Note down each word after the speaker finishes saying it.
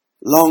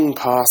Long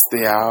past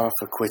the hour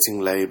for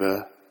quitting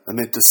labour,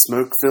 amid the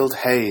smoke-filled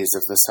haze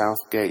of the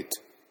south gate,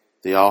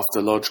 the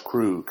after-lodge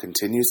crew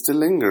continues to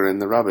linger in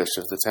the rubbish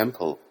of the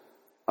temple,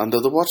 under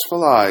the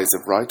watchful eyes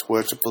of Right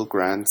Worshipful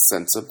Grand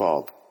Censor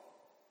Bob.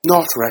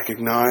 Not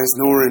recognised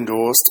nor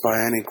endorsed by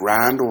any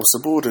grand or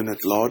subordinate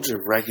lodge of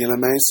regular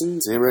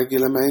Masons,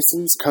 irregular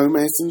Masons,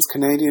 co-Masons,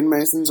 Canadian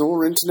Masons,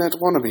 or Internet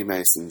wannabe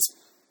Masons,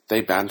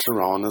 they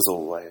banter on as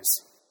always.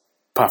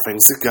 Puffing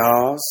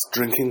cigars,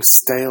 drinking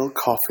stale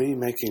coffee,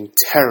 making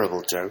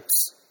terrible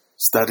jokes,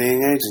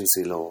 studying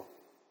agency law,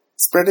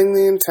 spreading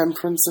the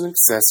intemperance and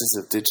excesses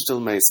of digital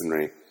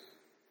masonry,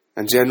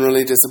 and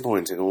generally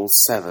disappointing all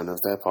 7 of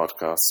their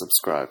podcast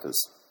subscribers.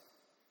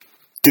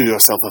 Do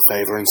yourself a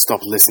favour and stop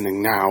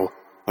listening now.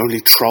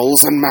 Only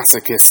trolls and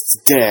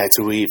masochists dare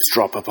to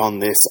eavesdrop upon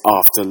this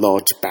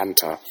after-lodge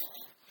banter.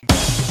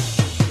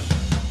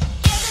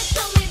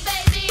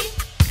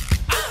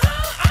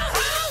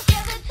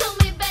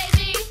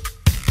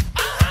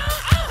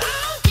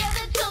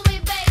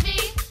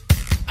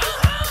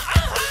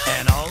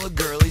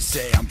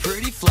 Say I'm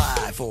pretty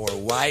fly for a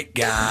white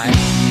guy.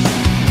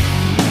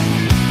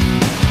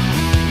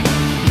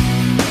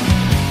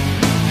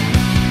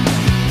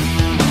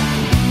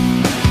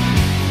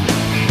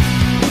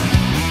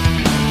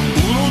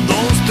 Uno,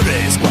 dos,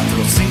 tres,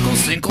 cuatro, cinco,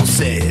 cinco,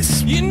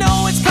 seis. You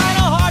know it's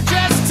kinda hard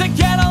just to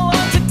get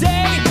along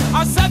today.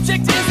 Our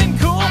subject isn't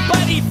cool,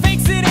 but he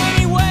fakes it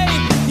anyway.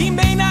 He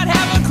may not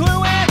have a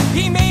clue and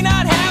he may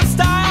not have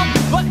style,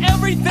 but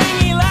everything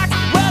he lacks,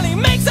 well, he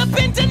makes up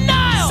in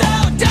denial. So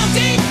don't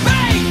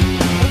debate,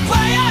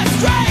 play us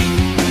straight.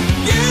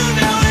 You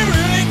know he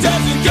really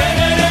doesn't get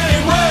it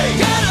anyway.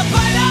 Gotta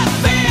play that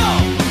feel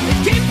and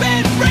keep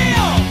it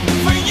real.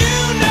 For you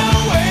know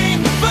way,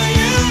 for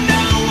you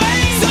know way.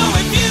 So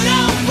if you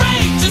don't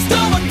break, just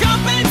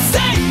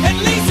overcompensate. At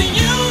least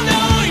you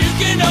know you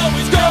can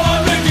always go on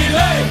Ricky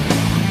Lake.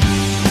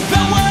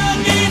 The world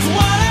needs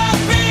one of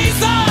these.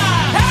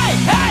 Hey,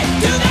 hey,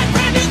 do that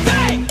brand new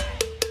thing.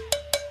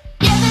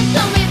 Give it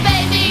to me,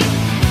 baby.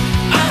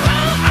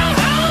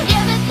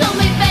 Give it to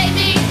me,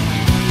 baby.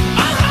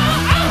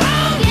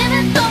 Give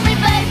it to me,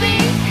 baby.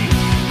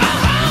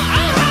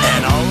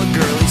 And all the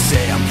girlies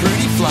say I'm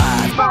pretty fly.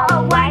 For a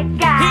white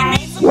guy.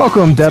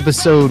 Welcome to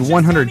episode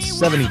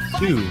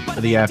 172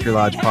 of the After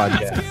Lodge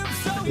podcast.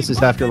 This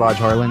is After Lodge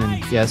Harlan,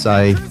 and yes,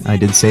 I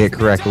did say it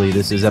correctly.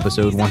 This is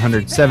episode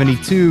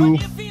 172.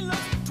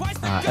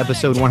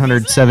 Episode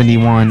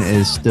 171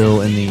 is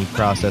still in the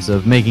process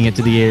of making it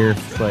to the air,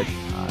 but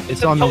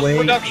it's on the way.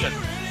 Production.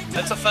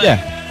 That's a thing.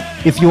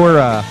 Yeah, if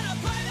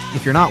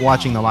you're not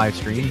watching the live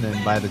stream,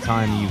 then by the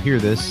time you hear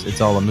this,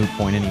 it's all a moot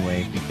point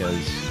anyway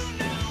because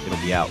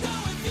it'll be out.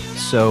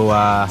 So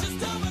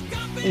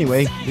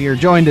anyway, we are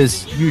joined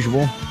as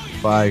usual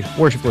by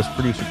worshipless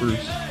producer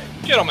Bruce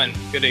Gentlemen,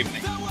 good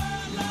evening.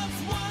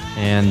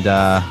 and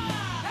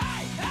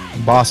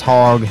Boss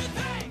Hog,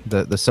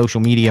 the social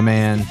media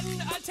man,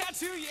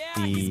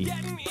 the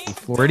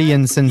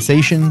Floridian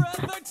sensation.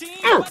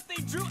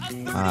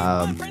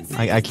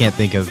 I can't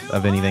think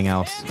of anything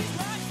else.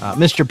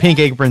 Mr. Pink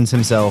Aprons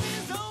himself,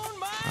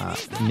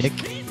 Nick.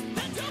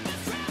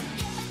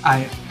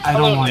 I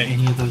Hello, don't want Nick.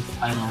 any of those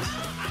titles.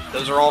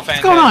 Those are all What's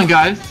fantastic. going on,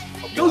 guys?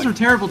 Hope you Those like are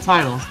terrible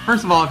titles.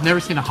 First of all, I've never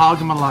seen a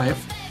hog in my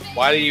life.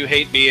 Why do you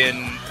hate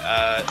being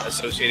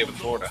associated with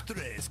Florida?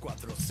 It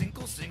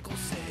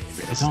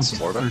sounds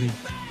Florida.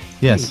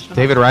 Yes,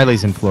 David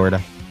Riley's in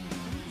Florida.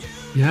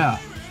 Yeah.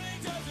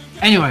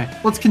 Anyway,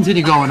 let's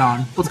continue going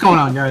on. What's going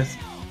on, guys?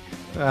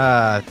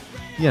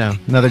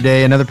 Another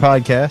day, another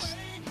podcast.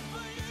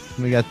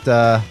 We got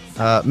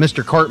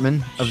Mr.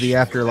 Cartman of the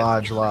After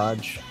Lodge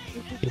Lodge.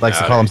 He likes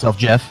to call himself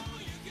Jeff.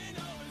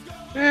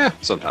 Yeah,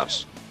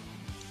 sometimes.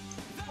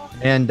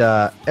 And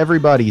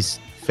everybody's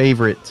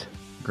favorite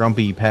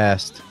grumpy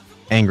past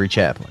angry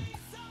chaplain.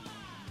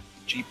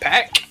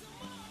 G-Pack?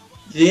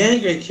 The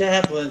angry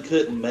chaplain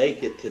couldn't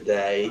make it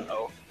today.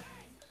 Oh,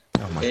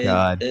 Oh my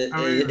God.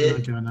 How are you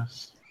really doing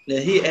this?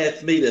 He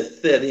asked me to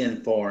sit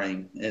in for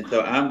him, and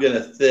so I'm going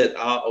to sit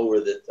all over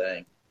this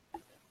thing.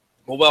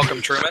 well,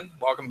 welcome, Truman.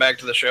 Welcome back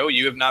to the show.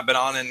 You have not been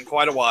on in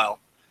quite a while.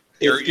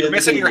 You're It's good to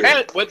missing be your here.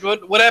 hat.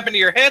 What happened to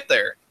your hat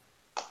there?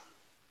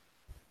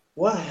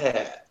 What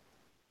hat?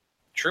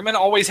 Truman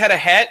always had a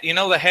hat. You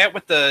know, the hat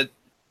with the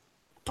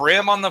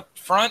brim on the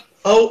front?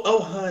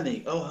 Oh,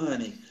 honey.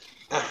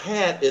 A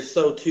hat is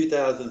so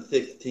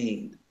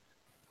 2016.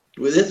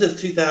 Well, this is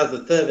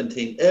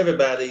 2017.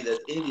 Anybody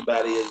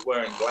is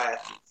wearing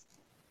glasses.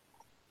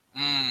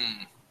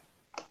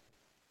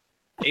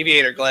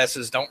 Aviator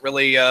glasses don't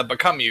really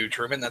become you,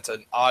 Truman. That's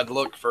an odd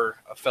look for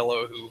a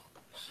fellow who...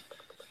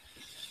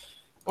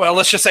 Well,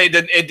 let's just say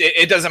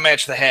it doesn't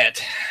match the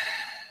hat.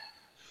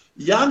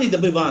 Y'all need to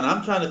move on.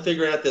 I'm trying to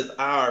figure out this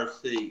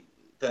IRC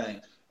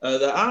thing.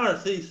 The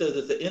IRC says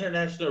it's the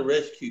International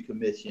Rescue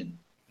Commission.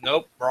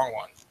 Nope, wrong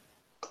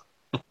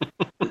one.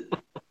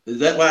 Is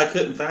that why I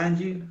couldn't find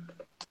you?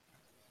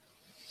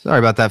 Sorry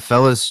about that,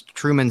 fellas.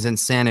 Truman's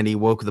insanity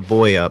woke the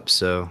boy up,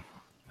 so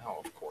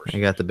Oh, of course. I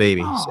got the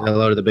baby. Oh. Say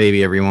hello to the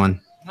baby,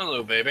 everyone.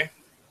 Hello, baby.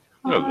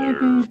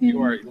 Hello.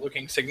 You are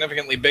looking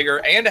significantly bigger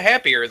and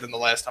happier than the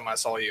last time I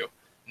saw you.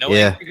 No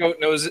Yeah. angry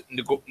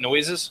goat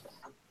noises.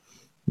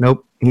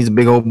 Nope, he's a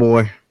big old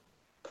boy.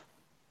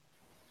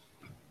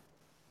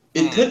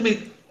 It took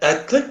me. I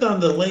clicked on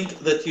the link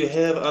that you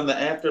have on the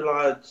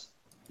Afterlodge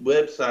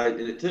website,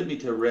 and it took me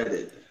to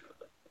Reddit.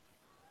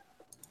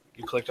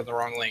 You clicked on the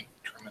wrong link,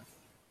 Truman.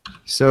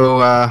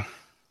 So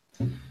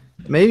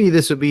maybe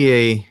this would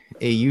be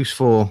a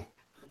useful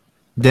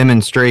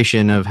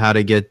demonstration of how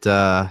to get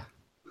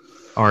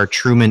our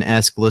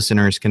Truman-esque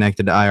listeners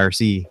connected to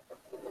IRC.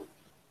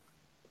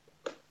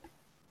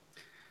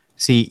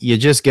 See, you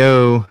just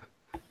go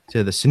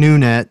to the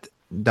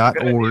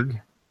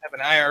snoonet.org. Have an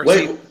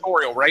IRC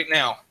tutorial right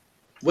now.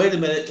 Wait a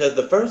minute, because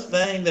the first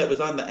thing that was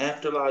on the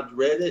Afterlodge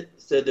Reddit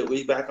said that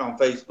we back on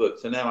Facebook,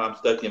 so now I'm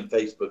stuck in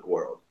Facebook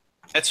world.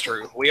 That's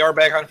true. We are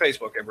back on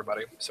Facebook,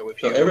 everybody. So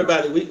if you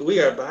everybody,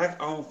 we are back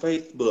on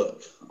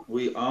Facebook.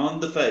 We on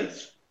the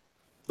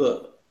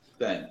Facebook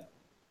thing.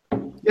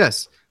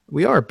 Yes,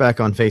 we are back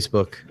on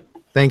Facebook.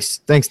 Thanks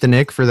to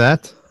Nick for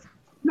that.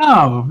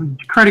 No,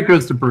 credit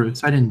goes to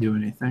Bruce. I didn't do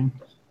anything.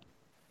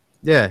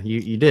 Yeah,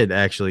 you did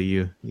actually.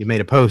 You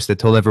made a post that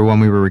told everyone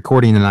we were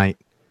recording tonight.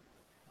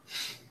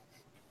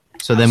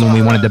 So then when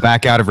we wanted to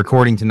back out of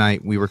recording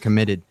tonight, we were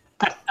committed.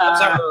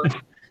 What's our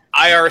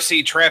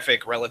IRC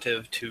traffic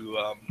relative to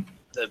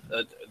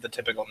the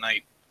typical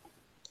night?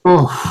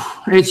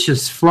 Oh, it's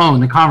just flown,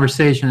 the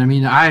conversation. I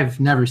mean, I've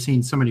never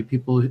seen so many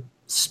people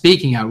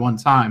speaking at one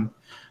time.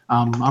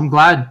 I'm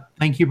glad.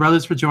 Thank you,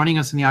 brothers, for joining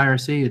us in the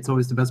IRC. It's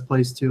always the best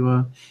place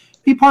to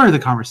be part of the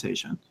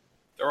conversation.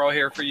 They're all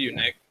here for you,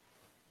 Nick.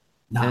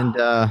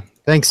 And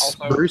thanks,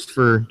 Also- Bruce,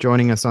 for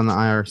joining us on the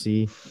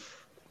IRC.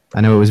 I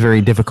know it was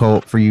very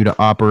difficult for you to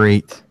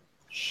operate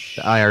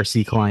the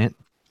IRC client.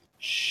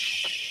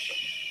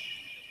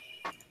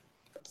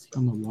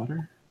 On the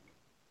water?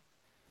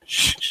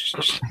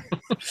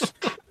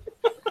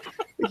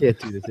 We can't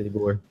do this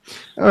anymore.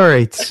 All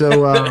right,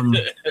 so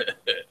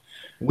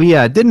we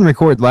didn't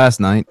record last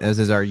night, as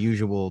is our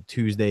usual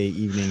Tuesday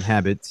evening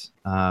habit,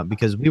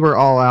 because we were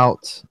all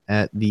out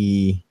at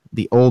the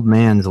Old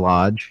Man's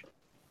Lodge.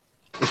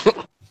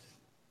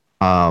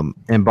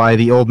 And by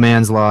the Old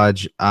Man's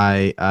Lodge,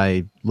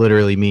 I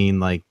literally mean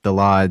like the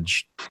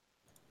lodge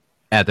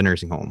at the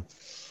nursing home.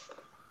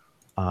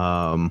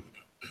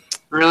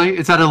 Really?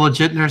 Is that a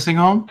legit nursing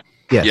home?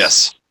 Yes.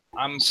 Yes.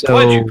 I'm So-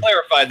 glad you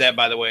clarified that,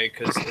 by the way,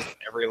 because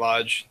every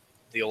lodge,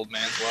 the old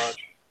man's lodge.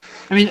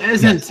 I mean,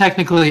 isn't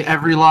technically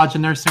every lodge a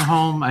nursing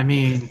home? I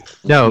mean,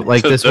 No,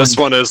 like this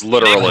one is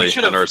literally Maybe we a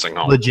should've- nursing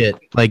home. legit.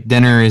 Like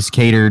dinner is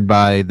catered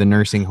by the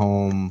nursing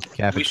home We should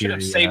cafeteria.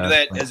 have saved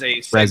that like, as a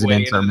segue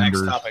residents into are the next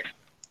members. topic.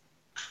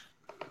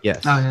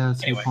 Yes. oh yeah,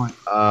 that's a Anyway. good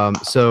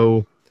point.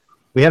 So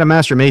we had a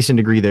Master Mason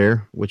degree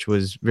there, which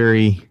was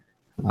very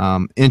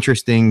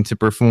interesting to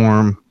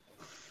perform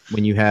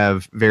when you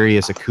have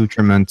various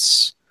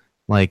accoutrements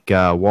like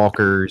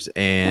walkers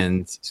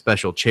and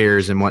special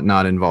chairs and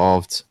whatnot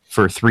involved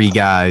for 3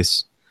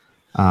 guys.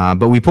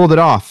 But we pulled it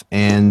off,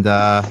 and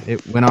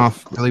it went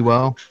off really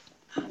well.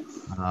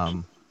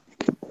 Hold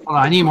on,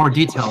 I need more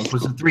details.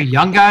 Was it 3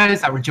 young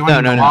guys that were joining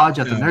No, the no, lodge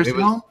at the no, nursing it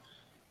was- home?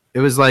 It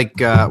was like,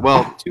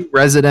 2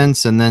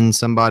 residents and then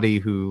somebody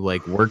who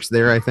like works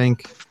there, I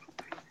think.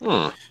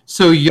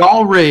 So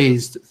y'all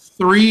raised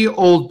 3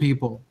 old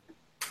people.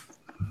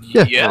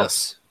 Yeah.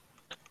 Yes.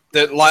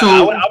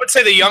 So- I would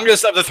say the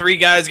youngest of the 3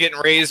 guys getting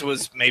raised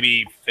was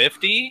maybe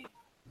 50.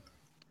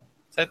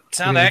 Does that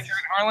sound Yes.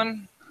 accurate,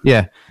 Harlan?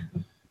 Yeah,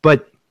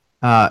 but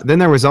then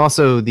there was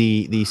also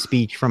the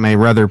speech from a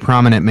rather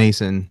prominent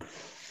Mason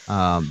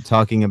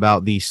talking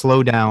about the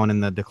slowdown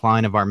and the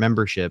decline of our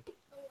membership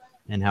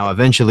and how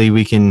eventually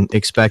we can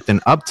expect an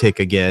uptick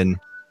again,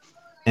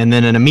 and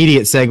then an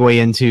immediate segue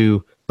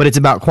into, but it's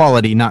about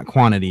quality, not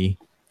quantity.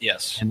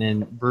 Yes. And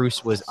then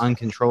Bruce was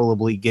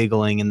uncontrollably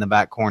giggling in the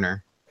back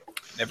corner.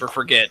 Never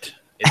forget.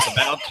 It's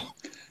about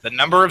the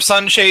number of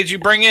sunshades you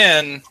bring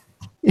in,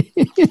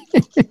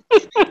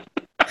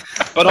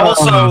 but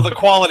also the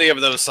quality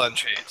of those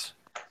sunshades.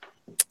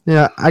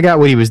 Yeah, I got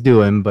what he was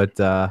doing, but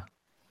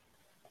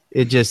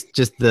it just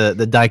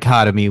the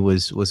dichotomy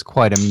was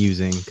quite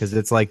amusing because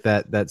it's like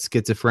that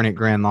schizophrenic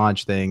Grand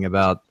Lodge thing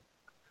about,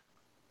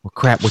 well,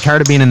 crap, we're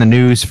tired of being in the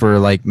news for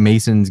like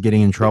Masons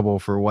getting in trouble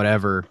for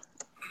whatever,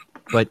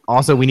 but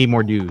also we need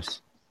more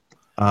dues.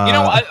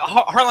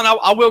 Harlan,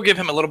 I will give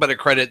him a little bit of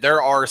credit.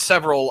 There are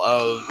several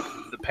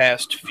of the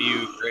past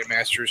few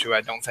Grandmasters who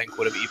I don't think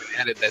would have even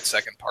added that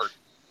second part.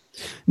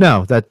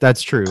 No,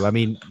 that's true. I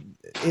mean,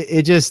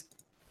 it just,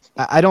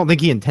 I don't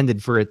think he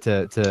intended for it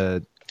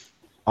to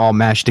all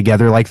mash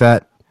together like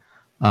that.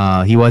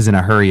 He was in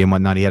a hurry and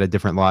whatnot. He had a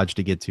different lodge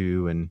to get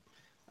to, and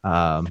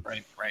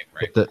Right.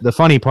 the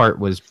funny part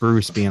was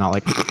Bruce being all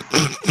like,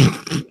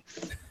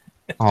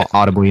 all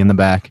audibly in the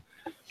back.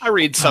 I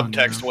read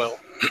subtext well.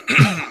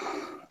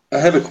 I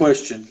have a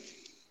question.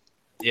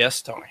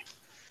 Yes, Tony.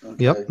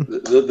 Okay. Yep.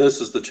 This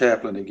is the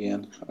chaplain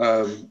again.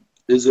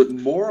 Is it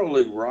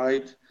morally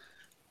right?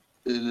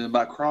 And am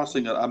I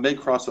crossing? I may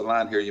cross a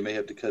line here. You may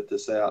have to cut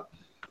this out.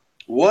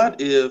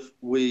 What if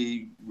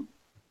we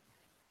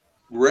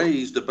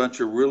raised a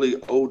bunch of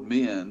really old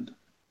men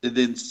and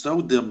then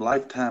sold them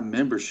lifetime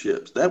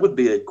memberships? That would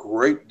be a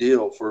great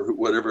deal for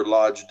whatever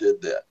lodge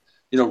did that.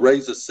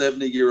 Raise a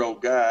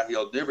 70-year-old guy.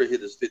 He'll never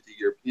hit his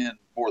 50-year pin,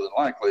 more than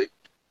likely.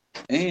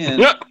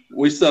 And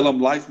we sell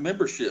them life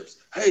memberships.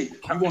 Hey,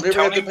 you won't ever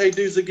have to pay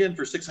dues again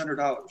for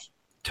 $600.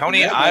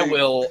 Tony, I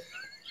will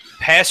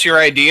pass your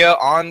idea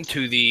on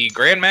to the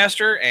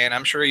Grandmaster, and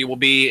I'm sure you will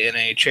be in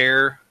a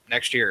chair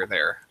next year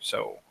there.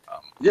 So,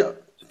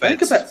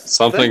 think about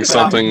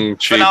something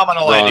cheap,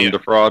 phenomenal run, idea.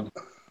 defraud.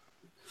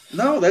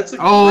 No, that's a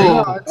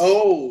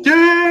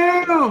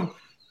damn!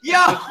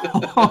 Yeah.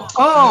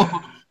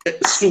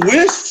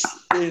 Swish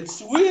and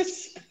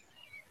swish.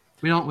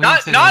 We don't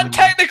not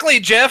technically,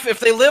 Jeff.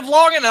 If they live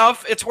long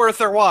enough, it's worth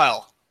their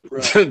while.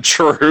 Right.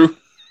 True.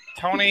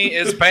 Tony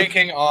is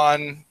banking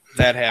on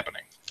that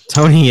happening.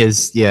 Tony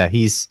is,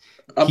 he's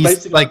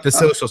like the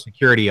Social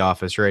Security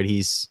office, right?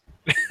 He's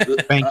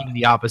banking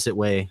the opposite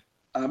way.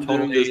 I'm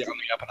Totally doing this. on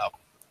the up and up.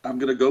 I'm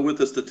going to go with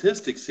the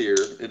statistics here,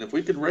 and if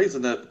we can raise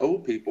enough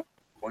old people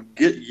and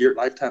get your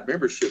lifetime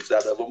memberships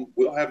out of them,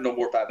 we'll have no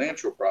more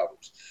financial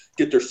problems.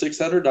 Get their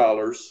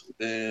 $600,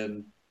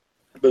 then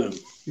boom.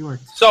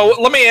 So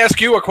let me ask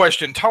you a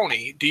question,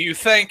 Tony. Do you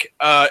think,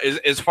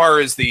 as far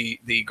as the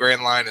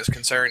Grand Line is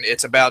concerned,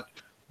 it's about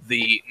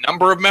the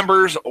number of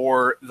members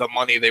or the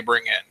money they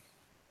bring in?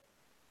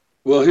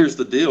 Well, here's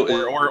the deal.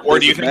 Or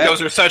do you think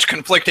those are such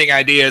conflicting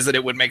ideas that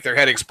it would make their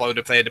head explode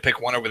if they had to pick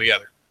one over the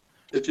other?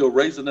 If you'll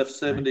raise enough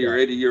 70 or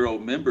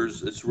 80-year-old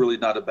members, it's really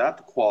not about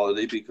the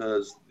quality,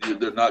 because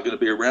they're not going to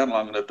be around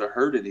long enough to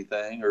hurt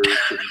anything.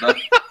 But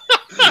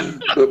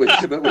we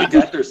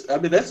got their. I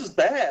mean, that's just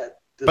bad.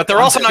 But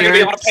they're also not going to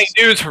be able to pay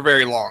dues for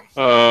very long.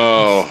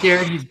 Oh, I'm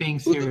scared he's being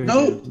serious.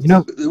 No,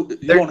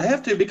 you won't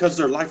have to, because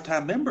they're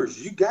lifetime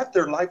members. You got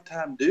their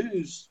lifetime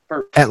dues.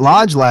 At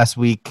Lodge last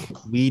week,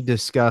 we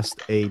discussed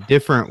a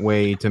different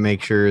way to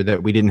make sure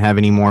that we didn't have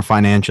any more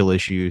financial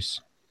issues.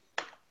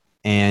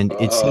 And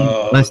it seemed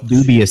less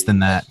dubious than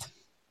that.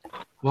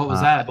 What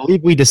was that? I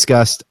believe we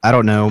discussed,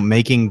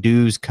 making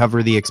dues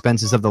cover the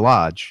expenses of the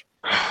lodge.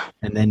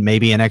 And then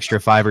maybe an extra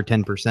 5 or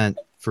 10%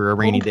 for a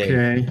rainy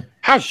day.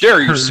 How dare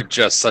you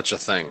suggest such a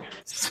thing?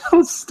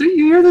 So, do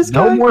you hear this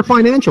guy? No more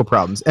financial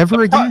problems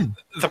ever again.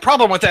 The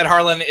problem with that,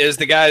 Harlan, is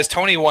the guys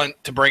Tony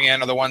want to bring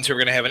in are the ones who are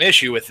going to have an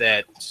issue with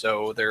that.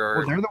 So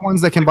they're the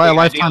ones that can buy a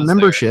lifetime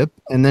membership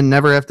and then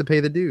never have to pay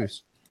the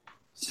dues.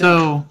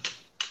 So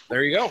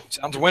there you go.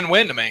 Sounds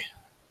win-win to me.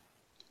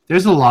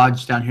 There's a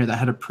lodge down here that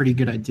had a pretty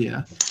good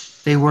idea.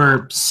 They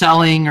were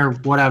selling or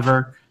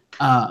whatever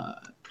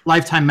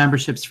lifetime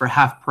memberships for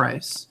half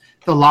price.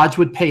 The lodge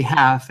would pay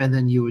half, and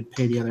then you would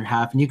pay the other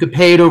half. And you could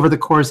pay it over the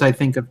course, I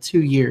think, of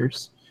 2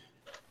 years.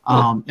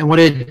 And what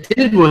it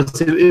did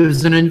was it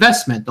was an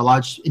investment. The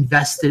lodge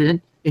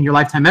invested in your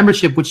lifetime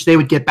membership, which they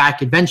would get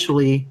back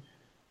eventually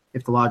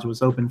if the lodge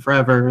was open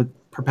forever,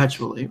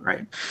 perpetually,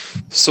 right?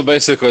 So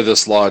basically,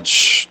 this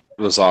lodge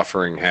was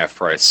offering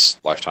half-price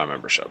lifetime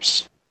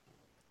memberships.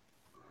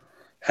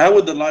 How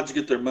would the lodge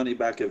get their money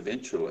back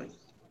eventually?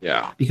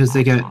 Yeah. Because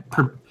they get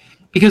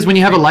because when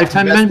you have a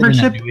lifetime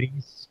membership,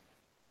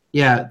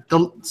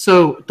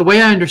 so the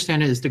way I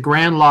understand it is the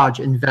Grand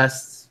Lodge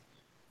invests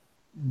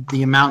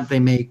the amount they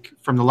make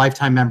from the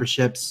lifetime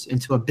memberships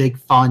into a big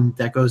fund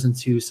that goes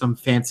into some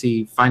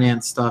fancy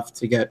finance stuff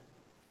to get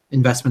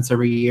investments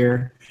every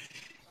year.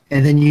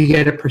 And then you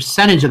get a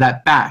percentage of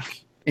that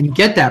back, and you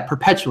get that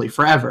perpetually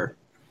forever,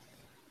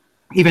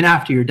 even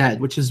after you're dead,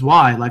 which is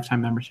why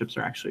lifetime memberships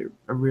are actually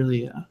a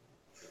really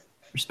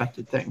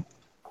respected thing.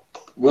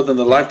 Well, then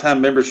the lifetime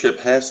membership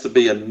has to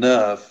be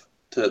enough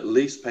to at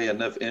least pay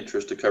enough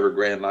interest to cover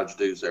Grand Lodge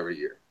dues every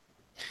year.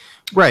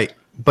 Right.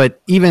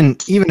 But even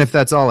if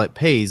that's all it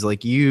pays,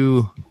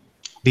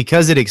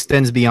 because it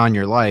extends beyond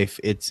your life,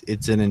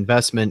 it's an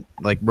investment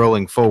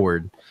rolling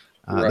forward.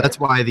 Right. That's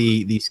why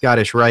the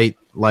Scottish Rite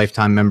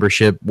lifetime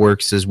membership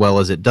works as well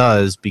as it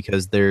does,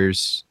 because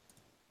there's,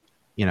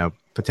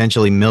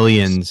 potentially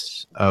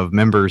millions of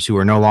members who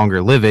are no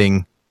longer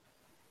living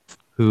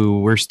who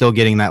we're still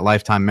getting that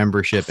lifetime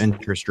membership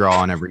interest draw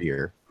on every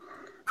year.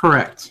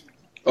 Correct.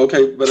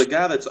 Okay, but a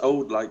guy that's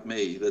old like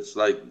me, that's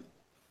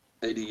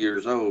 80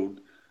 years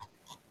old,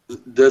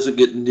 doesn't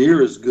get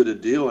near as good a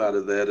deal out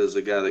of that as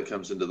a guy that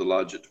comes into the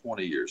lodge at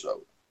 20 years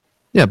old.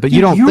 Yeah, but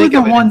you don't You're think the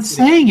of it one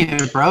saying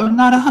it, bro,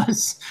 not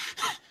us.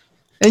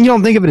 And you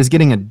don't think of it as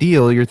getting a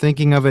deal. You're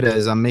thinking of it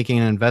as I'm making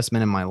an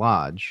investment in my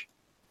lodge.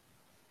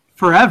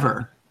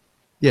 Forever.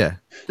 Yeah.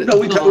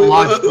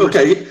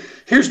 Okay,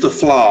 here's the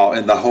flaw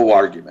in the whole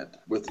argument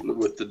with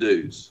the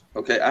dues.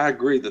 Okay, I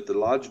agree that the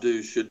lodge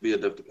dues should be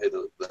enough to pay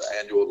the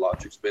annual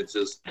lodge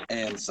expenses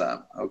and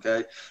some.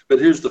 Okay, but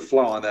here's the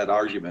flaw in that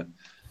argument.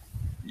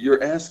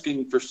 You're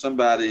asking for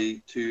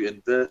somebody to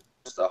invest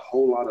a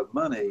whole lot of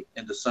money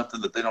into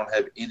something that they don't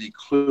have any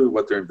clue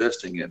what they're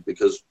investing in,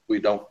 because we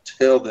don't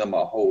tell them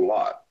a whole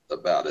lot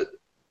about it.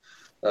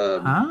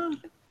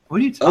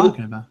 What are you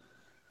talking about?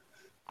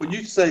 When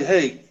you say,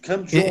 hey,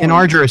 come join. In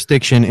our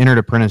jurisdiction, entered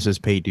apprentices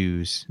pay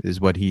dues is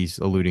what he's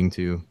alluding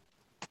to.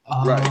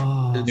 Right.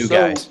 Oh. And New so,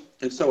 guys.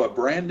 and so a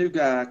brand new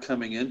guy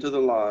coming into the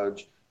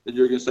lodge, and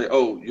you're going to say,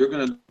 "Oh, you're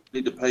going to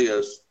need to pay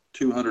us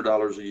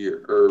 $200 a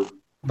year or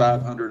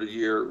 $500 a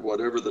year,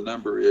 whatever the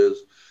number is."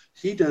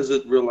 He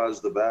doesn't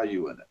realize the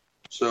value in it.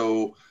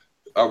 So,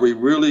 are we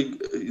really?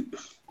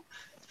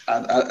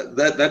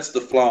 That's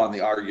the flaw in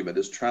the argument: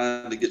 is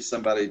trying to get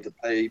somebody to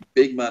pay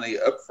big money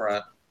up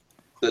front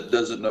that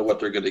doesn't know what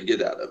they're going to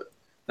get out of it.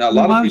 Now, a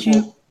lot Why of would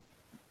people. you?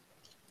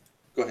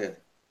 Go ahead.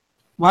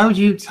 Why would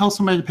you tell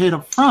somebody to pay it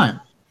up front?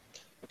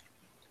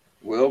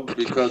 Well,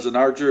 because in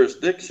our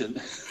jurisdiction,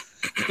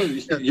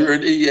 you're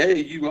an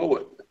EA, you owe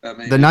it. I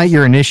mean, The night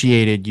you're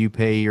initiated, you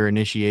pay your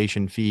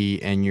initiation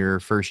fee and your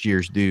first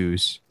year's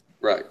dues.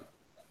 right.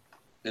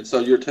 And so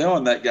you're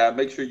telling that guy,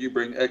 make sure you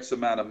bring X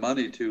amount of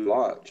money to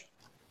lodge.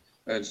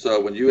 And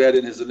so when you add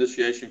in his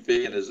initiation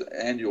fee and his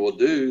annual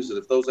dues, and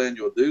if those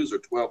annual dues are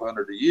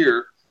 $1,200 a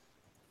year,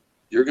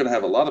 you're going to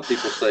have a lot of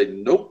people say,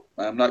 "Nope,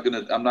 I'm not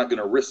going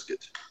to risk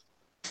it."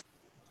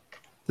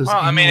 Those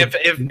Well, I mean,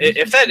 annual dues?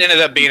 if that ended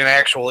up being an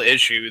actual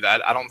issue,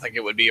 that I don't think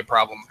it would be a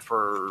problem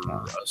for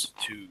us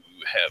to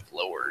have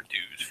lower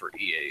dues for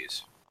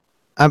EAs.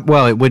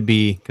 Well, it would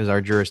be because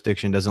our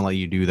jurisdiction doesn't let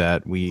you do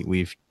that.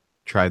 We've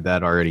tried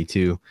that already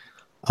too.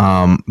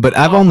 But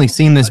I've only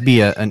seen this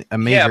be a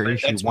major but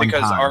issue that's one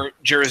because time. our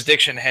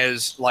jurisdiction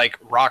has like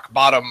rock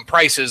bottom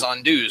prices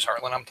on dues,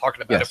 Harlan. I'm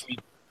talking about Yes. if we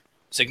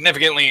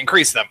significantly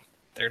increase them,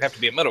 there'd have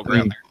to be a middle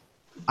ground there.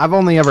 I've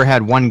only ever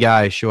had one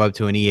guy show up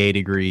to an EA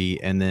degree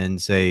and then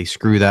say,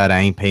 "Screw that! I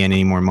ain't paying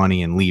any more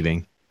money," and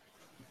leaving.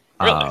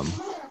 Really?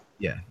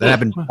 Yeah, that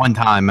happened one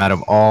time out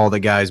of all the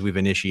guys we've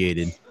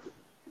initiated.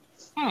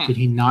 Did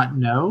he not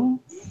know?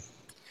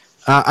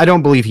 I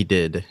don't believe he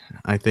did.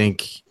 I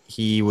think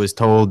he was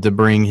told to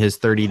bring his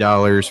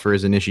 $30 for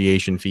his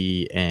initiation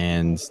fee,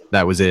 and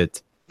that was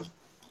it.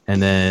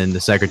 And then the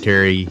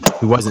secretary,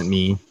 who wasn't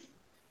me,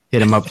 hit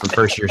him up for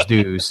first year's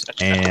dues,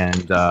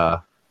 and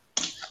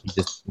he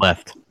just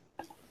left.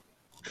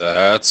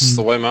 That's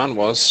the way mine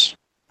was.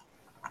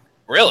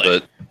 Really?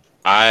 But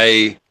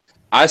I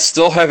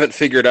still haven't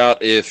figured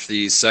out if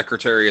the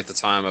secretary at the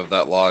time of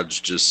that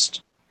lodge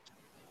just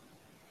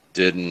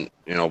didn't,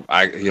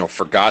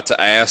 forgot to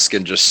ask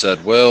and just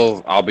said,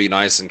 "Well, I'll be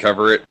nice and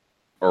cover it,"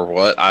 or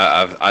what.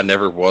 I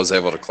never was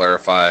able to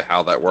clarify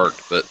how that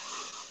worked. But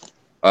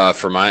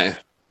for my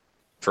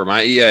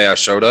EA, I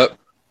showed up,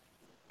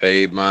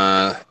 paid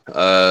my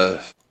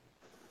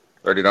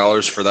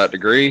 $30 for that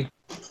degree.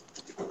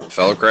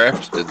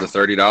 Fellowcraft did the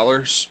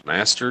 $30.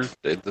 Master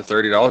did the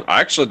 $30.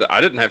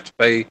 I didn't have to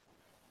pay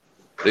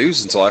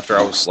dues until after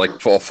I was like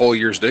full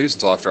year's dues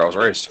until after I was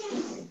raised.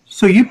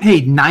 So you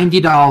paid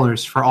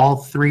 $90 for all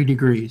 3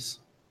 degrees.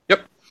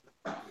 Yep,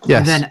 Yes.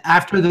 And then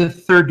after the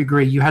 3rd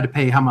degree, you had to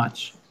pay how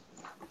much?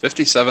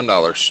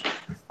 $57.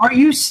 Are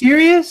you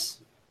serious?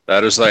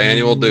 That is the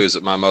annual dues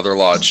at my mother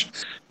lodge.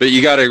 But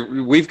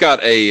we've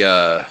got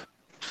a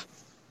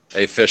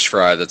fish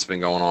fry that's been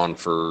going on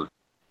for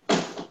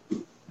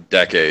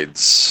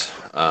decades.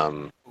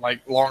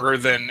 Like longer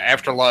than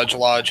After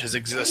Lodge has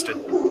existed.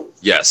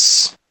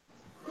 Yes,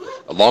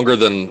 longer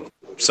than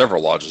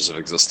several lodges have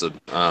existed.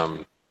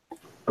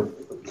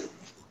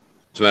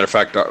 As a matter of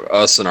fact,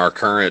 us and our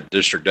current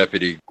district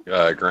deputy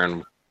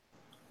grand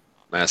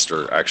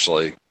master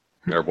actually,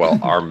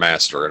 our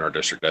master and our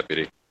district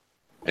deputy,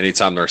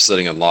 anytime they're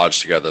sitting in lodge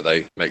together,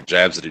 they make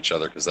jabs at each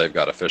other because they've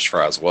got a fish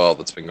fry as well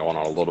that's been going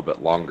on a little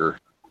bit longer.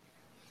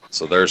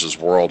 So theirs is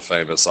world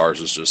famous.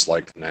 Ours is just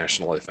like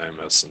nationally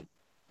famous.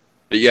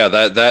 But yeah,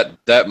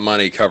 that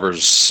money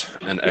covers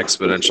an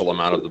exponential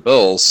amount of the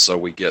bills, so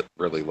we get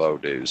really low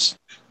dues.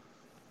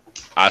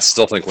 I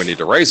still think we need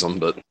to raise them,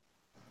 but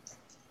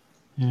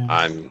Yeah.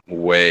 I'm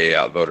way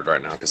outvoted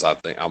right now because I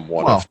think I'm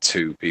one of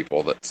 2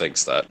 people that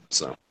thinks that.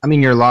 So I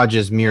mean, your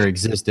lodge's mere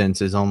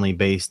existence is only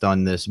based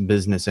on this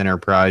business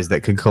enterprise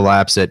that could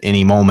collapse at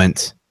any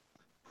moment.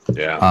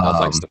 yeah,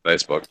 all thanks to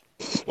Facebook.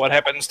 What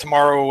happens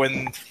tomorrow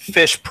when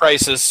fish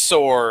prices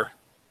soar?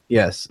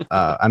 Yes.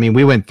 I mean,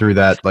 we went through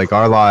that. Like,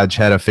 our lodge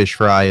had a fish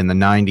fry in the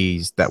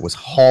 90s that was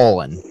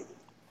hauling.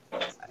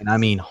 And I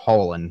mean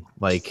hauling.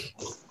 Like,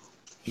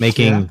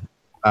 making,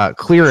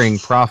 clearing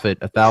profit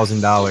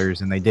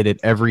 $1,000, and they did it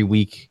every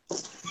week.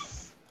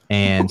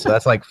 And so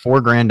that's like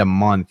 $4,000 a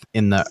month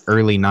in the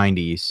early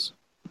 90s.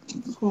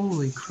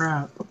 Holy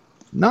crap.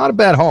 Not a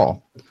bad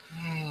haul.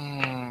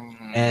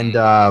 And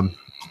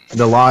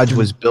the lodge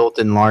was built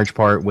in large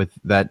part with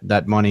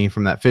that money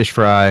from that fish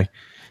fry.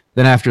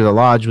 Then after the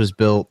lodge was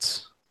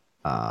built,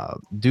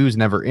 dues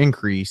never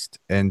increased,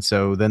 and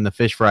so then the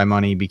fish fry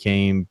money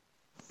became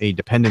a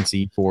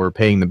dependency for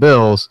paying the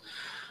bills.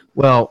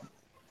 Well,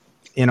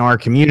 in our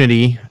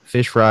community,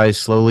 fish fries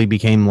slowly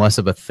became less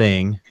of a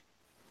thing.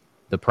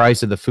 The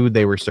price of the food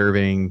they were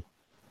serving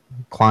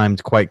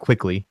climbed quite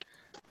quickly.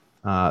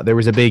 There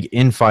was a big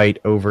infight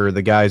over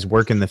the guys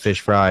working the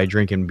fish fry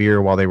drinking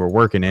beer while they were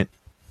working it.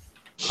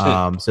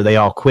 So they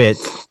all quit,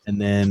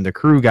 and then the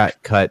crew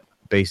got cut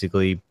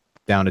basically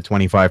down to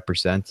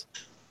 25%.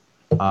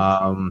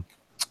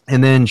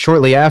 And then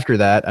shortly after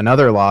that,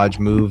 another lodge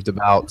moved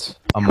about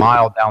a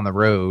mile down the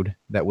road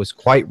that was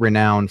quite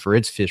renowned for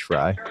its fish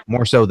fry,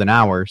 more so than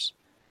ours.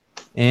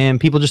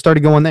 And people just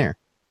started going there.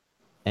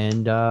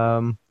 And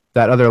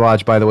that other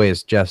lodge, by the way,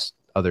 is Jeff's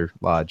other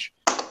lodge.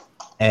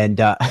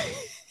 And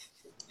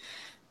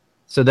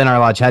so then our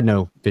lodge had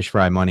no fish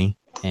fry money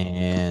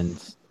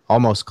and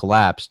almost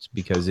collapsed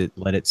because it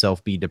let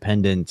itself be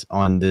dependent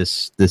on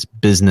this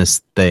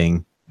business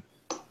thing.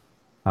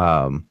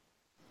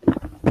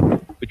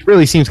 Which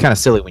really seems kind of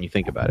silly when you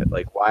think about it.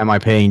 Like, why am I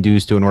paying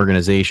dues to an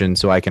organization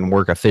so I can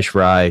work a fish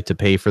fry to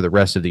pay for the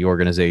rest of the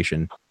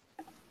organization?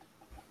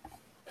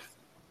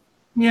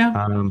 Yeah.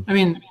 I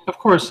mean, of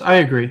course, I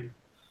agree.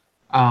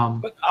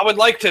 But I would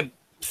like to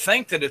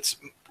think that it's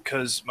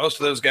because most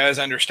of those guys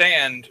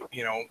understand,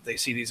 they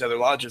see these other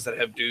lodges that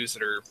have dues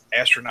that are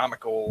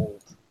astronomical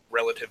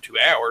relative to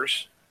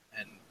ours,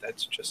 and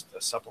that's just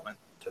a supplement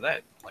to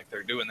that. Like,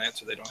 they're doing that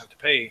so they don't have to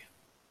pay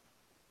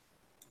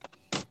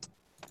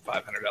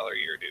 $500 a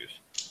year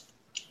dues.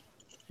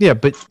 Yeah,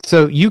 but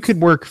so you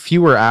could work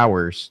fewer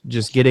hours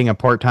just getting a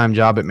part-time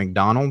job at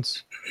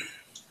McDonald's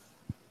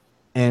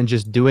and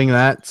just doing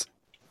that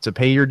to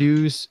pay your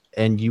dues,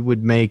 and you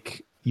would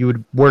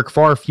work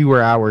far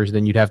fewer hours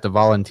than you'd have to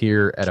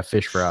volunteer at a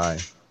fish fry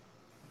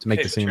to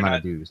make the same amount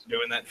of dues.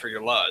 Doing that for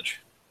your lodge.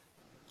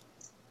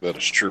 That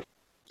is true.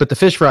 But the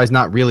fish fry is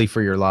not really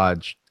for your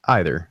lodge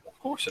either. Of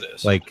course it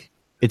is. Like,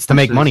 it's to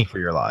make money for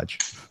your lodge.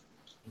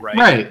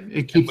 Right.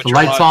 It keeps the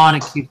lights on.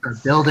 It keeps our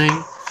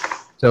building.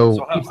 So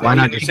why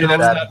not just say that's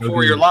not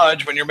for your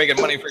lodge when you're making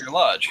money for your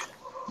lodge?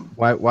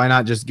 Why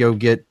not just go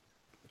get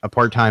a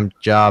part-time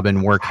job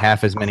and work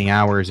half as many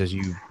hours as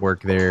you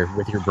work there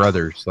with your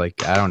brothers?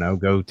 Like, I don't know,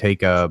 go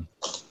take a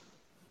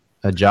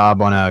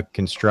job on a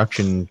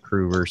construction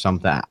crew or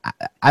something.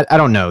 I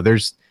don't know.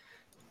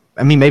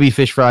 Maybe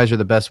fish fries are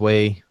the best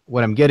way.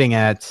 What I'm getting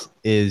at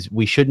is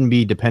we shouldn't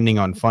be depending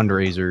on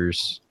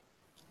fundraisers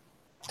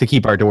to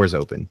keep our doors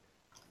open.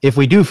 If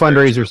we do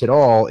fundraisers at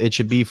all, it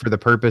should be for the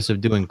purpose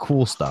of doing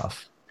cool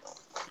stuff.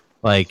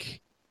 Like,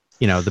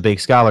 the big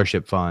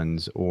scholarship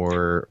funds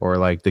or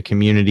like the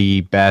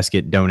community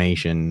basket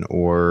donation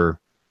or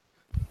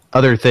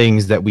other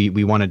things that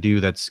we want to do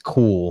that's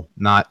cool,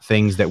 not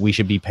things that we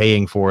should be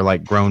paying for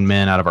like grown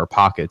men out of our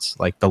pockets,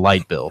 like the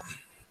light bill.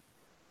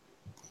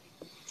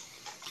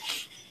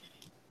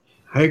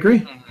 I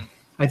agree.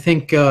 I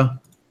think the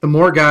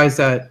more guys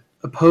that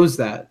oppose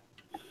that,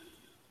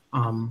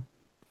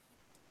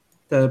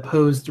 that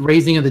opposed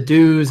raising of the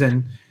dues,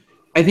 and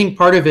I think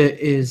part of it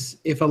is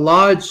if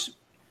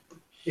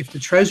the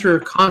treasurer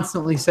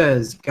constantly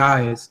says,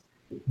 guys,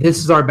 this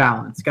is our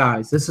balance,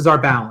 guys,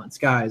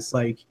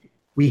 like,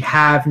 we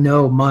have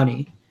no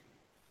money.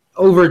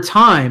 Over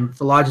time,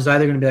 the lodge is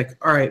either going to be like,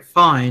 all right,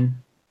 fine,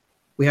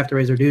 we have to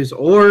raise our dues,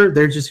 or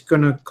they're just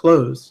going to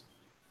close.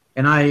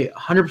 And I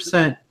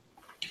 100%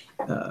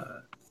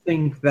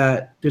 think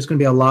that there's going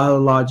to be a lot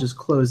of lodges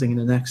closing in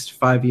the next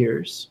 5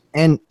 years.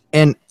 And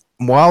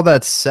while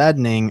that's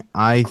saddening,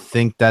 I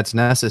think that's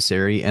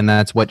necessary, and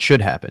that's what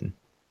should happen.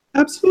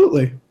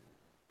 Absolutely.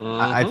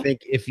 I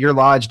think if your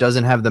lodge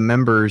doesn't have the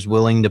members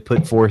willing to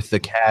put forth the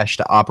cash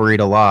to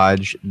operate a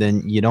lodge,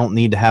 then you don't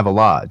need to have a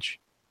lodge.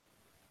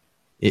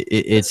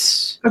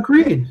 It's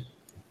agreed.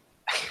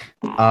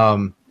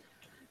 And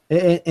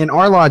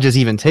our lodge has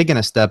even taken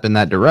a step in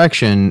that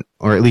direction,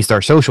 or at least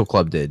our social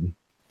club did.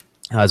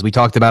 As we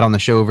talked about on the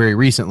show very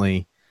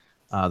recently,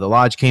 the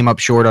lodge came up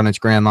short on its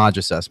Grand Lodge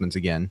assessments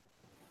again.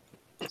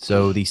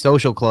 So the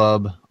social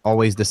club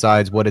always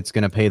decides what it's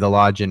going to pay the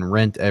lodge in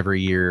rent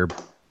every year,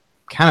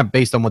 kind of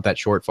based on what that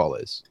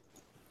shortfall is.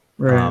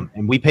 Right.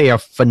 And we pay a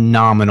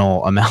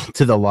phenomenal amount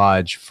to the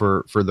lodge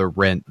for the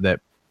rent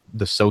that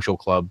the social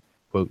club,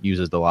 quote,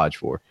 uses the lodge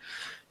for.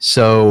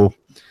 So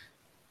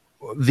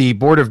the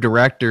board of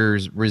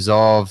directors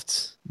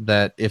resolved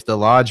that if the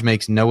lodge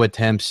makes no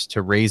attempts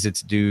to raise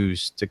its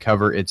dues to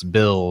cover its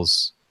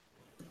bills,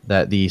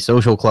 that the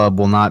social club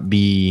will not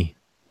be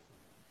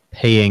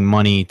paying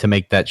money to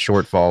make that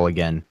shortfall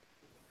again.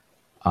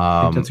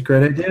 I think that's a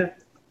great idea.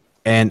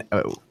 And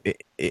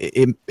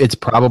it's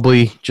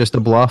probably just a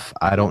bluff.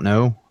 I don't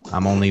know.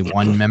 I'm only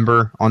one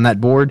member on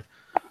that board.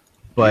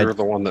 But you're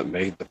the one that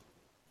made the...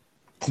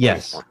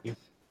 Yes,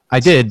 I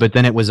did, but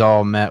then it was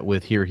all met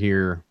with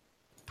here,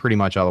 pretty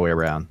much all the way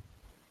around.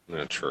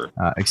 Yeah, true.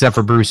 Except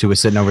for Bruce, who was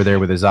sitting over there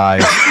with his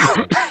eyes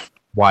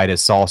wide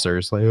as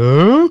saucers. Like,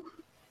 huh?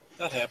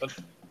 That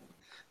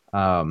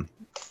happened.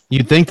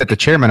 You'd think that the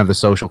chairman of the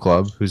social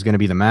club, who's going to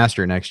be the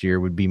master next year,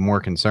 would be more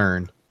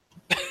concerned.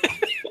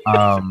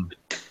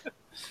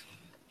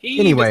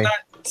 He does not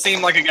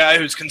seem like a guy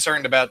who's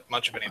concerned about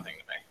much of anything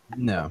to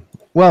me. No.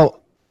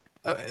 Well,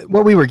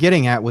 what we were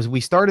getting at was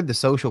we started the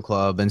social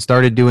club and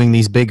started doing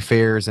these big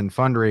fairs and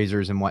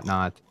fundraisers and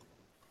whatnot.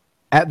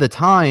 At the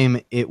time,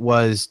 it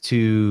was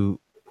to,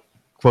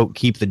 quote,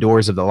 keep the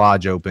doors of the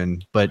lodge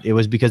open, but it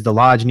was because the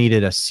lodge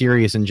needed a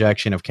serious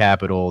injection of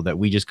capital that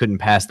we just couldn't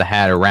pass the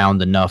hat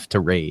around enough to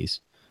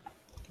raise.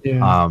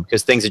 Yeah.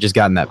 Because things had just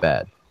gotten that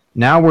bad.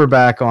 Now we're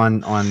back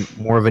on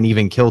more of an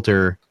even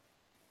kilter,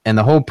 And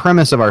the whole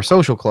premise of our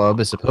social club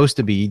is supposed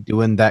to be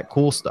doing that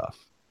cool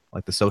stuff.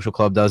 Like the social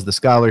club does the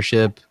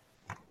scholarship.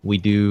 We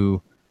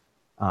do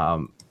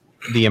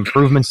the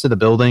improvements to the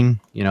building,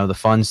 the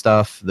fun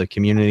stuff, the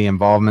community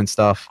involvement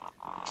stuff.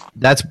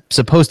 That's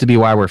supposed to be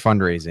why we're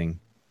fundraising,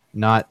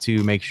 not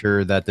to make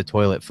sure that the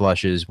toilet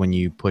flushes when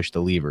you push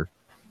the lever.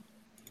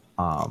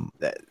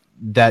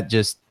 That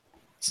just,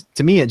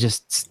 to me, it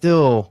just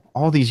still,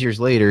 all these years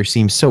later,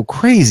 seems so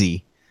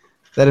crazy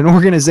that an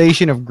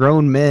organization of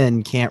grown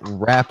men can't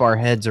wrap our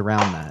heads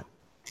around that.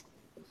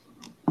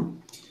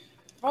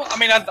 Well, I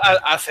mean,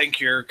 I think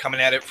you're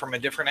coming at it from a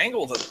different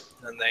angle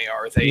than they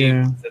are.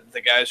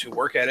 The guys who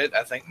work at it,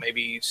 I think,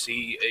 maybe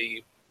see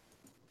a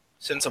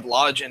sense of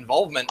lodge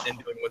involvement in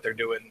doing what they're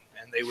doing,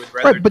 and they would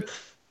rather. Right, but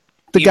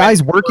the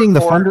guys working the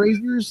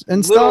fundraisers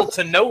and little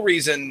stuff, to no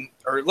reason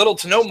or little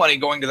to no money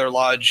going to their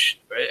lodge,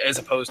 as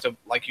opposed to,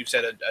 like you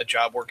said, a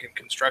job working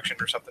construction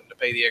or something to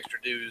pay the extra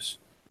dues.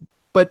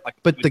 but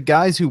the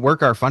guys who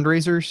work our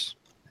fundraisers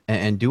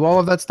and do all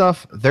of that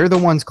stuff, they're the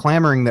ones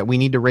clamoring that we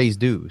need to raise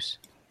dues.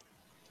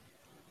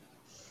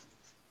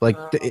 Like,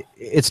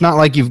 it's not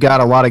like you've got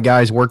a lot of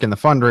guys working the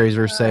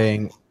fundraiser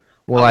saying,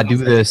 well, I do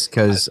this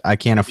because I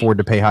can't afford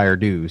to pay higher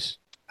dues.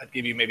 I'd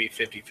give you maybe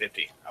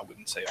 50-50. I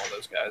wouldn't say all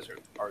those guys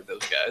are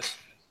those guys.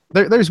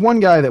 There's one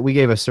guy that we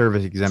gave a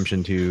service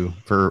exemption to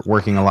for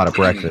working a lot of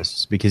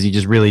breakfasts because he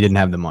just really didn't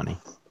have the money.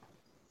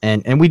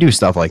 And we do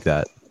stuff like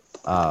that.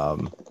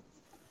 But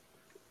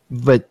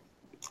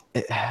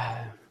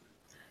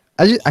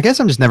I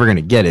guess I'm just never going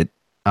to get it.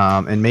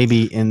 And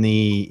maybe in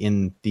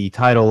the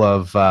title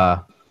of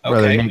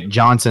Brother Nick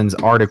Johnson's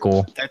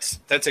article.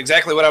 That's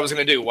exactly what I was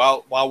going to do.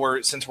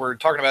 Since we're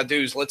talking about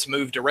dues, let's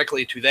move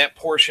directly to that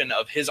portion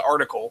of his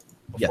article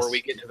before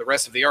we get to the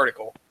rest of the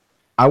article.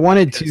 I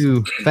wanted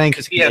to thank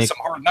because he has some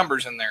hard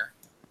numbers in there.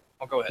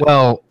 Oh, go ahead.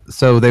 Well,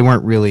 so they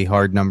weren't really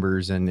hard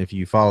numbers, and if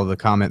you follow the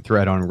comment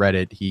thread on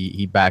Reddit,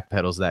 he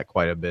backpedals that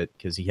quite a bit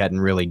because he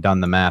hadn't really done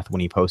the math when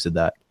he posted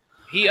that.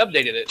 He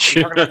updated it.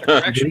 You're talking about the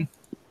correction?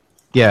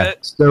 Yeah.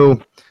 So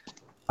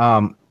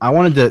I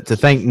wanted to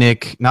thank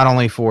Nick not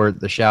only for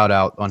the shout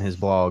out on his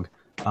blog,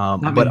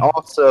 but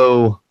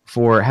also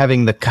for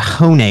having the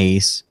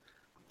cojones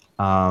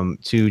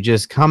to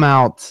just come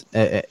out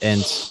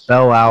and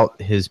spell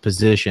out his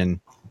position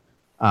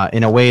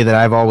in a way that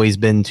I've always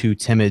been too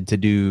timid to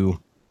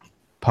do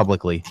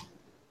publicly.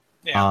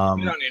 Yeah,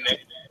 you don't need it.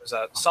 It was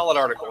a solid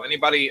article.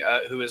 Anybody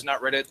who has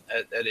not read it,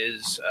 that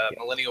is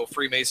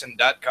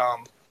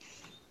millennialfreemason.com.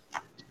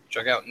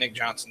 Check out Nick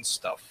Johnson's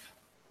stuff.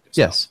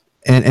 Yes.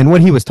 And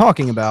what he was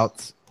talking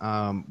about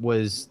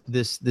was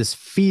this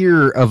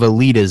fear of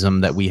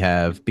elitism that we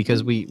have,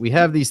 because we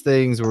have these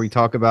things where we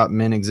talk about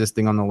men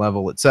existing on the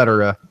level,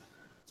 etc.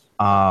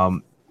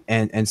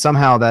 And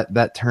somehow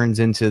that turns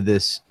into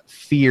this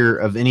fear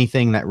of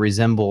anything that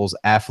resembles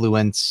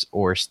affluence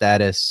or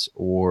status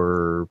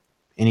or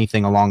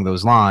anything along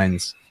those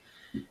lines.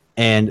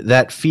 And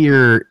that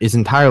fear is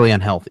entirely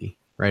unhealthy,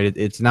 right?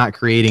 It's not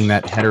creating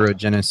that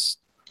heterogeneous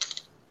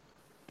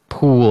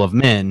pool of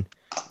men.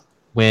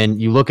 When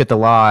you look at the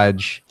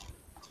lodge,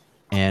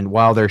 and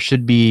while there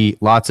should be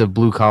lots of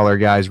blue-collar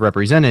guys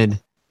represented,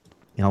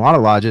 in a lot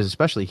of lodges,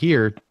 especially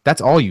here,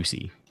 that's all you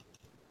see.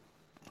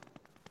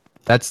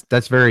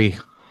 That's very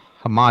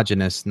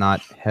homogeneous,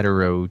 not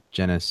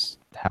heterogeneous,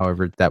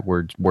 however that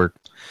word works.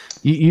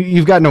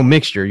 You've got no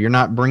mixture. You're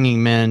not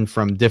bringing men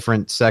from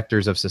different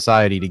sectors of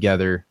society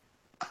together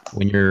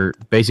when you're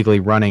basically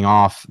running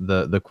off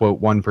the quote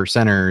one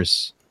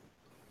percenters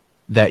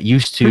that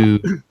used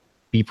to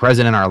be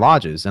present in our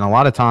lodges. And a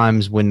lot of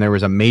times when there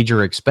was a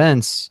major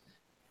expense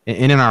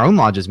in our own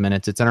lodges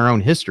minutes, it's in our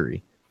own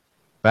history.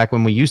 Back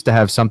when we used to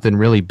have something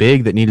really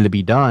big that needed to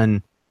be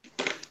done,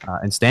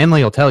 and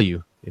Stanley will tell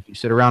you, if you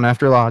sit around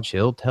after lodge,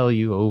 he'll tell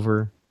you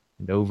over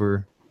and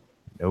over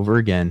and over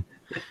again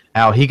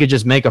how he could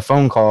just make a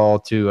phone call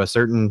to a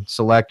certain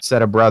select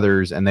set of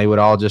brothers and they would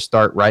all just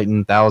start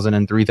writing $1,000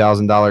 and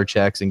 $3,000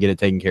 checks and get it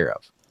taken care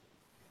of.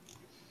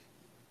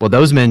 Well,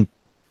 those men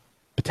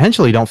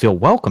potentially don't feel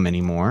welcome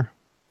anymore.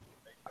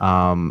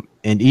 And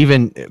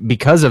even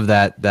because of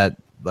that,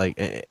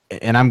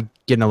 and I'm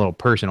getting a little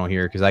personal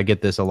here because I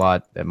get this a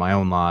lot at my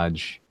own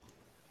lodge,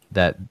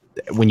 that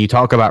when you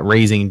talk about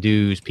raising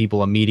dues,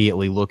 people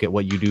immediately look at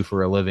what you do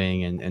for a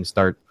living and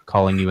start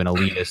calling you an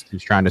elitist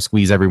who's trying to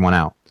squeeze everyone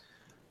out.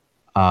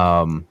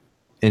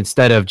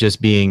 Instead of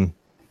just being,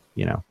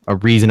 a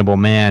reasonable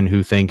man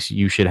who thinks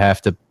you should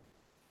have to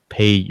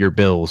pay your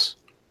bills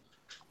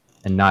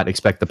and not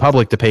expect the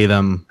public to pay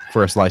them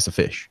for a slice of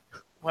fish.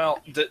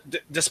 Well,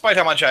 despite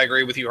how much I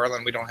agree with you,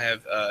 Harlan, we don't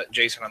have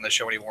Jason on the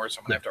show anymore, so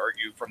I'm going to have to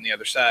argue from the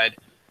other side.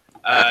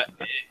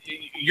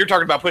 You're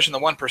talking about pushing the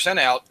 1%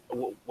 out.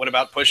 What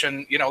about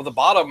pushing, the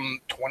bottom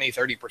 20,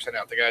 30%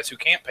 out, the guys who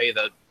can't pay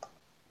the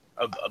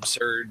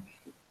absurd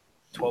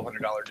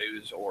 $1,200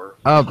 dues or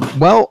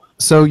well,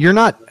 so you're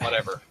not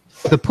whatever.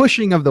 The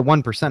pushing of the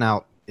 1%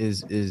 out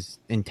is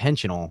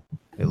intentional,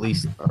 at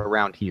least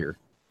around here.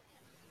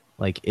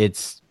 Like,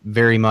 it's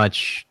very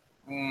much.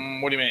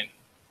 What do you mean?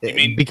 You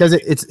mean because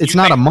it's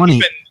not a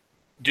money.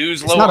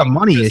 dues It's low. not a on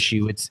money just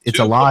issue. It's a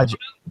too lodge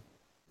low.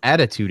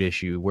 attitude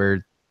issue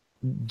where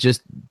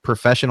just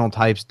professional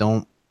types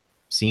don't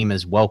seem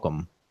as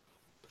welcome.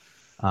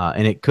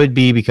 And it could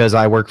be because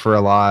I work for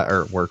a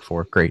lodge,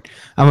 great.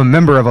 I'm a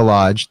member of a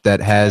lodge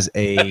that has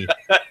a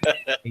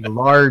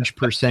large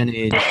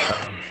percentage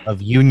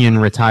of union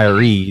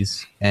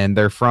retirees, and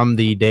they're from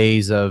the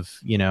days of,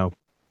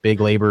 big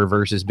labor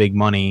versus big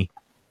money,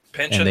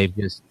 Pension, and they've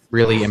just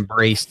really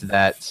embraced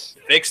that.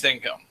 fixed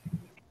income.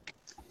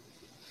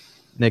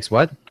 Nick's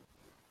what?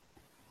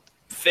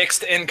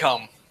 Fixed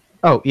income.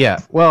 Oh, yeah.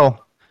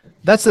 Well,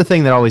 that's the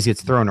thing that always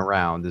gets thrown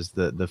around is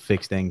the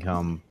fixed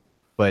income,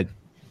 but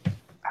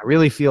I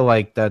really feel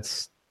like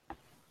that's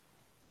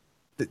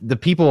the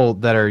people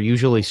that are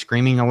usually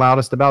screaming the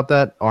loudest about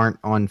that aren't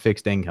on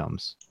fixed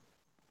incomes.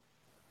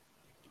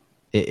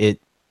 We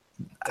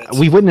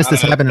witnessed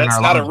this happen in our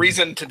That's not a lodge.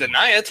 reason to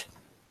deny it.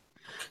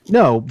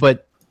 No,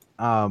 but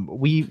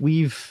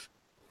we've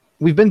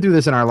been through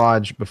this in our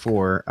lodge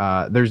before.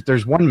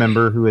 There's one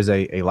member who is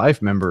a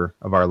life member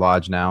of our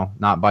lodge now,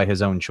 not by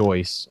his own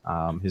choice.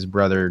 His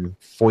brother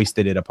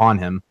foisted it upon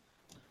him.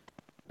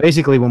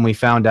 Basically, when we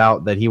found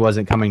out that he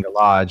wasn't coming to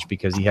lodge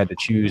because he had to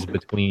choose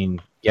between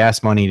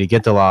gas money to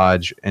get to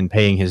lodge and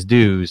paying his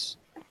dues,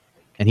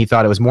 and he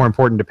thought it was more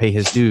important to pay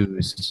his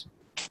dues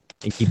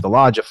and keep the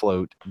lodge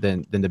afloat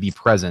than to be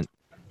present,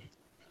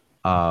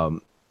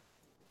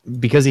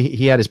 because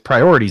he had his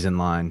priorities in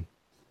line.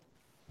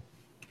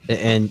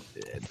 And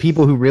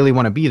people who really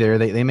want to be there,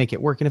 they make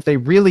it work. And if they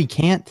really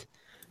can't,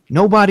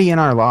 nobody in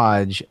our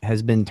lodge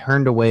has been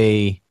turned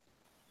away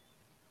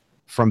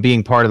from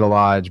being part of the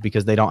lodge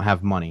because they don't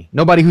have money.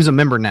 Nobody who's a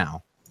member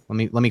now.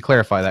 Let me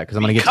clarify that because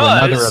I'm going to get to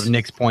another of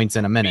Nick's points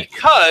in a minute.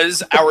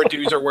 Because our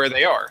dues are where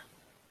they are.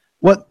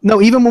 What?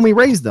 No, even when we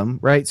raise them,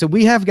 right? So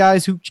we have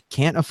guys who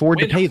can't afford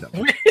to pay them.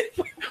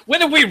 When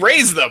did we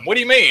raise them? What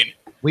do you mean?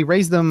 We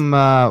raised them,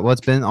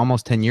 it's been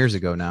almost 10 years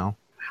ago now.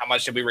 How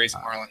much did we raise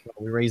them, Marlon?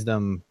 We raised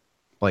them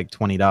like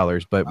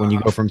 $20, but when you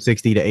go from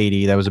 60 to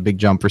 80, that was a big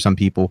jump for some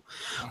people.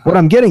 What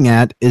I'm getting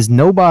at is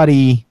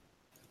nobody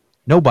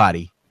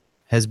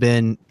has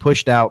been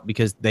pushed out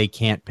because they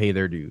can't pay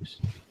their dues.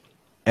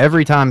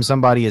 Every time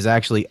somebody is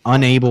actually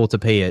unable to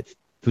pay it,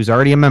 who's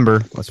already a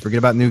member, let's forget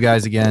about new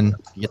guys again,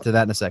 get to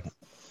that in a second,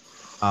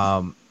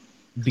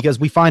 because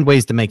we find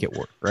ways to make it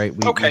work, right?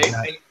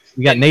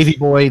 We got Navy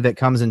Boy that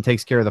comes and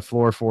takes care of the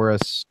floor for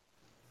us.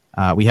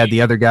 We had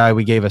the other guy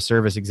we gave a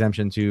service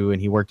exemption to,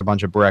 and he worked a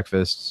bunch of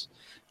breakfasts.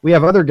 We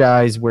have other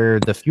guys where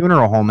the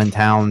funeral home in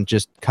town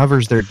just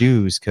covers their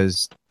dues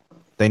because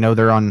they know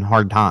they're on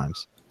hard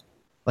times.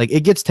 Like,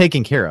 it gets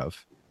taken care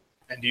of.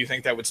 And do you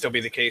think that would still be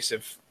the case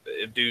if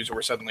dues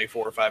were suddenly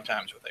 4 or 5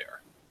 times what they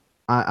are?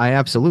 I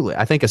absolutely.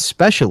 I think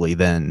especially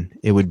then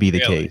it would be the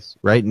case,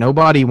 right?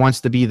 Nobody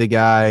wants to be the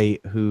guy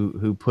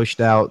who pushed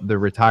out the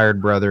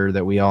retired brother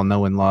that we all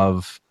know and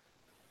love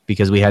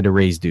because we had to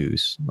raise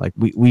dues. Like,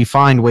 we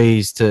find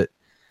ways to.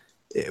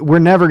 We're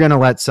never going to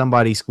let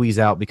somebody squeeze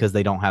out because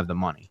they don't have the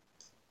money.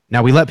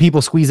 Now, we let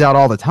people squeeze out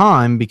all the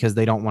time because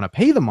they don't want to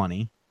pay the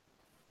money,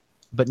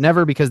 but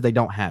never because they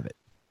don't have it.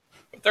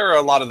 But there are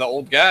a lot of the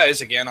old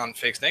guys, again, on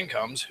fixed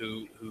incomes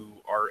who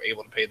are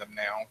able to pay them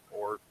now,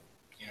 or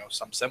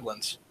some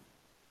semblance.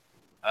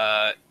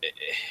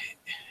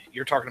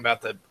 You're talking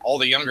about all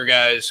the younger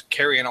guys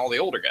carrying all the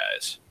older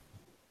guys.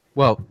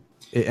 Well,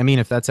 I mean,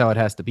 if that's how it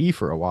has to be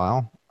for a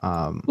while.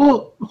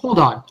 Well, hold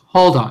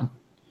on.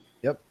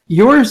 Yep.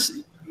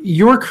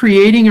 You're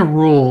creating a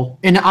rule,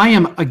 and I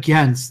am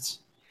against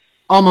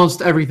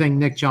almost everything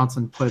Nick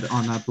Johnson put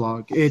on that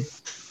blog.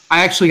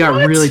 I actually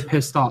got really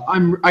pissed off.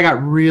 I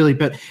got really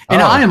pissed, and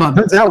I am a.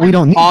 Turns out we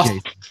don't need Jason.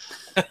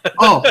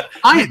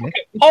 I am.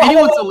 Hold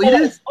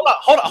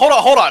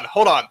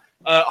on.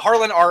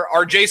 Harlan,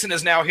 our Jason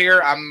is now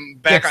here. I'm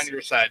back on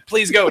your side.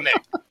 Please go,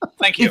 Nick.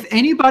 Thank you. If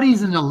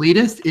anybody's an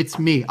elitist, it's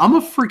me. I'm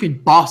a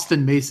freaking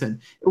Boston Mason.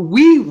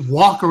 We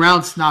walk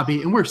around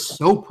snobby, and we're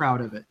so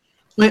proud of it.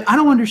 Like, I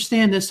don't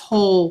understand this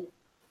whole.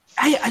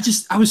 I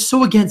was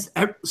so against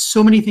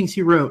so many things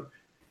he wrote.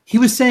 He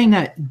was saying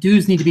that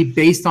dues need to be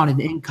based on an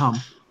income.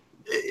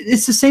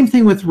 It's the same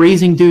thing with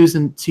raising dues,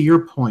 and to your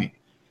point.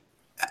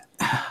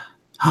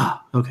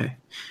 Okay.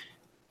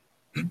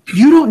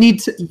 You need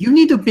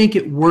to make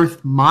it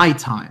worth my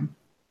time.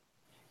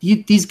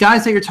 These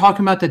guys that you're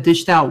talking about that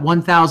dished out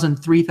 $1,000,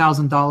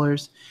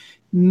 $3,000,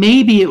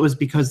 maybe it was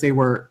because they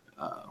were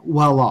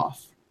well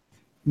off.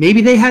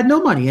 Maybe they had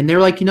no money, and they're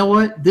like, you know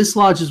what? This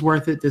lodge is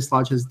worth it. This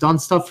lodge has done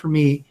stuff for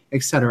me,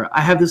 etc. I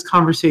have this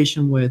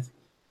conversation with,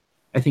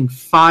 I think,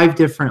 5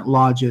 different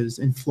lodges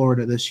in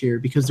Florida this year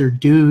because their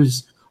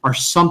dues are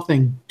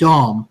something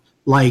dumb,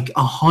 like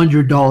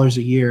 $100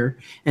 a year.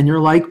 And they're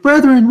like,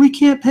 brethren, we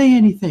can't pay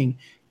anything.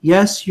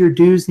 Yes, your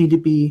dues need to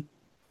be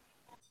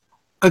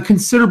a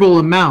considerable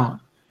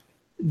amount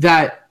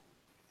that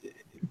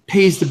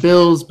pays the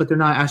bills, but they're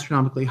not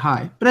astronomically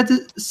high. But at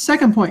the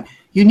second point,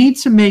 you need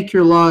to make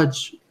your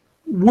lodge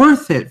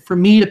worth it for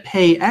me to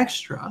pay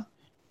extra.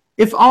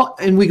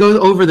 And we go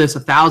over this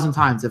 1,000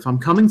 times. If I'm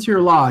coming to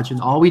your lodge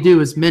and all we do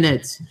is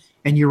minutes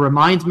and you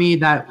remind me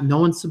that no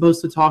one's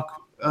supposed to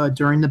talk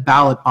during the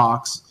ballot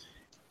box,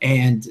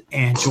 and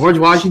George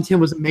Washington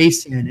was a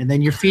Mason, and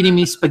then you're feeding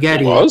me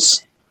spaghetti.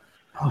 Was?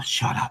 Oh,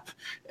 shut up!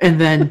 And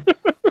then.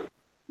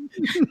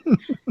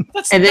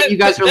 That's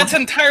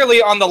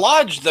entirely on the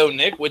lodge, though,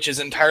 Nick, which is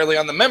entirely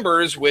on the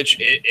members. Which,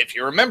 if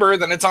you're a member,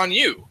 then it's on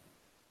you.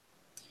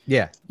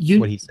 Yeah,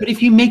 what he said. But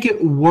if you make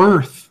it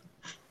worth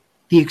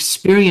the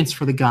experience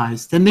for the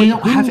guys, then they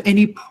don't have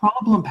any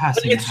problem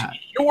passing But it's that.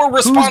 your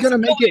responsibility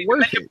to make it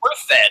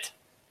worth that.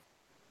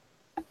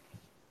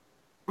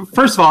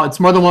 First of all, it's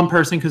more than one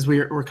person because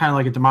we're kind of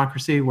like a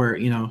democracy where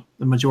the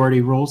majority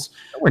rules.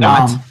 We're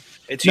not.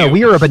 It's No, you.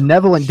 we are a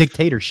benevolent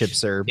dictatorship,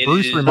 sir. It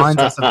Bruce is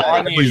reminds us of that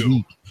on every you.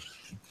 week.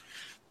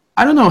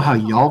 I don't know how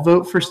y'all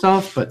vote for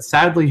stuff, but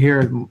sadly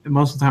here,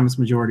 most of the time it's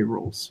majority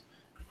rules.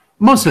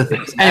 Most of the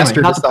things. Anyway,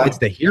 Master not the decides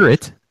point. to hear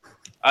it.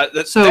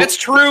 That's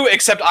true,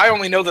 except I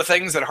only know the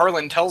things that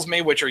Harlan tells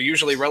me, which are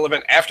usually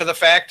relevant after the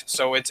fact.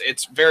 So it's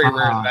very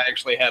rare that I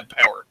actually have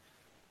power.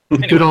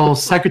 Good old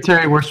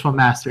secretary works for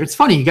master. It's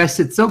funny, you guys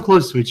sit so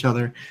close to each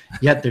other,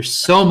 yet there's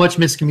so much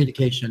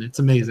miscommunication. It's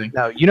amazing.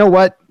 Now, you know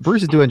what?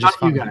 Bruce is doing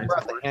just Not you fine. He guys.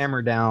 brought the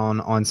hammer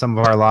down on some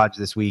of our lodge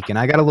this week, and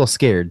I got a little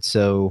scared.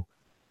 So,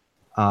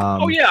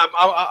 Oh yeah,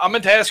 I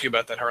meant to ask you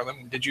about that,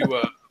 Harlan. Did you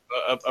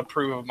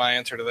approve of my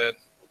answer to that?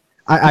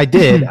 I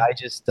did. I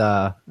just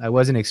I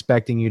wasn't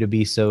expecting you to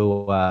be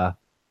so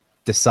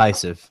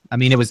decisive. I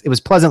mean, it was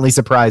pleasantly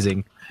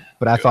surprising,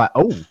 but I thought,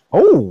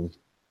 oh,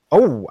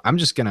 I'm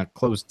just gonna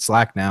close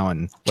Slack now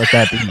and let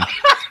that be.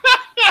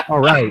 All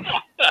right.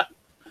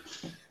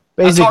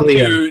 Basically,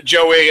 I talked to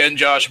Joey and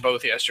Josh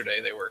both yesterday.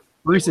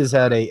 Bruce has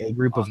had a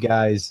group of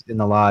guys in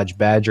the lodge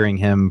badgering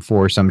him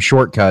for some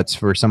shortcuts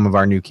for some of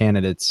our new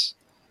candidates.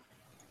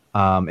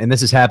 And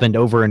this has happened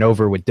over and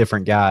over with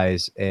different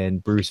guys.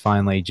 And Bruce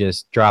finally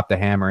just dropped the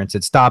hammer and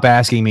said, "Stop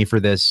asking me for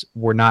this.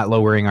 We're not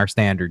lowering our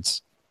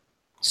standards.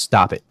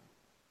 Stop it."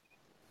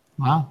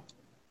 Wow.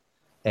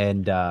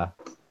 And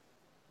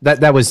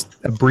that was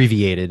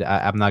abbreviated.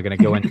 I'm not going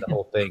to go into the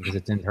whole thing because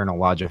it's internal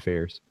lodge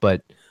affairs.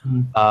 But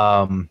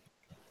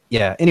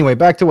yeah. Anyway,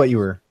 back to what you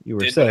were Did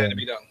what had saying. to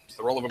be done. It's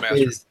the role of a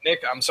master.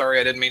 Nick, I'm sorry,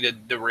 I didn't mean to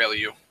derail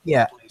you.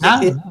 Yeah,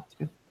 No.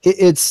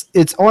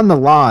 it's on the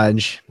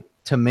lodge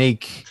to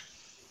make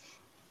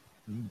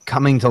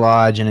coming to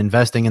lodge and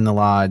investing in the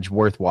lodge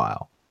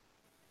worthwhile.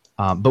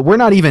 But we're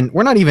not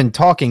even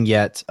talking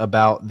yet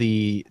about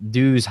the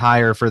dues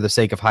higher for the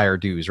sake of higher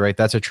dues, right?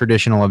 That's a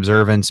traditional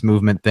observance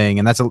movement thing,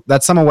 and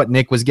that's some of what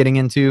Nick was getting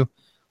into,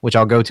 which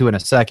I'll go to in a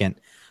second.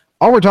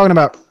 All we're talking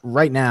about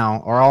right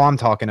now, or all I'm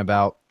talking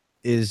about,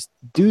 is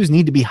dues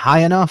need to be high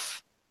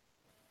enough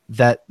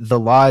that the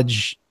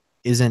lodge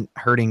isn't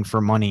hurting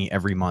for money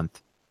every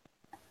month.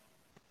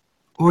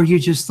 Or you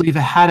just leave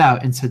a hat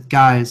out and said,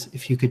 guys,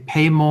 if you could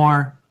pay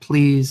more,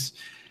 please,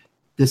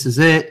 this is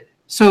it.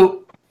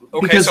 So,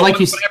 Okay, because so like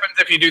what you happens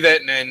if you do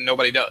that and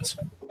nobody does?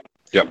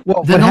 Yep.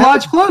 Well, then the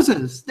lodge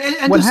closes.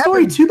 And what the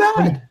story, happens too bad.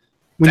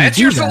 when you That's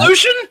do your that-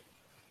 solution?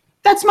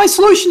 That's my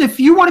solution. If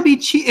you want to be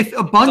cheap, if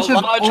a bunch The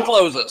of lodge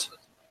closes.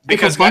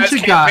 Because bunch guys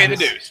of can't pay the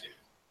guys- dues.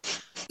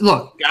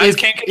 look, Guys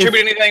can't contribute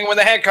anything when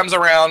the hat comes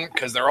around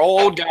because they're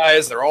old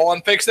guys. They're all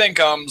on fixed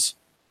incomes.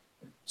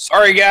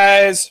 Sorry,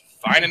 guys.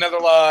 Find another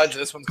lodge.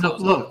 This one's No,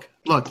 closed.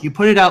 look, you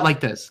put it out like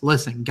this.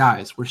 Listen,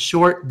 guys, we're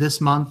short this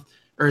month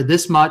or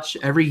this much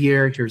every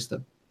year. Here's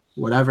the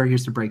whatever.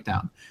 Here's the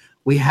breakdown.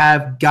 We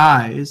have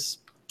guys,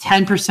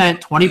 10%,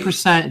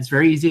 20%. It's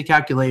very easy to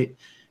calculate,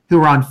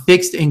 who are on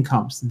fixed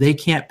incomes. They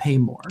can't pay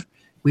more.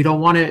 We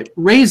don't want to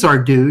raise our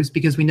dues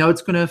because we know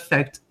it's going to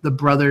affect the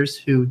brothers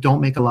who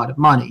don't make a lot of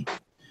money.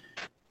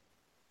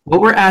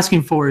 What we're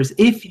asking for is,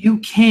 if you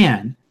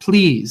can,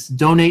 please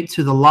donate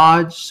to the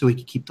lodge so we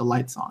can keep the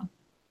lights on.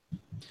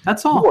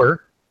 That's all.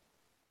 Or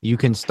you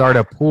can start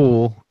a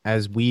pool,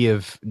 as we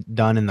have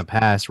done in the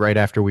past, right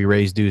after we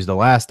raised dues the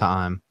last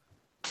time.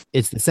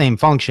 It's the same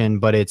function,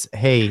 but it's,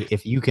 hey,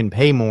 if you can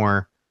pay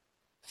more,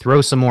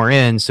 throw some more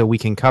in so we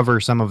can cover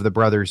some of the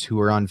brothers who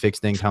are on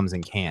fixed incomes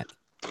and can't.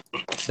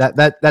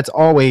 That's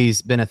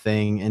always been a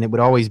thing, and it would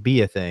always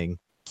be a thing.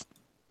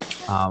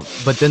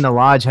 But then the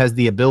lodge has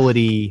the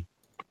ability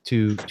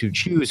to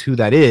choose who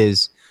that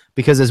is,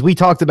 because as we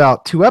talked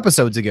about 2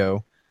 episodes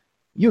ago,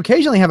 you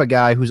occasionally have a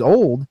guy who's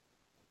old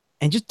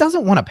and just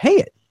doesn't want to pay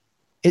it.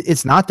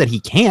 It's not that he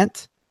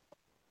can't.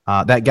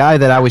 That guy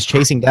that I was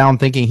chasing down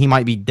thinking he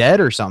might be dead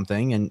or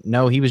something, and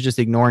no, he was just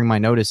ignoring my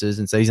notices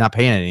and said he's not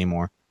paying it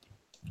anymore.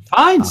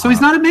 Fine. So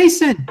he's not a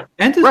Mason.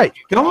 Right.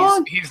 Go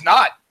on. He's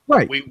not.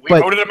 Right. We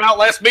but voted him out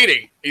last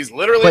meeting. He's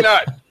literally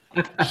But-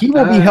 not. he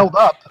will be held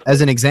up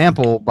as an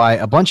example by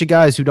a bunch of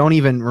guys who don't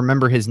even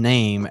remember his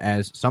name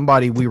as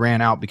somebody we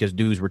ran out because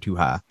dues were too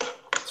high.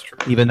 That's true.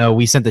 Even though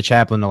we sent the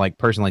chaplain to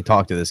personally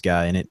talk to this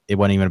guy, and it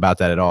wasn't even about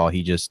that at all.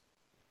 He just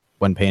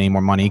wasn't paying any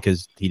more money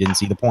because he didn't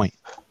see the point.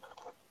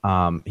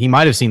 He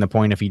might have seen the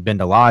point if he'd been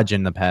to lodge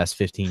in the past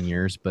 15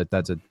 years, but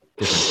that's a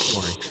different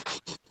story.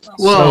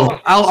 Well,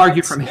 I'll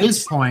argue from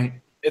his point.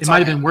 it might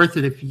have been worth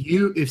it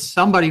if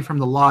somebody from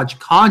the lodge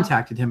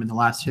contacted him in the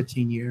last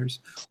 15 years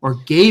or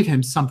gave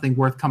him something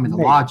worth coming to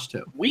lodge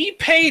to. We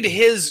paid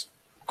his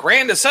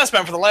grand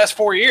assessment for the last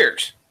 4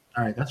 years.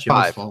 All right, that's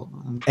your fault.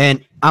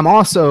 And I'm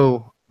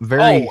also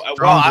very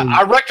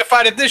I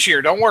rectified it this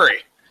year. Don't worry.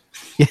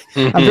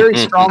 I'm very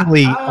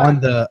strongly on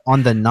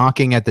the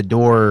knocking at the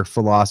door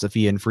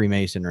philosophy in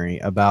Freemasonry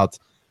about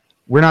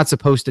we're not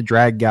supposed to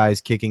drag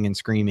guys kicking and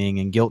screaming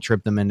and guilt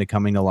trip them into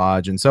coming to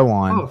lodge and so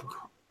on.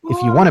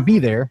 If you want to be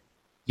there,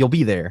 you'll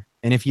be there.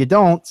 And if you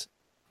don't,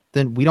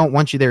 then we don't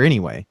want you there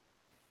anyway.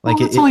 Like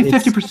it's only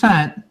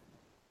 50%.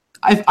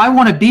 I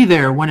want to be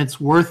there when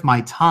it's worth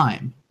my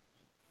time.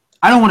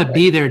 I don't want to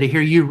be there to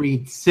hear you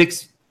read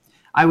 6.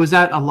 I was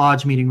at a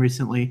lodge meeting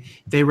recently.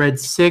 They read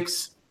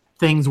 6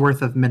 things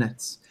worth of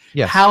minutes.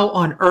 Yes. How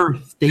on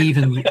earth they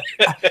even? You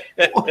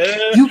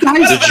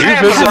guys, did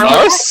you visit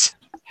us?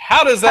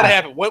 How does that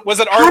happen? Was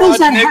it our lodge,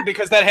 Nick?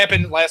 Because that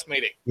happened last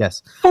meeting.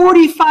 Yes.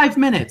 45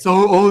 minutes. I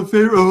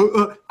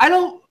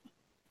don't.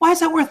 Why is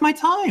that worth my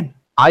time?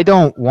 I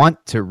don't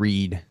want to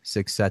read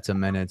 6 sets of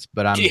minutes,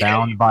 but I'm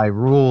bound by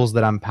rules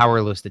that I'm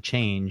powerless to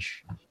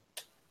change.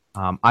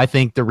 I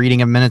think the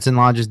reading of minutes in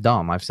lodge is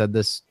dumb. I've said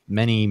this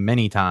many,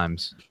 many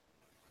times.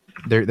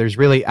 There's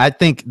really, I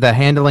think the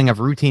handling of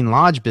routine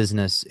lodge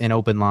business in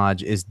open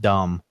lodge is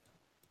dumb.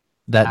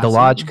 That Absolutely.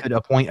 The lodge could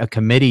appoint a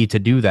committee to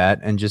do that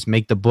and just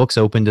make the books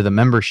open to the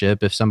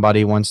membership if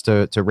somebody wants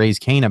to raise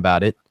Cain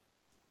about it.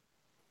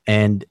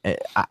 And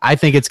I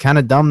think it's kind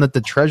of dumb that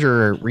the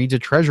treasurer reads a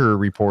treasurer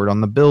report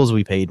on the bills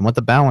we paid and what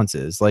the balance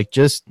is. Like,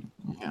 just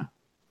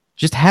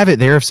have it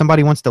there if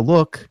somebody wants to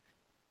look,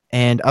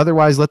 and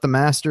otherwise let the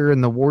master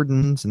and the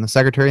wardens and the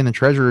secretary and the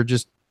treasurer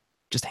just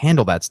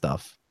handle that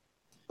stuff.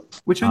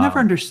 Which I never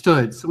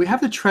understood. So we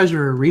have the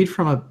treasurer read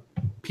from a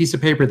piece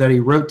of paper that he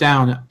wrote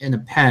down in a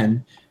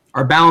pen.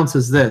 Our balance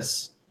is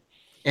this.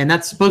 And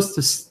that's supposed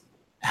to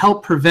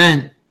help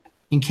prevent,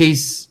 in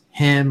case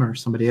him or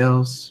somebody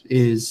else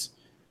is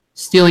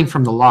stealing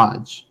from the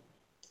lodge.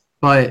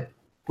 But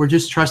we're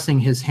just trusting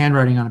his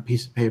handwriting on a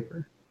piece of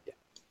paper.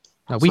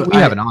 No, we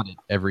have an audit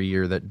every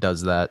year that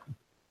does that,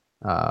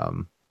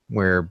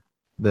 where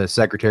the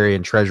secretary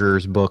and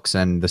treasurer's books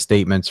and the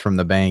statements from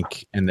the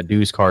bank and the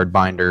dues card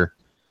binder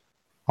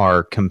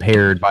are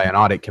compared by an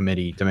audit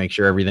committee to make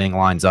sure everything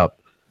lines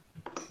up.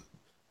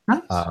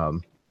 Nice.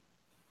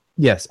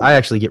 Yes, I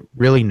actually get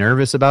really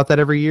nervous about that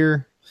every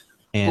year,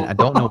 and I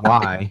don't know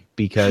why,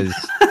 because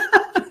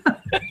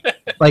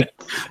like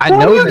I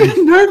know that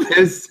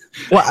nervous.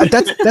 Well,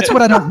 that's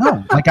what I don't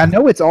know. Like, I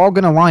know it's all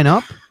going to line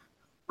up,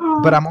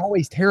 but I'm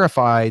always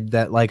terrified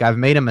that like I've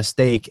made a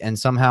mistake and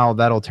somehow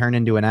that'll turn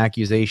into an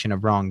accusation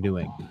of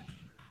wrongdoing.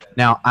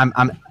 Now,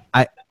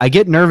 I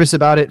get nervous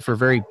about it for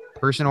very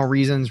personal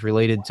reasons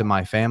related to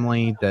my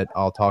family that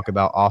I'll talk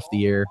about off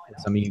the air with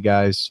some of you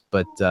guys,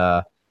 but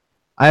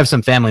I have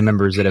some family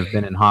members that have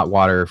been in hot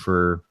water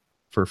for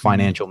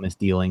financial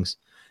misdealings,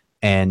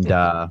 and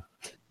the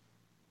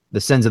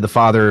sins of the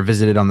father are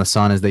visited on the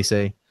son, as they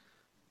say.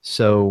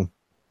 So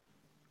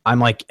I'm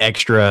like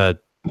extra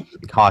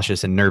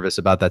cautious and nervous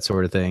about that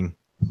sort of thing.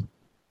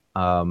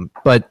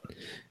 But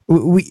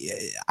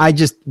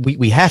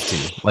we have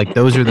to, like,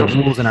 those are the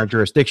rules in our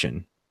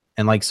jurisdiction.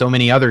 And like so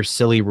many other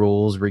silly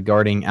rules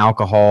regarding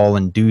alcohol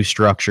and due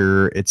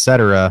structure,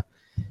 etc.,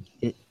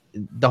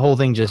 the whole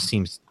thing just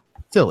seems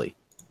silly.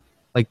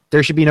 Like,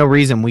 there should be no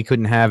reason we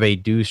couldn't have a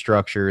due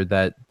structure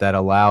that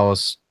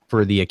allows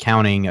for the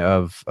accounting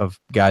of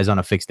guys on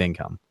a fixed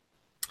income.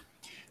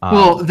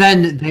 Well,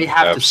 then they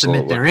have to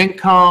submit their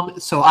income.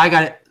 So I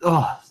got it.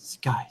 Oh,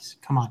 guys,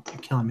 come on.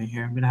 You're killing me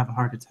here. I'm going to have a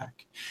heart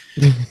attack.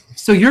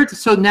 So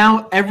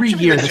now every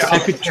year the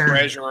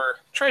secretary...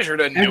 Treasurer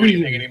doesn't do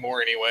anything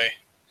anymore anyway.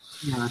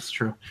 Yeah, that's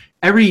true.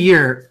 Every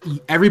year,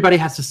 everybody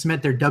has to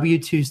submit their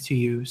W-2s to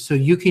you so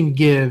you can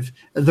give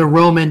the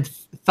Roman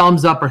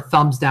thumbs up or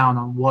thumbs down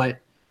on what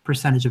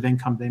percentage of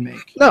income they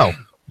make. No,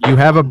 you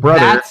have a brother.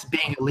 That's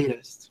being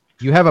elitist.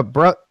 You have a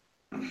the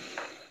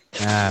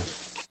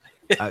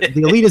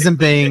elitism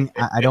thing,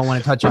 I don't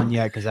want to touch on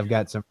yet because I've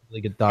got some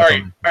really good thoughts.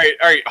 All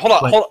right.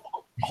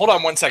 Hold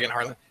on 1 second,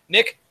 Harlan.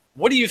 Nick,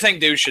 what do you think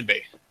dues should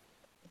be?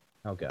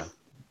 Okay.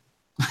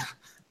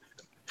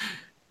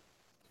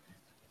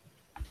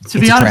 To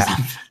be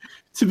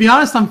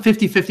honest, I'm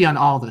 50-50 on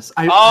all this.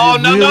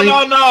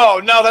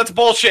 No, that's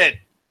bullshit.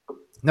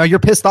 No, you're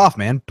pissed off,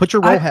 man. Put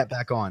your roll hat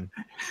back on.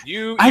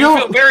 You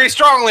feel very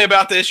strongly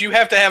about this. You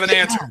have to have an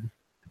answer.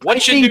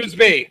 What should dues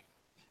be?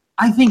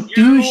 I think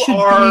dues should be... You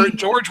are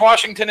George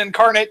Washington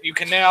incarnate. You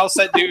can now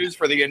set dues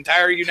for the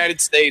entire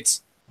United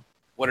States.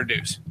 What are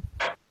dues?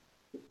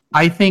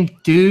 I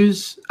think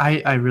dues...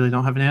 I really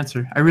don't have an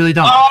answer. I really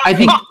don't. I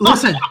think...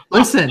 Listen.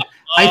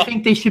 I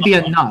think they should be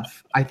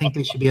enough. I think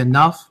they should be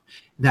enough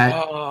that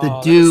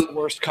it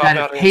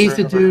pays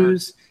the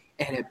dues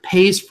and it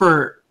pays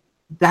for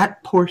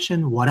that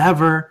portion,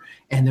 whatever,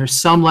 and there's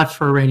some left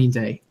for a rainy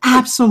day.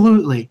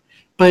 Absolutely.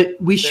 But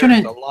we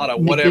shouldn't... There's a lot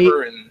of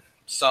whatever and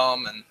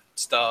some and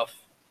stuff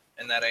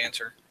in that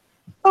answer.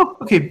 Oh,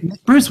 okay.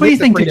 Bruce, what do you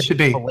think it should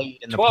be?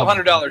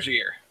 $1,200 a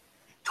year.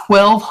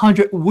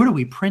 1,200. What are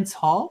we, Prince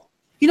Hall?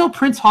 You know,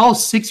 Prince Hall is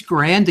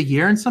 $6,000 a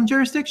year in some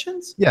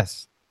jurisdictions.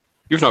 Yes.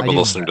 You've not I been do.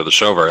 listening to the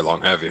show very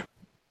long, have you?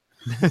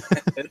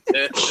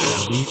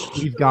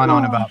 We've gone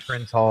on about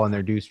Prince Hall and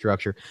their due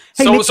structure.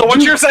 Hey, So Nick, so did what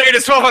you- you're saying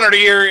is $1,200 a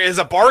year is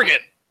a bargain.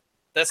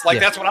 That's Yeah.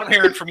 that's what I'm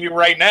hearing from you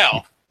right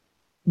now.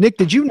 Nick,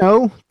 did you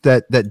know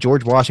that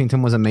George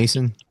Washington was a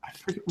Mason? I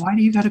forget, why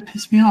do you got to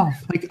piss me off?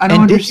 Like, I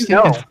don't And did you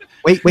understand. know?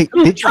 Wait. Did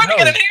you Trying to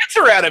get know? an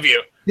answer out of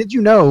you. Did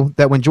you know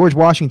that when George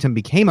Washington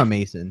became a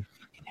Mason,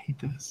 I hate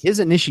this. his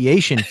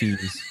initiation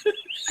fees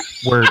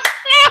were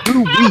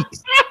 2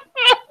 weeks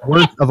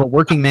worth of a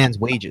working man's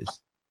wages?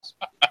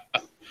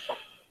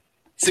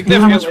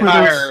 Significantly were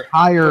those?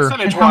 Higher.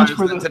 percentage How much wise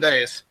were than those?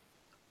 today's.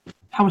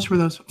 How much were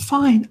those?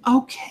 Fine.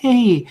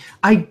 Okay.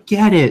 I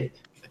get it.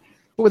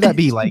 What would that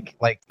be like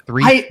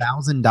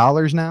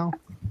 $3,000 now?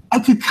 I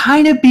could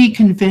kind of be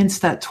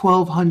convinced that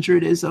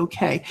 1,200 is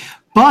okay.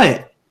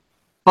 But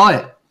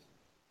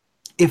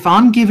if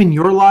I'm giving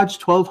your lodge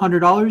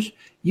 $1,200,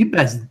 you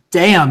best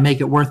damn make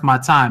it worth my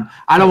time.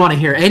 I don't want to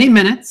hear any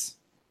minutes.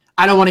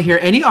 I don't want to hear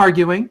any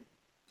arguing.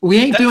 We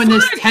ain't That's doing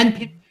this fine. 10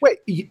 people. Wait,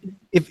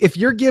 if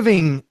you're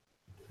giving,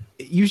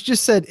 you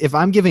just said if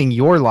I'm giving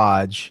your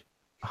lodge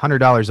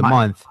 $100 a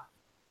month,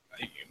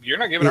 You're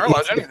not giving our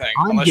lodge if anything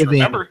I'm unless you giving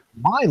remember.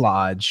 my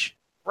lodge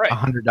Right.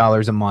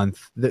 $100 a month.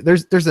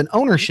 There's an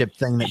ownership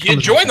thing that You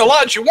comes join with the it.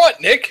 lodge you want,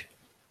 Nick.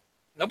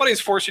 Nobody's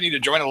forcing you to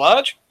join a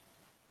lodge.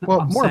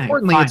 Well, I'm more saying,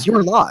 importantly, fine. it's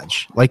your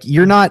lodge. Like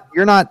you're not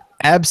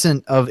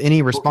absent of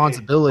any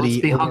responsibility.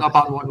 Let's be hung over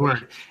up on one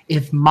word.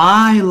 If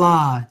my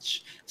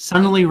lodge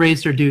suddenly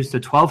raised their dues to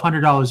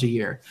 $1,200 a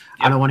year,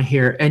 I don't want to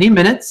hear any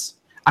minutes.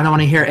 I don't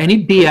want to hear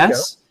any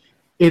BS.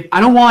 If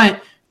I don't want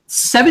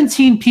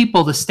 17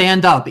 people to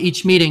stand up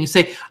each meeting and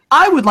say,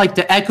 I would like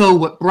to echo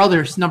what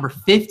brothers number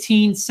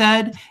 15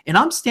 said, and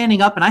I'm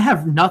standing up and I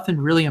have nothing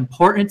really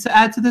important to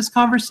add to this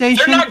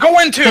conversation. They're not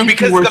going to Thank you,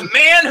 because Worship. the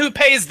man who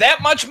pays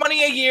that much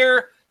money a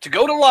year to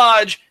go to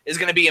lodge is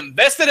going to be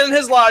invested in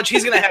his lodge.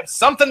 He's going to have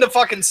something to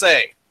fucking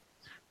say.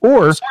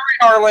 Or Sorry,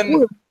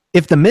 Harlan.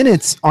 if the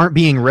minutes aren't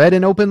being read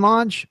in open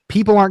lodge,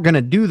 people aren't going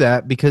to do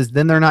that because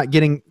then they're not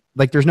getting,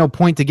 like, there's no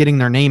point to getting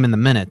their name in the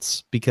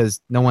minutes because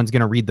no one's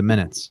going to read the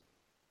minutes.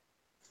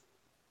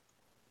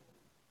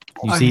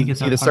 You I see didn't get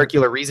that the part.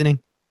 circular reasoning?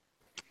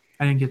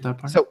 I didn't get that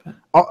part. So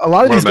a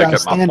lot of I'm these going to make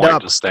guys it my stand point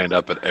up. to stand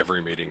up at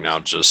every meeting now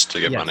just to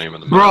get my Yes. name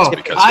in the minutes Bro,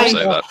 because I you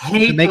say that.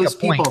 hate To make a those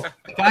point. people.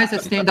 The guys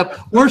that stand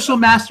up. Worship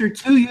Master,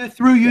 to you,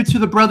 through you, to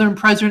the brother and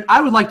president.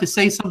 I would like to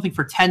say something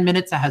for 10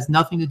 minutes that has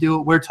nothing to do with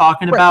what we're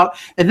talking about.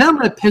 And then I'm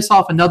going to piss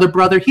off another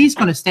brother. He's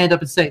going to stand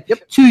up and say,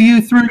 to you,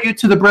 through you,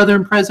 to the brother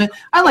and president.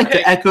 I like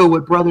Hey, to echo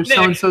what brother Nick.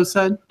 so-and-so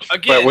said.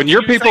 Again, But when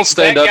your you people think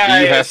stand that up, do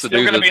you guy have is to still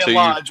do gonna the be in two-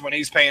 lodge when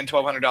he's paying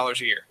 $1,200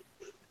 a year?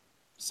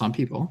 Some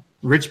people.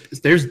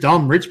 There's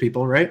dumb rich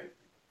people, right?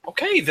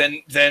 Okay,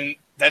 then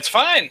that's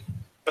fine.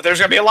 But there's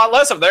going to be a lot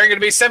less of them. There are going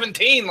to be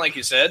 17, like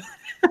you said.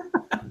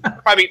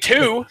 Probably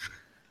 2.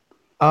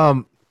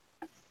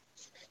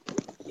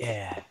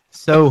 Yeah.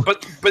 So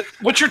But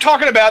what you're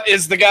talking about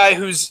is the guy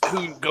who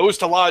goes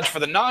to lodge for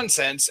the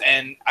nonsense,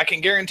 and I can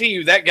guarantee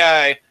you that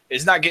guy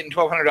is not getting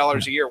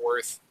 $1,200 a year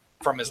worth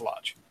from his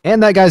lodge.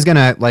 and that guy's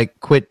gonna like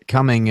quit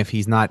coming if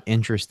he's not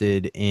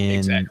interested in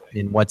Exactly.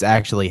 in what's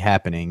actually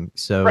happening.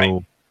 So,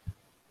 Right.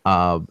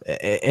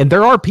 And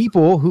there are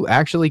people who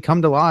actually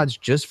come to lodge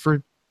just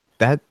for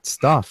that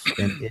stuff,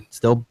 and it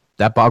still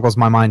that boggles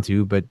my mind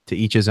too. But to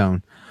each his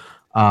own.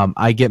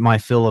 I get my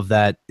fill of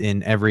that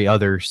in every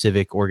other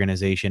civic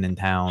organization in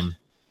town.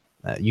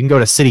 You can go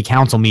to city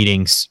council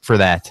meetings for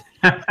that.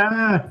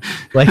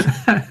 Like,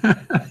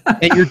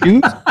 and your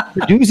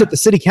dues at the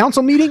city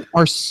council meeting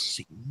are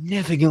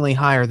significantly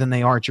higher than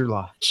they are at your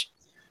lodge.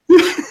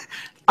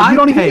 I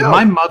don't even pay know.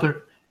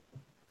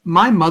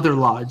 my mother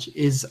lodge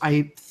is,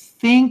 I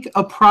think,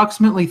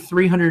 approximately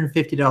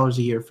 $350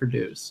 a year for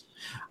dues.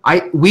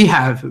 We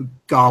have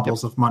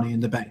gobbles of money in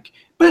the bank,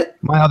 but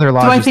My other I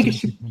lodge is think it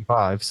should-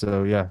 265,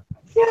 so yeah.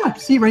 yeah,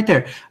 see right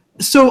there.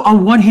 So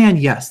on one hand,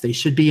 yes, they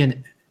should be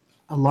in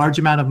a large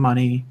amount of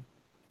money.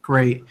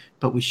 Great,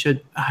 but we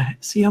should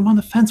see. I'm on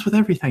the fence with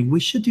everything. We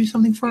should do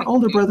something for our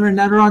older brethren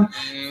that are on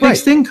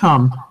fixed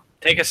income.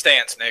 Take a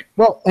stance, Nick.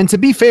 Well, and to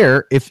be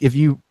fair, if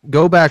you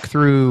go back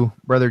through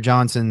Brother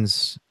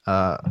Johnson's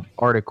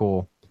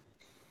article,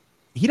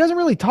 he doesn't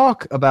really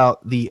talk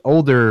about the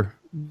older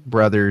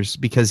brothers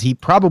because he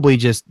probably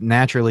just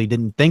naturally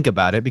didn't think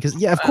about it because,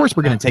 yeah, of course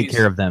we're going to take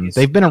care of them.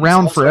 They've been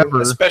around Also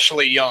forever.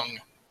 especially young.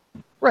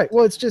 Right.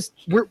 Well, it's just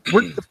we're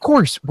of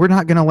course we're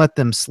not going to let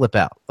them slip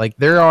out. Like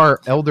there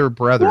are elder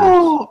brothers.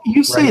 Well,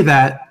 you say Right.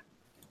 that,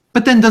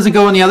 but then does it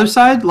go on the other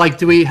side? Like,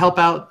 do we help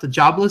out the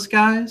jobless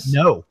guys?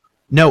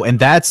 No, and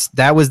that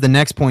was the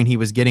next point he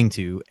was getting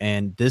to,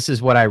 and this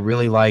is what I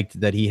really liked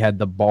that he had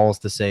the balls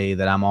to say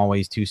that I'm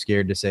always too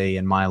scared to say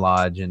in my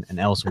lodge and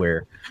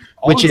elsewhere,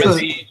 which is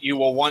Ultimately, you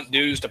will want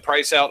dues to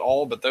price out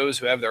all but those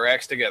who have their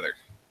acts together.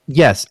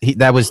 yes,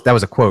 that was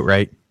a quote,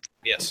 right?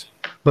 Yes.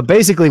 But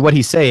basically, what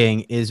he's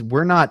saying is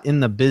we're not in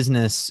the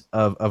business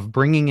of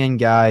bringing in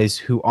guys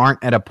who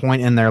aren't at a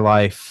point in their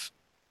life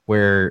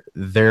where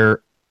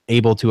they're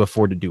able to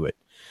afford to do it.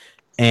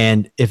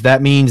 And if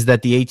that means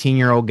that the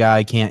 18-year-old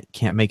guy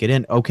can't make it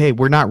in, okay,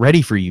 we're not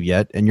ready for you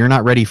yet, and you're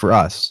not ready for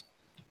us.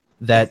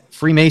 That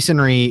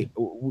Freemasonry,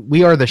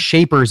 we are the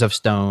shapers of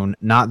stone,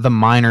 not the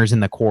miners in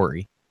the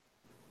quarry.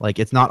 Like,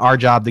 it's not our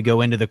job to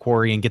go into the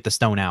quarry and get the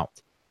stone out.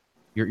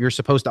 You're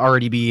supposed to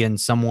already be in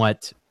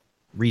somewhat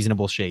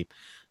reasonable shape.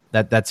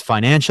 That's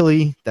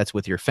financially, that's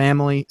with your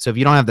family. So if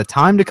you don't have the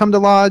time to come to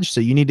lodge,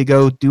 so you need to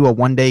go do a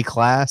one-day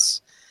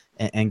class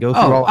and go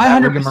through all I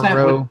that 100%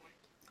 rigmarole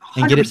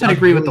and get it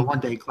agree with the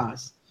one-day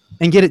class.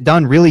 And get it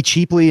done really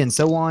cheaply and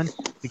so on,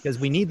 because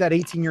we need that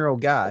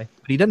 18-year-old guy,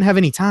 but he doesn't have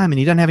any time and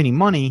he doesn't have any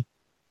money.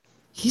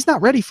 He's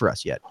not ready for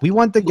us yet. We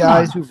want the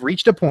guys who've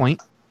reached a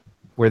point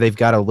where they've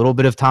got a little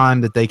bit of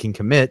time that they can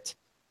commit,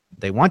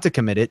 they want to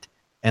commit it,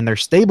 and they're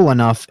stable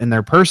enough in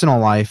their personal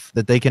life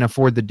that they can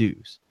afford the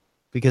dues.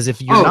 Because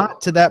if you're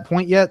not to that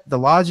point yet, the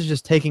lodge is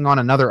just taking on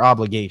another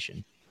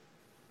obligation.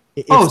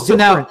 So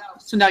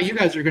now you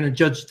guys are going to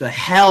judge the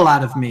hell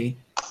out of me,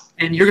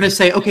 and you're going to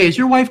say, okay, is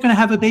your wife going to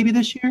have a baby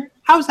this year?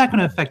 How is that going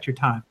to affect your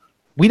time?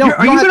 Are you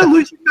going to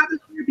lose your job this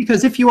year?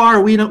 Because if you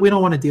are, we don't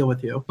want to deal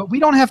with you. But we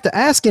don't have to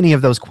ask any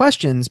of those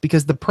questions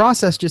because the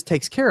process just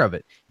takes care of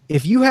it.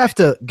 If you have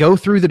to go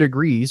through the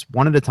degrees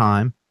one at a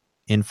time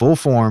in full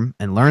form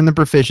and learn the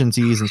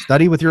proficiencies and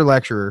study with your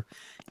lecturer,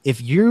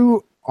 if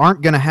you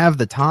aren't going to have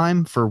the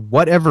time for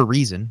whatever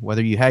reason,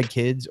 whether you had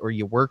kids or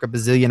you work a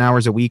bazillion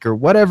hours a week or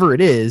whatever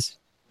it is,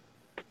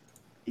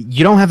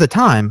 you don't have the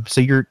time.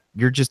 So you're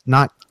just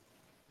not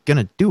going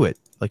to do it.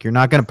 Like, you're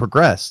not going to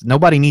progress.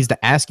 Nobody needs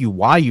to ask you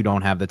why you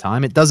don't have the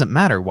time. It doesn't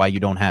matter why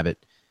you don't have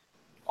it.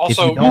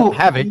 Also, if you don't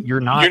have it, you're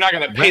not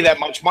going to pay that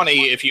much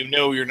money if you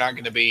know you're not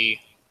going to be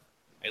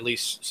at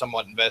least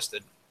somewhat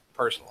invested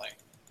personally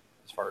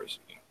as far as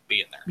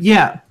being there.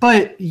 Yeah,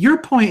 but your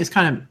point is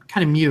kind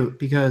of mute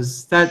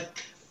because that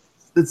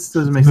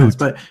doesn't make sense.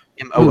 But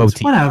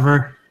M-O-O-T.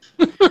 Whatever.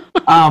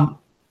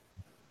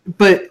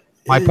 But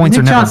my points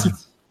are never.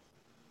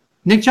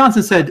 Nick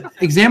Johnson said,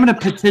 examine a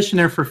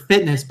petitioner for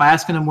fitness by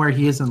asking him where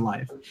he is in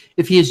life.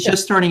 If he is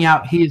just starting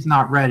out, he is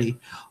not ready.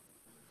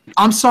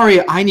 I'm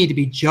sorry, I need to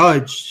be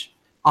judged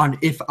on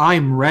if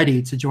I'm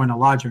ready to join a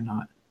lodge or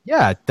not.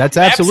 Yeah, that's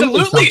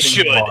absolutely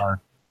should.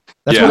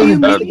 That's what the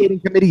investigating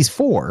committee's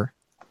for.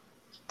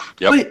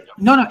 Yep. But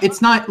no,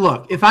 it's not.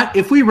 Look,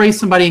 if we raise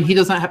somebody and he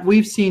doesn't have,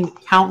 we've seen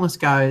countless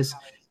guys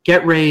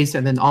get raised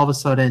and then all of a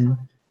sudden,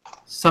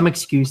 some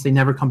excuse, they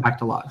never come back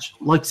to lodge.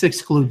 Let's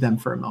exclude them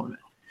for a moment.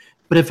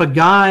 But if a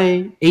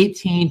guy,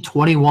 18,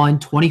 21,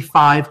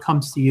 25,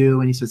 comes to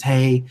you and he says,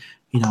 hey,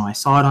 I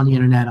saw it on the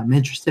internet, I'm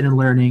interested in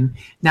learning.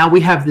 Now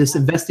we have this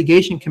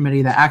investigation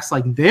committee that acts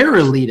like they're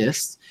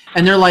elitists,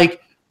 and they're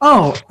like,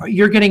 oh,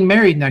 you're getting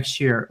married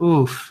next year.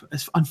 Oof.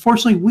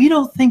 Unfortunately, we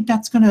think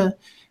that's gonna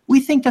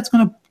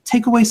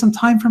take away some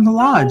time from the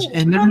lodge.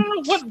 And no.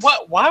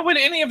 Why would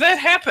any of that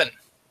happen?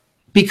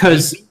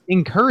 Because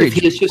encourage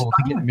people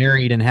to get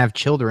married and have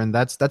children.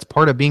 That's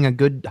part of being a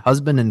good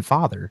husband and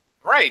father.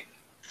 Right.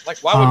 Like,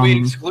 why would we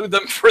exclude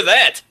them for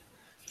that?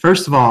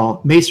 First of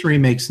all, Masonry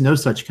makes no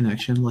such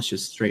connection. Let's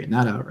just straighten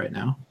that out right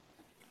now.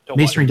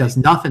 Masonry does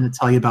nothing to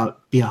tell you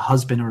about be a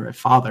husband or a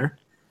father.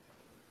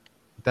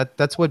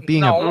 That's what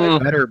being a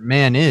better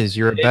man is.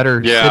 You're a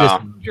better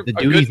citizen. You're the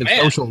duties of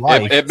social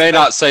life. It may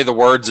not say the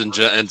words in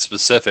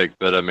specific,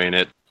 but I mean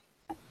it.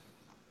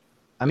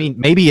 I mean,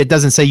 maybe it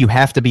doesn't say you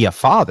have to be a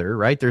father,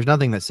 right? There's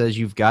nothing that says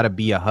you've got to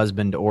be a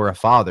husband or a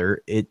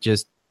father. It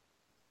just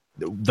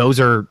those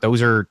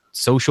are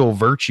social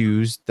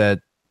virtues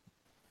that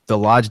the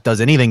lodge does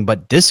anything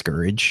but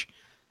discourage.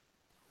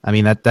 I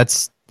mean,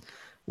 that's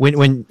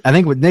when I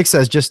think what Nick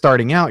says, just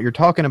starting out, you're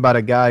talking about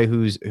a guy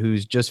who's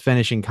just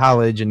finishing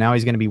college and now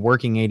he's going to be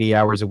working 80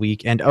 hours a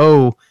week, and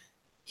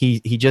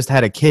he just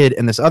had a kid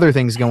and this other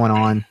thing's going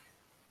on.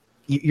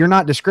 You're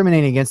not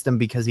discriminating against him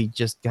because he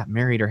just got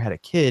married or had a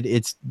kid.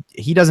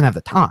 He doesn't have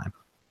the time.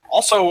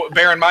 Also,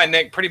 bear in mind,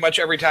 Nick, pretty much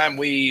every time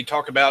we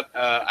talk about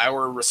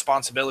our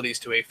responsibilities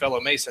to a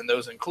fellow Mason,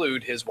 those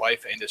include his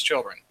wife and his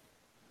children.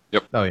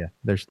 Yep. Oh, yeah,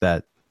 there's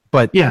that.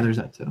 But yeah, there's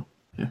that too.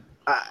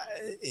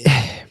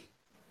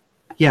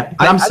 Yeah.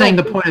 But I'm saying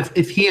the point is,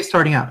 if he is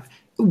starting out,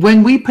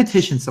 when we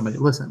petition somebody,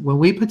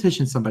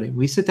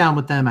 we sit down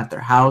with them at their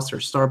house or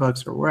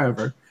Starbucks or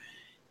wherever,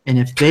 and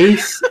if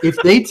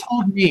they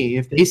told me,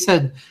 if they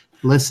said,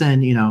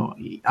 listen,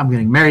 I'm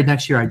getting married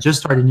next year. I just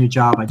started a new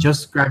job. I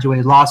just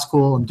graduated law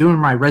school. I'm doing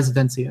my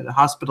residency at a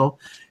hospital.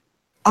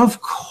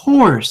 Of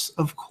course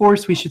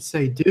we should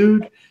say,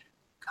 dude,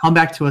 come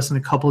back to us in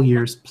a couple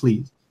years,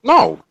 please.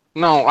 No,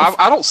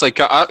 I don't say,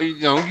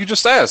 you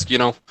just ask,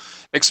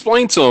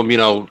 explain to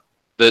them,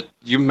 that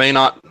you may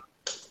not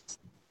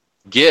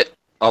get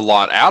a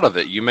lot out of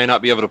it. You may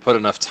not be able to put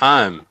enough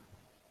time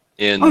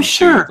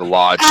into the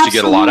lodge to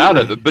get a lot out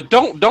of it, but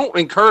don't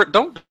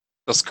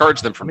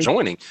discourage them from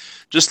joining.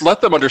 Just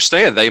let them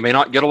understand they may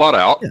not get a lot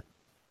out,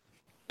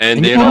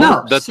 and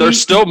they're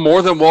still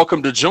more than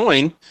welcome to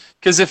join.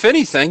 Because if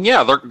anything,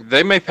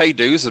 they may pay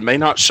dues and may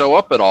not show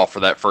up at all for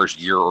that first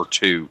year or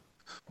two.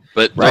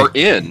 but Right.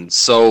 they're in.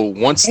 So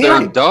once Hey,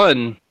 they're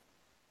done,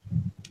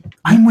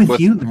 I'm with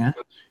you, man.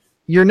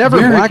 You're never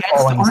We're against the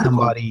blackballing article.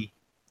 somebody.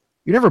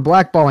 You're never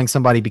blackballing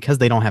somebody because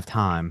they don't have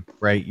time,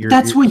 right?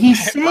 That's what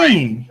he's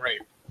saying. Right.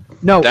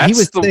 No, he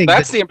was saying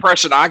that's that- the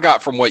impression I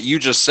got from what you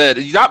just said.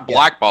 You not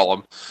blackball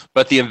them,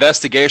 but the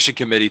investigation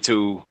committee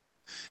to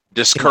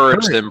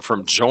discourage them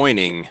from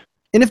joining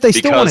and if they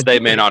still want because to, they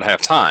may not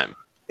have time.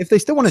 if they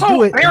still want to So,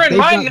 do it, bear if in they've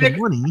mind, got the Nick,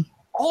 money.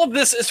 all of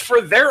this is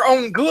for their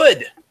own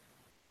good,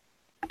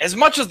 as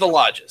much as the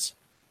lodges.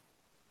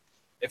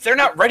 If they're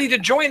not ready to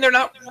join, they're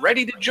not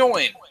ready to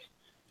join.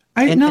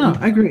 I And-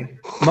 agree.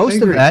 Most I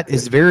of agree. that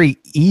is very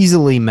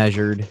easily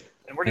measured.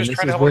 And we're And just this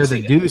trying to is help where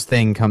them the see that. dues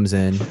thing comes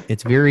in.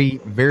 It's very,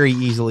 very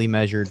easily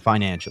measured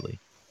financially.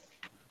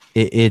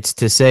 It's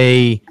to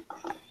say,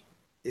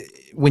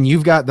 when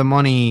you've got the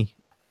money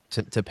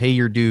to pay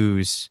your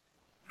dues,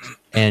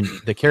 and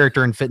the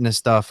character and fitness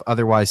stuff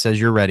otherwise says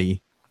you're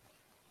ready,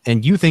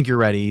 and you think you're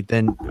ready,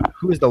 then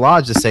who is the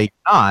lodge to say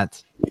you're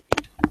not?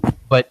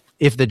 But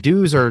if the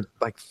dues are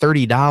like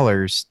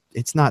 $30,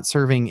 it's not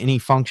serving any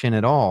function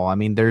at all. I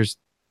mean, there's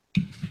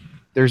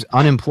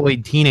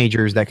unemployed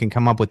teenagers that can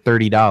come up with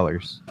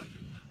 $30.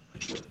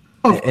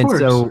 Of And course.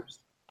 so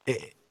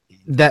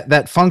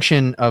that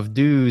function of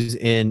dues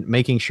in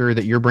making sure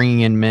that you're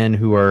bringing in men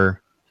who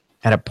are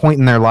at a point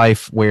in their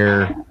life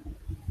where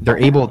they're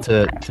able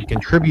to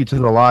contribute to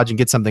the lodge and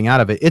get something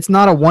out of it. It's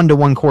not a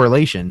 1-to-1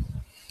 correlation,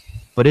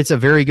 but it's a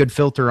very good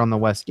filter on the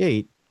West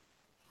Gate.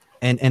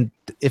 And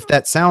if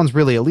that sounds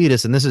really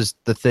elitist, and this is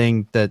the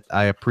thing that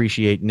I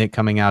appreciate Nick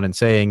coming out and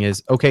saying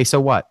is, okay, so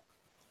what?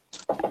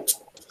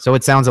 So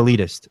it sounds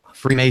elitist.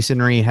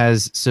 Freemasonry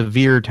has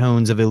severe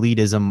tones of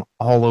elitism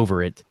all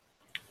over it,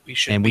 We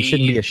should and we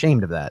shouldn't be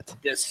ashamed of that.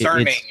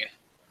 discerning.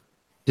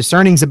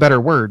 Discerning's a better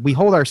word. We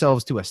hold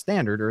ourselves to a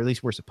standard, or at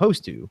least we're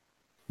supposed to.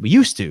 We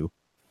used to.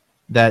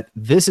 That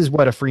this is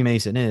what a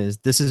Freemason is.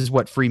 This is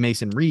what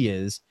Freemasonry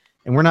is.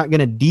 And we're not going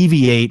to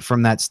deviate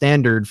from that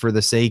standard for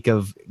the sake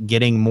of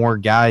getting more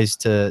guys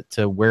to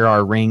wear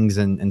our rings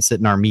and sit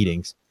in our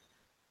meetings.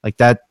 Like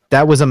that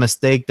was a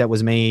mistake that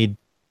was made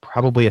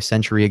probably a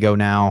century ago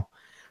now.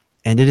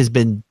 And it has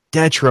been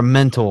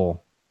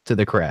detrimental to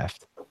the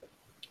craft.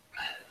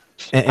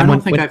 And I don't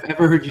when- think I've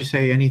ever heard you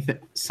say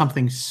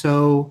something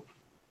so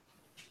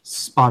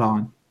spot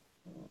on.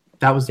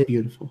 That was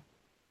beautiful.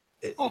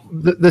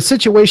 the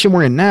situation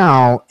we're in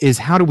now is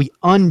how do we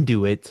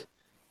undo it?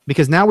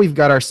 Because now we've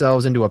got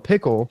ourselves into a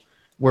pickle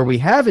where we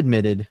have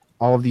admitted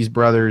all of these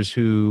brothers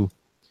who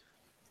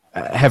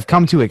have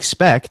come to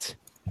expect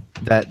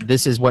that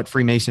this is what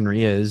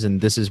Freemasonry is and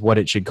this is what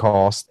it should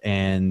cost.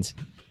 And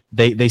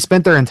they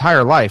spent their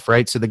entire life,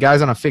 right? So the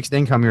guys on a fixed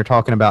income you're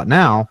talking about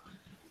now,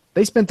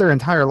 they spent their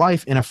entire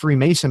life in a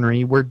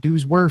Freemasonry where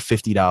dues were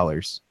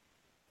 $50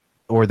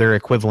 or their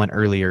equivalent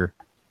earlier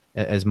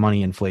as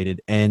money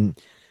inflated. And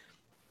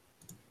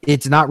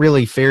it's not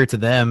really fair to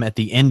them at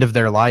the end of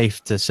their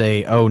life to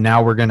say, oh,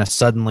 now we're going to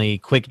suddenly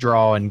quick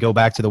draw and go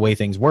back to the way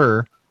things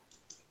were.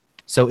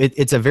 So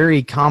it's a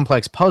very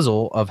complex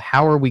puzzle of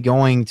how are we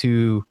going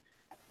to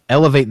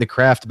elevate the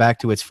craft back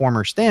to its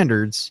former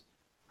standards,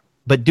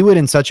 but do it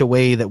in such a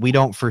way that we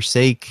don't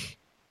forsake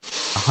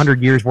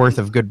 100 years worth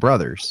of good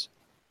brothers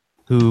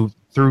who,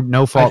 through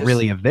no fault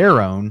really of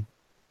their own,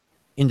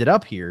 ended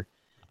up here.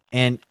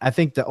 And I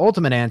think the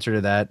ultimate answer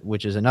to that,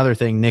 which is another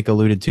thing Nick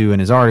alluded to in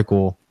his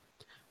article,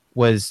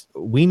 was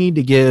we need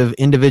to give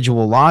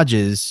individual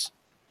lodges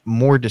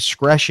more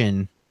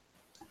discretion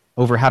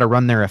over how to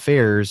run their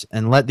affairs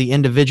and let the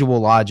individual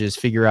lodges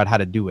figure out how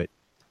to do it.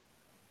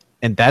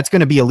 And that's going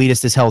to be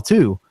elitist as hell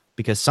too,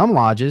 because some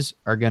lodges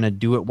are going to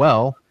do it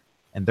well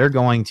and they're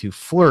going to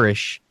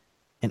flourish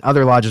and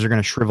other lodges are going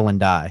to shrivel and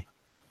die.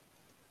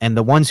 And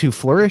the ones who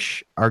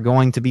flourish are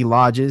going to be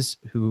lodges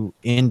who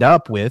end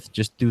up with,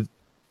 just do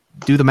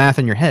the math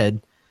in your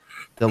head,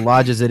 the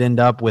lodges that end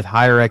up with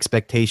higher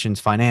expectations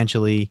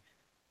financially,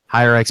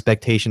 higher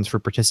expectations for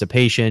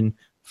participation,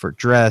 for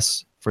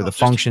dress, for the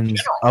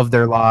functions of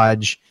their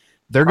lodge.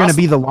 They're going to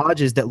be the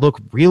lodges that look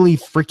really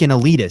freaking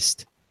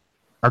elitist,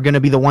 are going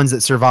to be the ones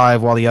that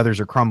survive while the others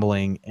are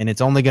crumbling. And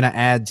it's only going to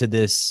add to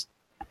this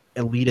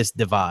elitist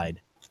divide.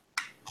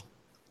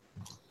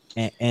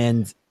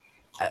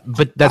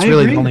 But that's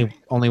really the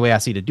only way I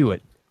see to do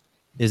it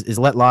is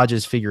let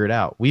lodges figure it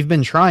out. We've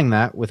been trying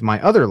that with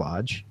my other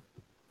lodge.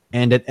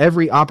 And at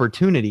every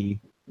opportunity,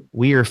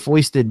 we are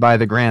foisted by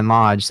the Grand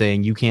Lodge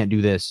saying, you can't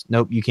do this.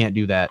 Nope, you can't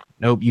do that.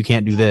 Nope, you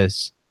can't do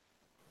this.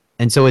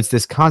 And so it's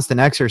this constant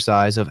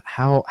exercise of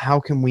how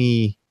can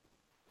we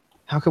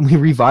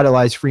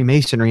revitalize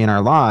Freemasonry in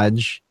our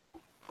lodge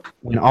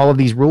when all of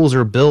these rules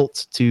are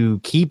built to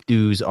keep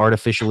dues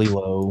artificially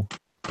low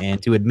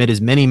and to admit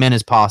as many men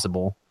as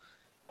possible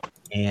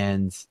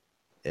and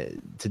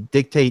to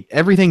dictate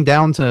everything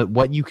down to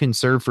what you can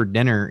serve for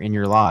dinner in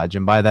your lodge.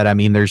 And by that, I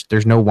mean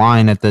there's no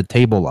wine at the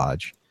table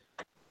lodge.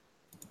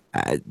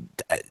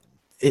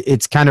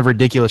 It's kind of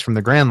ridiculous from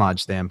the Grand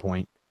Lodge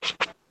standpoint.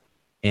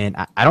 And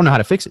I don't know how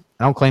to fix it.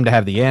 I don't claim to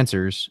have the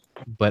answers,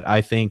 but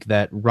I think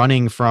that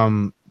running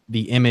from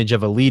the image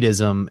of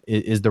elitism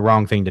is the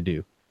wrong thing to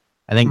do.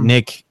 I think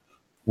Nick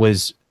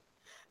was.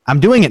 I'm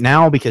doing it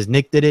now because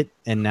Nick did it,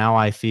 and now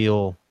I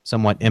feel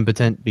somewhat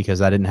impotent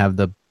because I didn't have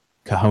the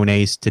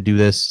cojones to do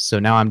this. So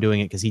now I'm doing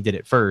it because he did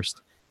it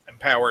first.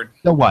 Empowered.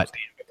 So what?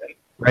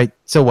 Right?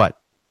 So what?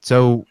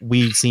 So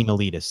we seem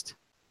elitist.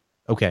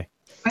 Okay.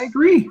 I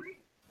agree.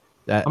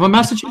 That, I'm a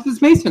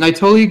Massachusetts Mason. I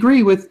totally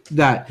agree with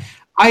that.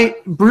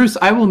 Bruce,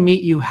 I will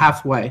meet you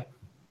halfway.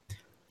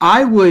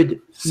 I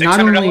would not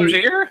 $600 only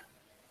a year?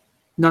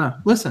 No.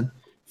 Listen.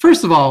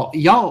 First of all,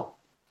 y'all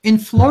in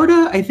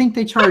Florida, I think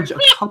they charge a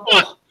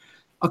couple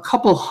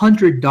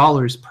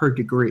 $100 per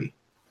degree.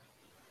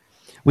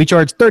 we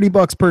charge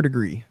 $30 per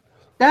degree.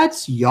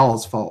 That's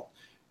y'all's fault.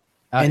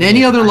 And it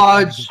any is. other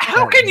lodge,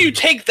 How can you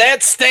take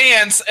that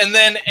stance and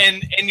then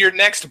in your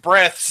next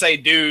breath say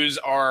dues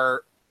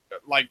are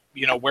like,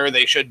 where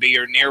they should be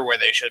or near where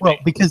they should Well,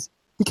 be?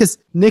 because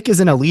Nick is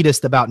an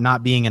elitist about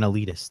not being an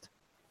elitist.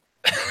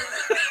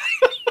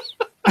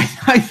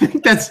 I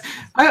think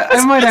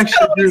I might That's actually kind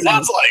of what agree it with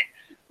sounds that.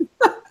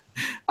 like.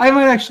 I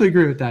might actually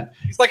agree with that.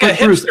 He's like But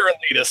a Bruce- hipster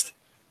elitist.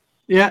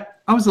 Yeah,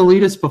 I was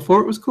elitist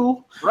before it was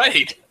cool.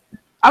 Right.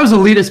 I was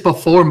elitist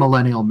before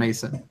Millennial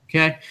Mason.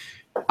 Okay.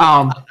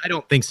 I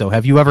don't think so.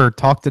 Have you ever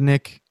talked to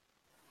Nick?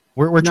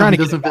 We're No, trying he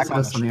to get doesn't him back visit on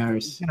us the on the show. IRC.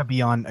 He's going to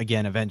be on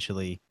again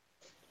eventually.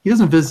 He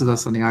doesn't visit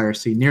us on the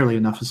IRC nearly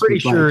enough as Pretty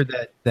we'd sure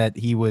like. that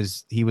he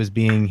was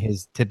being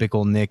his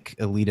typical Nick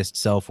elitist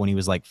self when he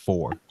was like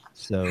 4.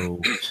 So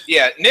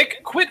Yeah,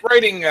 Nick, quit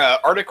writing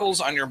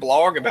articles on your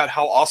blog about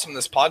how awesome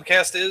this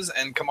podcast is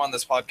and come on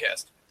this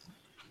podcast.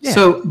 Yeah.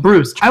 So,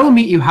 Bruce, I will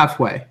meet you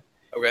halfway.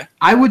 Okay.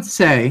 I would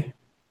say,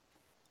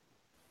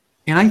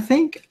 and I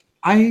think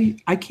I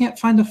can't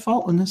find a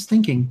fault in this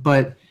thinking,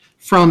 but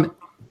from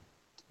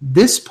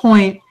this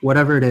point,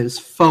 whatever it is,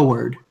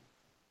 forward,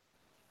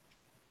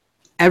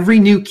 every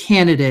new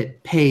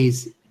candidate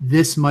pays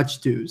this much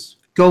dues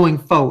going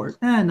forward.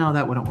 No,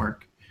 that wouldn't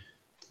work.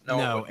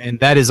 no, and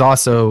that is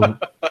also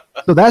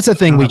so that's a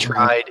thing we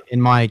tried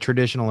in my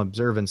traditional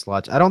observance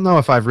lodge. I don't know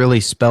if I've really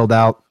spelled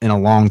out in a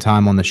long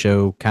time on the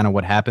show kind of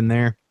what happened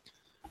there.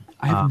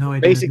 I have no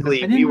idea. Basically,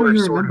 I didn't we were really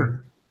sort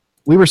remember.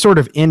 We were sort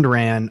of end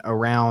ran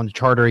around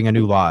chartering a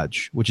new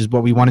lodge, which is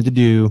what we wanted to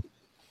do.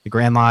 The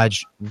Grand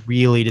Lodge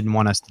really didn't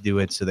want us to do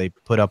it, so they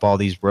put up all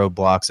these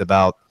roadblocks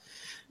about.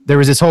 There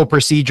was this whole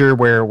procedure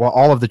where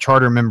all of the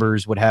charter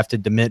members would have to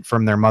demit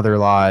from their mother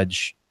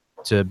lodge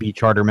to be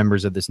charter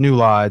members of this new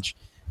lodge.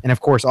 And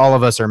of course, all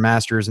of us are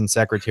masters and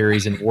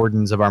secretaries and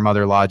wardens of our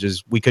mother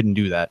lodges. We couldn't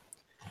do that.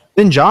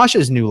 Then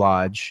Josh's new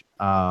lodge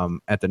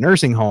at the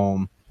nursing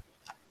home,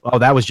 oh,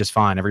 that was just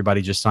fine.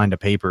 Everybody just signed a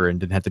paper and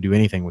didn't have to do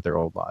anything with their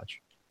old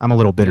lodge. I'm a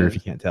little bitter if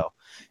you can't tell.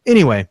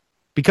 Anyway,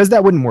 because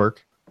that wouldn't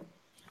work,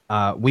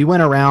 we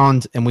went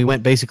around and we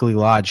went basically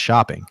lodge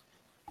shopping.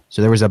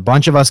 So there was a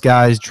bunch of us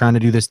guys trying to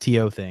do this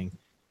TO thing.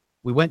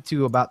 We went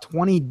to about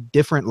 20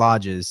 different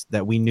lodges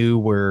that we knew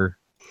were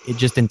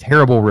just in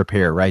terrible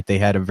repair, right? They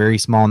had a very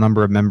small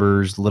number of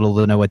members, little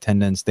to no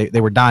attendance.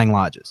 They were dying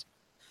lodges.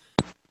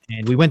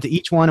 And we went to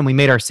each one and we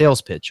made our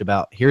sales pitch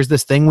about here's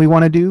this thing we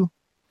want to do.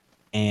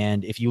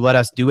 And if you let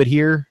us do it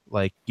here,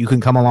 like you can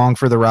come along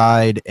for the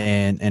ride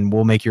and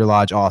we'll make your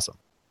lodge awesome.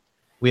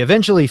 We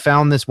eventually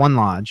found this one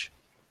lodge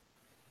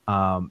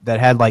that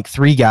had like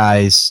 3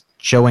 guys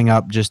showing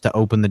up just to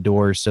open the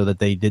doors so that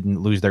they didn't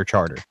lose their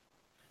charter.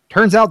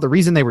 Turns out the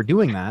reason they were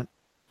doing that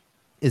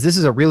is this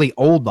is a really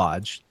old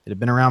lodge that had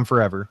been around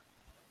forever,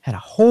 had a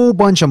whole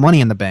bunch of money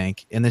in the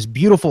bank in this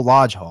beautiful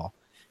lodge hall.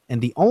 And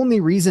the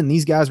only reason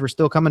these guys were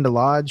still coming to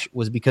lodge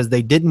was because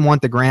they didn't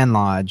want the Grand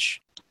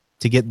Lodge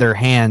to get their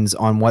hands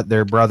on what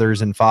their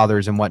brothers and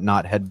fathers and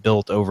whatnot had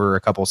built over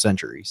a couple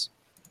centuries.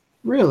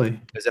 Really?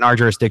 Because in our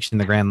jurisdiction,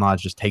 the Grand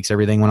Lodge just takes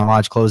everything when a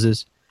lodge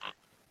closes.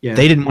 Yeah.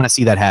 They didn't want to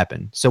see that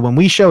happen. So when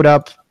we showed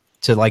up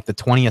to like the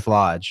 20th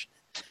lodge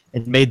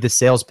and made the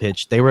sales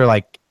pitch, they were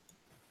like,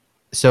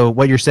 so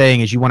what you're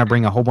saying is you want to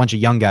bring a whole bunch of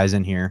young guys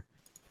in here.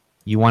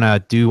 You want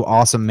to do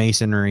awesome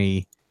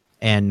masonry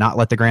and not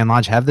let the Grand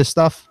Lodge have this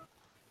stuff?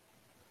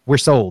 We're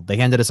sold. They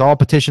handed us all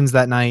petitions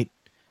that night.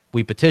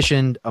 We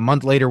petitioned. A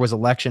month later was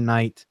election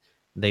night.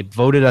 They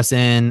voted us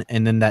in,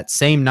 and then that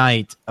same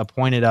night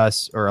appointed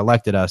us or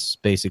elected us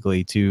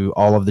basically to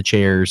all of the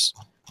chairs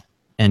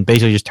and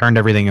basically just turned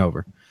everything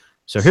over.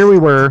 So here we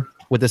were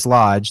with this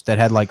lodge that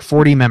had like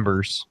 40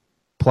 members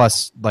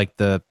plus like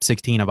the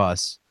 16 of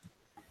us.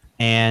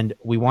 And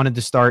we wanted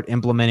to start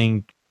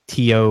implementing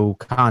TO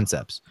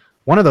concepts.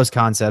 One of those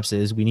concepts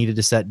is we needed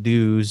to set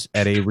dues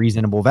at a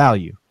reasonable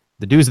value.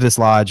 The dues of this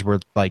lodge were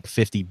like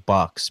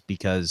 $50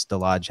 because the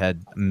lodge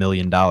had $1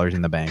 million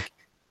in the bank.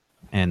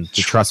 And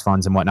the trust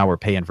funds and whatnot were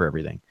paying for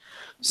everything.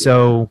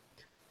 So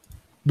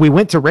we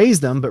went to raise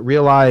them, but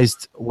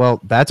realized,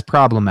 well, that's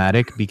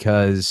problematic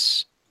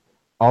because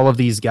all of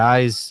these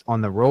guys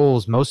on the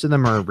rolls, most of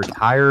them are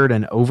retired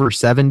and over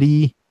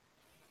 70,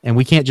 and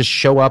we can't just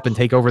show up and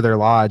take over their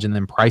lodge and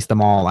then price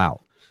them all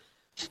out.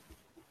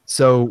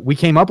 So we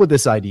came up with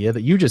this idea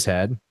that you just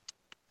had.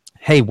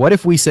 Hey, what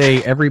if we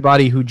say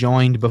everybody who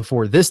joined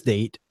before this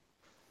date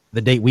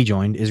the date we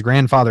joined, is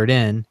grandfathered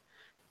in,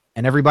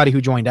 and everybody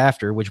who joined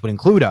after, which would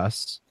include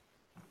us,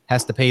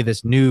 has to pay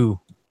this new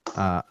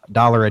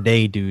 $1 a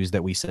day dues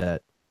that we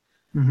set.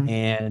 Mhm.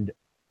 And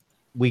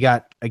we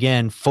got,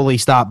 again, fully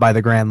stopped by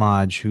the Grand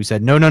Lodge, who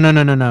said,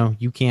 no,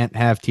 you can't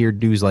have tiered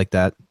dues like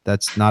that.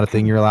 That's not a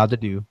thing you're allowed to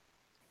do.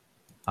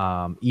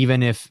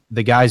 Even if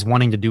the guys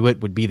wanting to do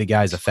it would be the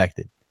guys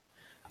affected.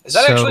 Is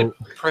that So- actually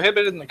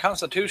prohibited in the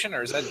Constitution,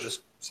 or is that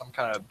just some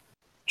kind of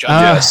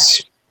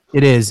Yes.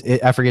 It is.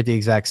 I forget the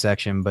exact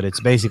section, but it's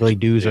basically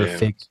dues are Yeah.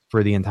 fixed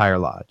for the entire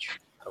lodge.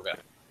 Okay.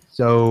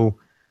 So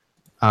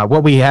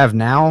what we have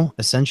now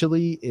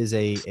essentially is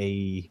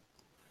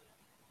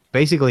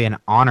basically an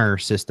honor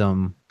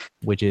system,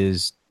 which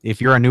is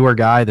if you're a newer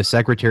guy, the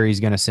secretary is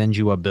going to send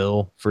you a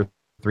bill for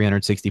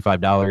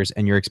 $365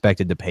 and you're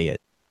expected to pay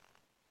it.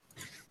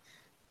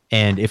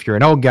 And if you're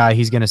an old guy,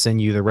 he's going to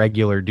send you the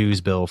regular dues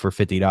bill for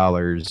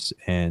 $50,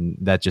 and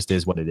that just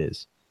is what it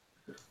is.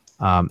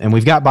 And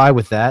we've got by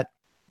with that,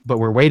 but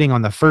we're waiting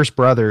on the first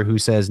brother who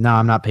says, "No,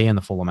 I'm not paying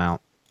the full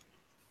amount.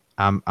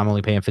 I'm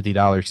only paying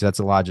 $50 because that's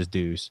the lodge's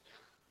dues."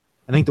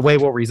 I think the way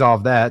we'll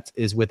resolve that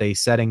is with a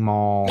setting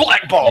mall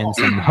Blackball. and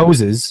some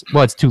hoses.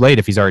 Well, it's too late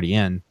if he's already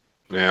in.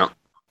 Yeah.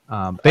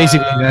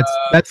 Basically,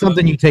 that's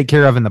something you take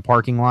care of in the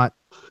parking lot,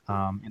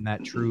 in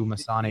that true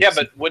Masonic. Yeah,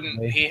 but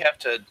wouldn't he have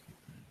to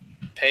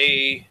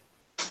pay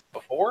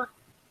before?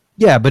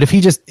 Yeah, but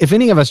if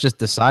any of us just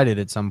decided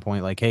at some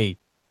point, like, hey,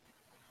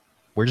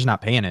 we're just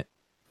not paying it,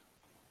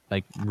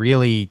 like,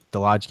 really, the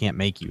lodge can't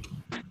make you.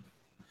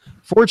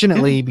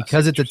 Fortunately,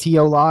 because it's a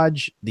TO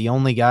lodge, the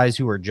only guys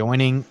who are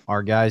joining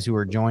are guys who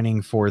are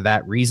joining for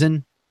that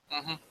reason.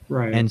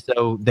 Right. And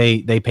so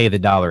they pay the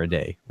 $1 a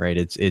day, right?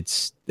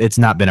 It's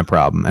not been a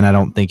problem, and I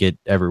don't think it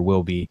ever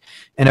will be.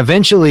 And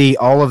eventually,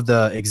 all of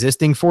the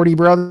existing 40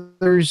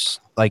 brothers,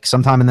 like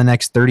sometime in the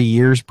next 30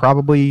 years,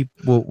 probably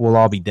will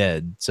all be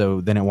dead.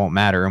 So then it won't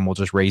matter, and we'll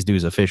just raise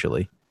dues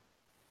officially.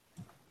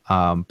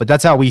 But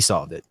that's how we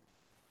solved it.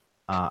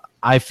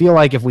 I feel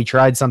like if we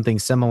tried something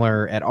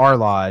similar at our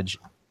lodge,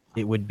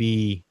 it would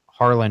be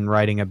Harlan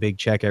writing a big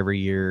check every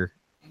year,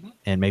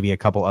 and maybe a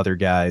couple other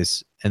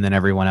guys, and then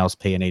everyone else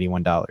paying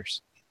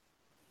 $81.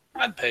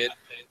 I'd pay it.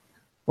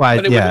 Well,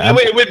 But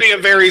it would be a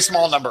very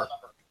small number.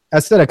 I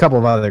said a couple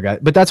of other guys,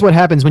 but that's what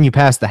happens when you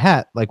pass the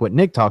hat, like what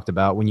Nick talked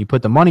about. When you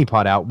put the money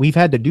pot out, we've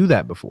had to do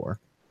that before.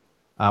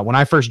 When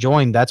I first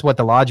joined, that's what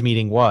the lodge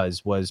meeting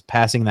was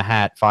passing the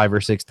hat 5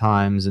 or 6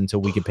 times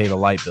until we could pay the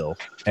light bill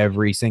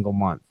every single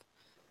month.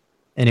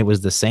 And it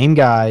was the same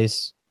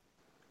guys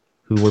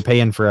who were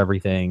paying for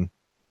everything.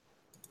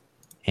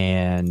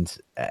 And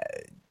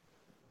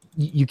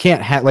you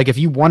can't have, like, if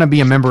you want to be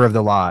a member of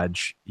the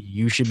lodge,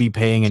 you should be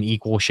paying an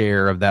equal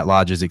share of that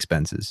lodge's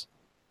expenses.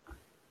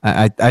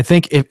 I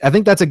think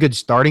that's a good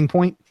starting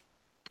point.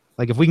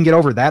 Like, if we can get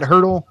over that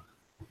hurdle,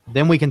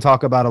 then we can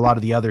talk about a lot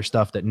of the other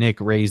stuff that Nick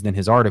raised in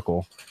his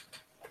article.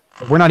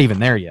 But we're not even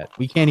there yet.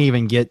 We can't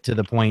even get to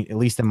the point, at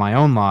least in my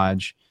own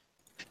lodge,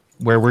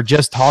 where we're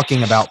just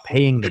talking about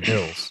paying the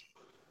bills.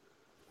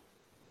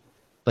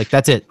 Like,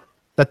 that's it.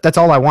 That's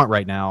all I want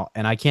right now,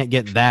 and I can't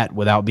get that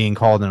without being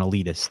called an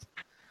elitist.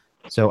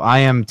 So I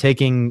am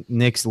taking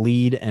Nick's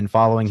lead and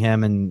following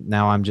him, and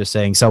now I'm just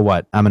saying, so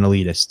what? I'm an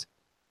elitist.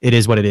 It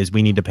is what it is.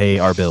 We need to pay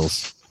our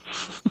bills.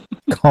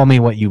 Call me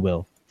what you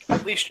will.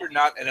 At least you're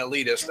not an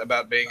elitist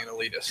about being an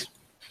elitist.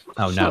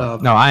 Oh Shut no,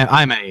 up. no,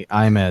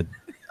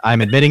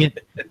 I'm admitting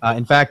it.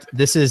 In fact,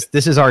 this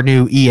is our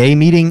new EA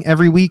meeting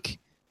every week,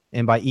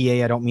 and by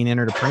EA I don't mean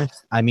Enter to Print.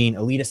 I mean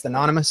Elitist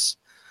Anonymous.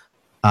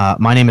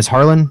 My name is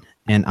Harlan,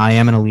 and I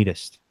am an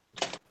elitist.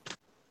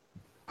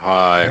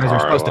 Hi, You guys are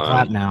supposed to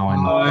clap Harlan. now,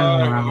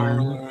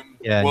 and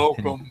yeah,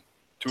 Welcome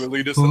to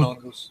Elitist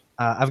Anonymous.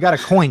 I've got a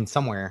coin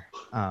somewhere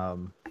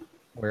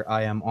where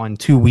I am on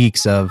 2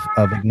 weeks of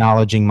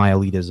acknowledging my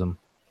elitism.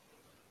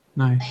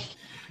 Nice.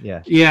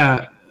 Yeah.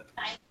 Yeah.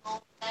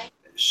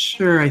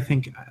 Sure, I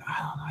think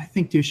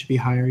dues should be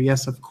higher.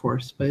 Yes, of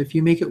course. But if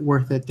you make it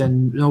worth it,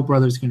 then no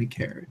brother's going to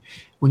care.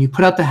 When you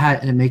put out the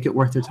hat and make it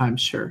worth their time,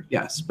 sure,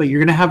 yes. But you're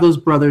going to have those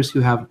brothers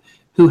who have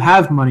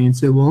money and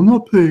say, "Well, I'm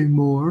not paying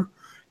more."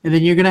 And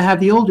then you're going to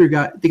have the older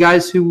the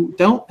guys who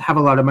don't have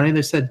a lot of money.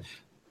 They said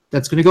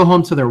that's going to go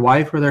home to their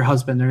wife or their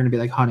husband. They're going to be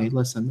like, "Honey,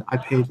 listen, I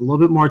paid a little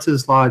bit more to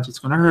this lodge. It's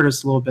going to hurt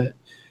us a little bit,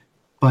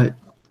 but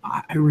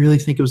I really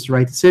think it was the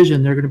right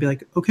decision." They're going to be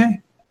like, "Okay,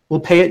 we'll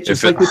pay it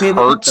just If like it we paid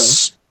the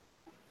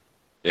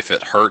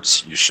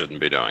hurts, you shouldn't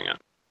be doing it.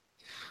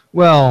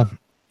 Well,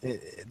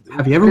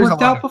 Have you ever there's a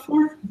worked lot out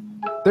before?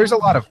 there's a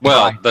lot of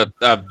Well,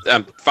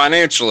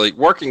 financially,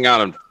 working out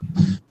and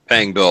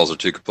paying bills are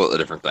two completely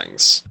different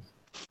things.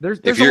 there's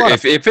If a you're lot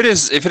of if it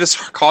is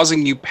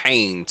causing you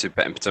pain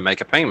to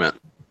make a payment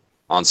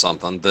on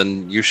something,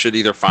 then you should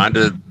either find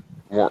a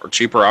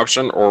cheaper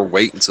option or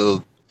wait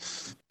until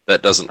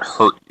that doesn't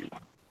hurt you.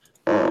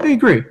 I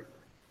agree.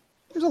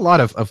 there's a lot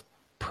of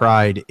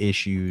pride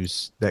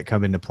issues that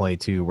come into play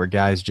too, where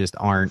guys just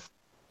aren't.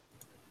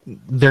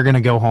 They're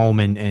gonna go home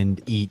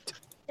and eat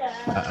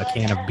a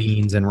can of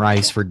beans and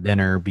rice for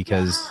dinner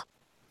because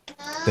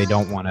they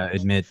don't want to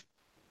admit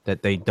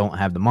that they don't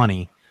have the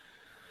money.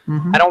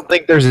 Mhm. I don't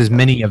think there's as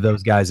many of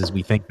those guys as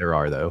we think there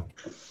are, though.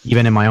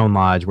 Even in my own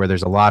lodge, where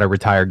there's a lot of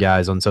retired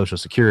guys on Social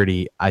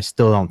Security, I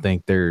still don't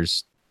think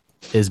there's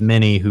as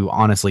many who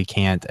honestly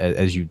can't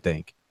as you'd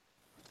think.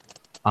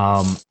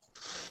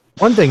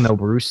 One thing, though,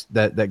 Bruce,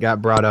 that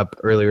got brought up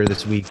earlier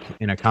this week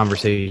in a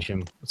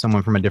conversation with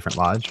someone from a different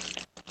lodge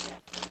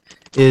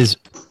is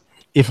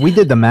if we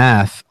did the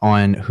math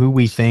on who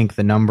we think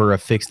the number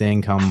of fixed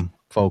income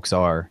folks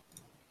are,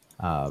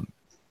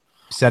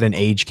 set an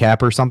age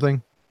cap or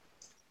something,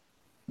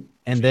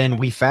 and then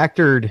we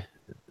factored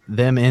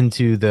them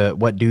into the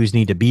what dues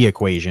need to be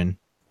equation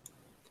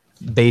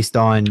based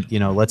on,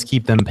 let's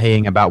keep them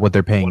paying about what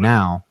they're paying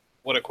now.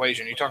 What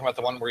equation? You talking about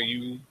the one where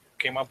you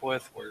came up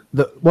with?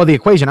 The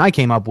equation I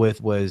came up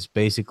with was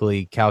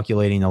basically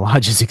calculating the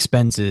lodge's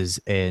expenses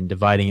and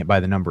dividing it by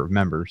the number of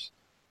members,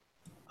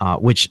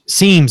 which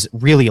seems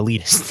really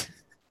elitist.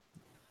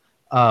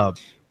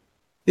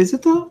 Is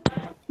it though?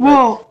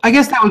 Well, I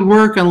guess that would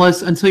work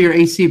until your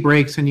AC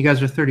breaks and you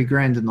guys are 30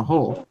 grand in the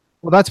hole.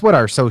 Well, that's what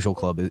our social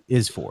club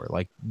is for.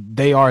 Like,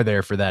 they are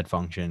there for that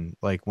function.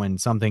 Like, when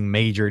something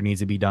major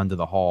needs to be done to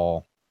the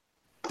hall,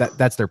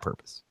 that's their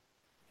purpose.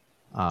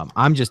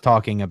 I'm just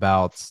talking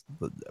about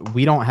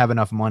we don't have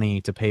enough money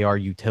to pay our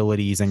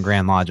utilities and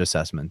Grand Lodge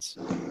assessments.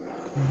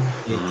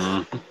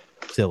 It's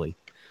silly.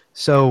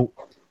 So,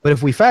 but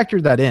if we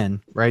factored that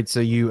in, right? So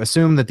you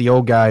assume that the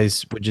old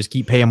guys would just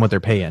keep paying what they're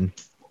paying,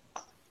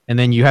 and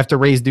then you have to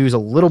raise dues a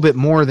little bit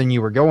more than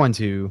you were going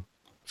to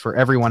for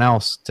everyone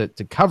else to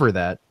cover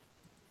that.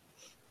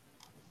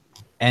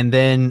 And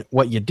then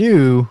what you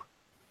do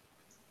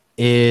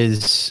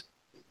is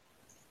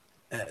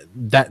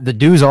that the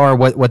dues are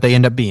what they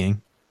end up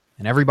being,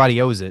 and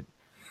everybody owes it.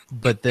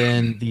 But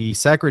then the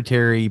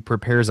secretary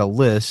prepares a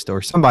list,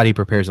 or somebody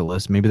prepares a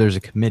list. Maybe there's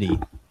a committee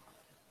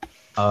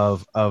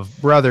of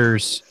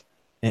brothers,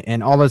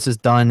 and all this is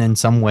done in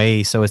some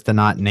way so as to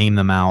not name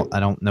them out. I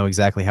don't know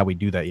exactly how we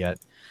do that yet.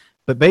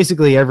 But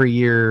basically, every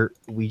year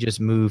we just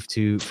move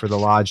for the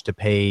lodge to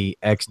pay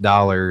X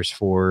dollars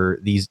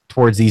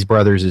towards these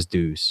brothers'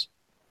 dues,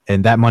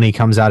 and that money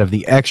comes out of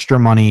the extra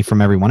money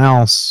from everyone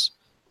else.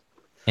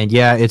 And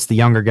yeah, it's the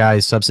younger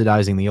guys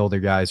subsidizing the older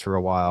guys for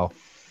a while.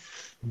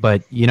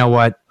 But you know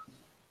what?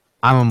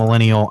 I'm a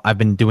millennial. I've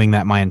been doing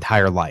that my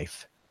entire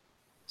life,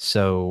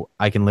 so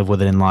I can live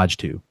with it in lodge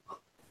too.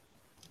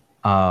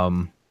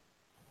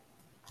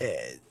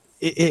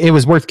 It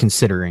was worth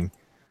considering.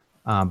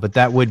 But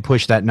that would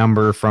push that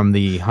number from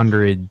the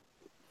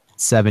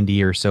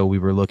 170 or so we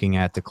were looking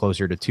at to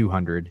closer to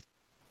 200.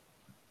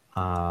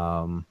 So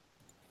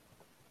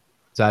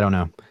I don't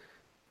know.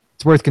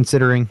 It's worth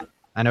considering.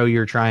 I know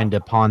you're trying to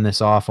pawn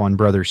this off on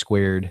Brother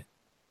Squared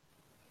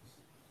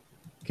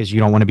because you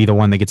don't want to be the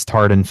one that gets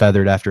tarred and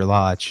feathered after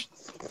lodge.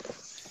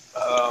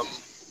 I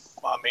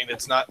mean,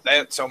 it's not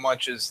that so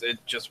much as it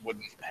just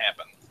wouldn't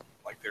happen.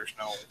 Like, there's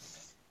no...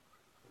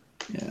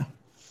 Yeah.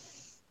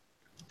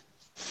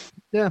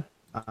 Yeah.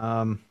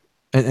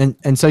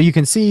 And so you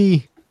can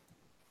see,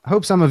 I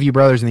hope some of you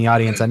brothers in the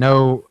audience, I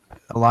know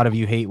a lot of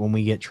you hate when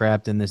we get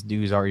trapped in this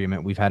dues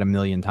argument. We've had a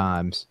million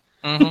times.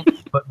 Mm-hmm.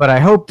 But I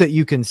hope that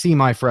you can see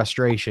my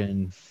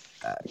frustration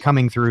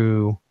coming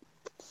through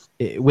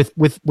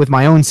with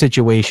my own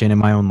situation in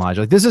my own lodge.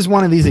 Like, this is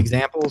one of these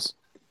examples.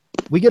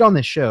 We get on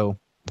this show,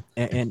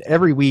 and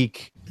every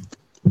week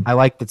I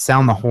like to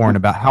sound the horn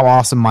about how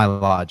awesome my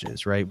lodge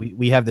is, right?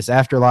 We have this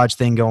after lodge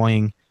thing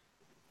going.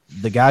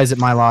 The guys at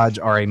my lodge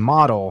are a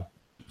model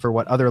for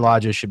what other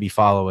lodges should be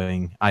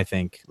following, I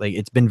think. Like,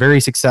 it's been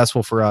very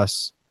successful for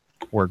us.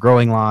 We're a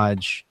growing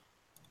lodge.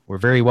 We're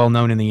very well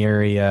known in the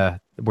area.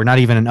 We're not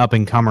even an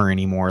up-and-comer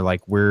anymore.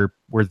 Like, we're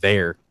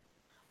there.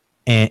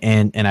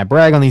 And I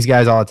brag on these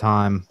guys all the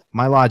time.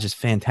 My lodge is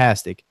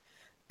fantastic.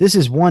 This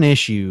is one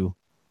issue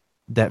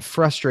that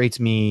frustrates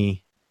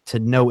me to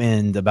no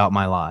end about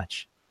my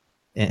lodge.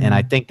 And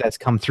I think that's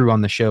come through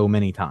on the show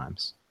many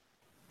times.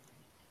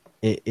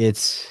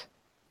 It's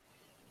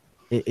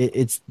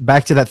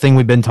back to that thing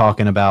we've been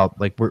talking about.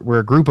 Like, we're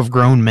a group of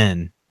grown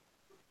men.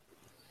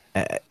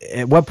 At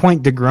what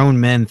point do grown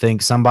men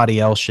think somebody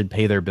else should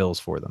pay their bills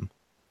for them?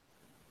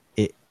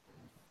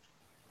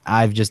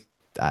 I don't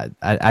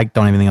have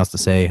anything else to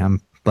say.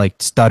 I'm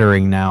like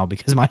stuttering now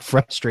because my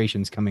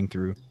frustration's coming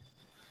through.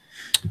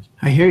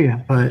 I hear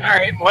you, but All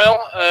right.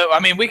 Well, I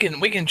mean, we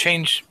can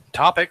change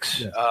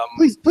topics.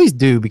 Please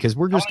do, because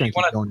we're just going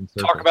to keep going in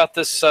circles. Talk about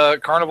this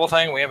carnival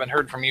thing. We haven't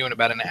heard from you in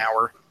about an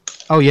hour.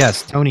 Oh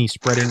yes, Tony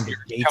spreading the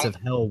gates of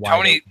hell wide.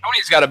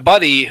 Tony's got a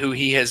buddy who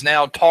he has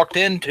now talked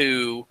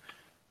into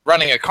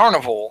running a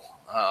carnival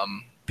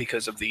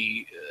because of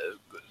the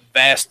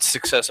vast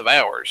success of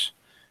ours.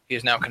 He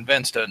has now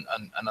convinced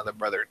another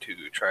brother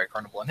to try a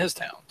carnival in his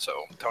town. So,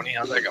 Tony,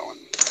 how's that going?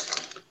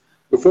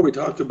 Before we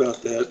talk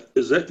about that,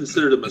 is that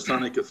considered a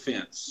Masonic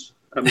offense?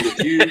 I mean,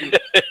 if you...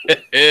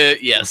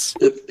 Yes.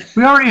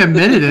 we already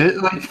admitted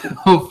it. Like,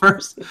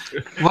 first,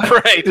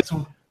 what Right.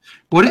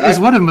 What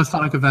a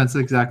Masonic offense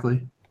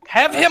exactly?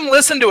 Have him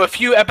listen to a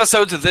few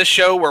episodes of this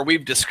show where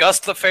we've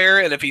discussed the fair,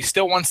 and if he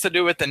still wants to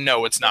do it, then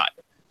no, it's not.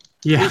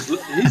 Yeah. He's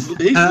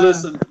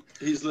listened.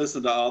 He's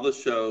listened to all the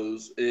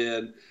shows,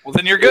 and Well,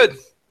 then you're good.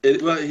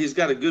 well, he's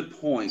got a good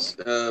point.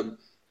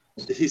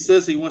 He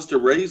says he wants to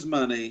raise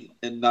money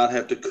and not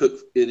have to cook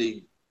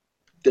any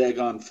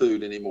daggone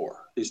food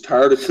anymore. He's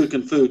tired of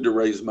cooking food to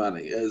raise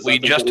money. We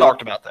just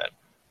talked about that.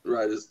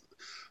 Right.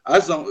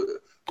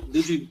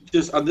 Did you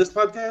just on this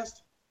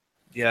podcast?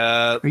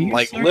 Yeah, Are you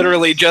like serious?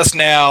 literally just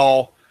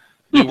now,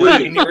 we were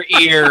in your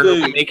ear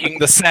Dude. making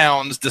the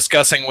sounds,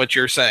 discussing what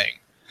you're saying.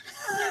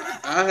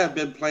 I have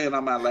been playing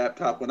on my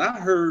laptop. When I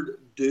heard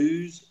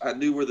dues, I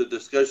knew where the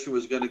discussion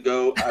was going to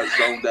go. I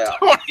zoned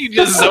out. You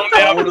just zoned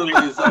out.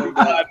 Totally zoned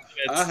out.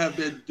 I have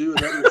been doing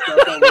other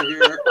stuff over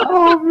here.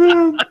 Oh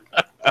man.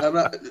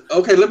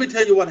 Okay, let me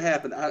tell you what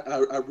happened.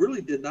 I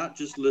really did not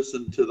just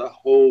listen to the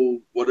whole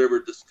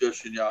whatever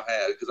discussion y'all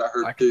had because I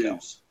heard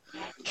dues.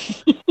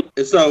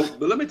 And so,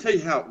 but let me tell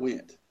you how it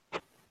went.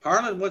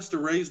 Harlan wants to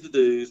raise the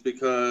dues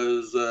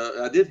because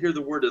I did hear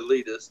the word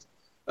elitist.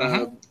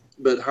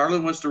 But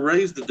Harlan wants to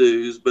raise the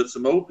dues, but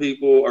some old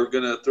people are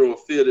going to throw a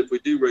fit if we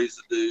do raise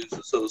the dues.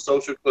 And so the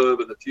social club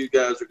and a few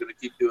guys are going to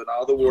keep doing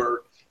all the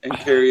work and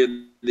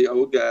carrying the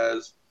old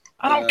guys.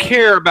 I don't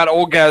care about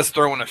old guys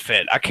throwing a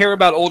fit. I care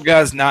about old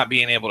guys not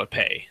being able to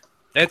pay.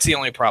 That's the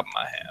only problem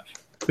I have.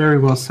 Very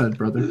well said,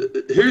 brother.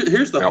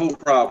 Here's the whole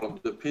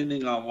problem,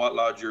 depending on what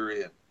lodge you're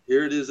in.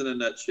 Here it is in a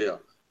nutshell.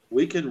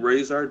 We can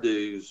raise our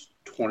dues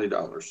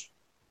 $20.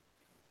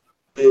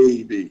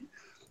 Maybe.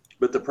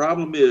 But the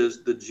problem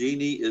is the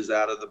genie is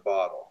out of the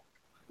bottle.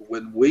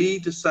 When we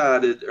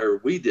decided, or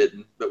we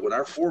didn't, but when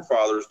our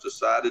forefathers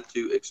decided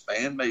to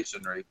expand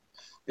masonry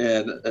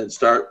and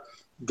start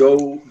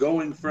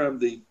going from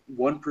the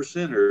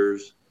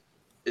 1%ers,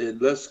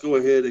 and let's go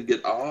ahead and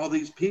get all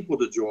these people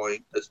to join,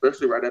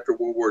 especially right after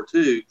World War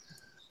II,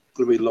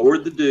 when we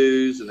lowered the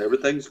dues and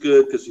everything's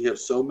good because you have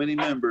so many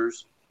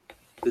members,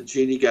 the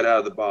genie got out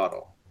of the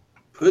bottle.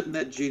 Putting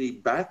that genie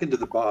back into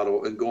the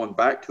bottle and going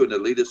back to an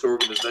elitist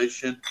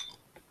organization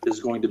is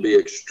going to be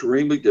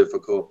extremely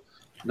difficult,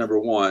 number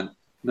one.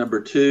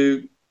 Number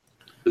two,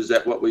 is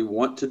that what we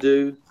want to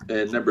do?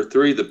 And number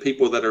three, the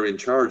people that are in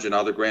charge in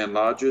all the Grand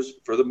Lodges,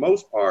 for the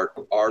most part,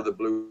 are the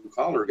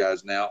blue-collar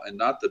guys now and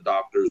not the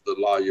doctors, the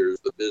lawyers,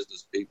 the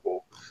business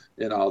people,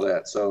 and all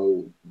that.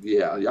 So,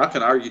 yeah, y'all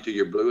can argue till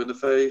you're blue in the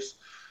face.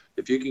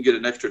 If you can get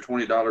an extra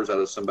 $20 out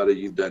of somebody,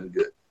 you've done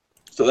good.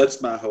 So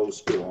that's my whole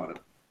spiel on it.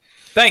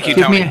 Thank you,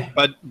 Tony.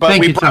 But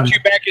we brought you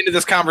back into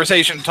this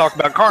conversation to talk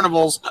about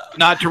carnivals,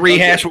 not to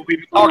rehash what we've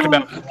been talking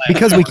about.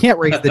 Because we can't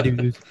raise the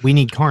dues, we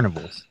need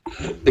carnivals.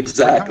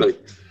 Exactly.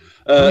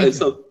 And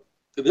so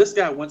this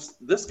guy,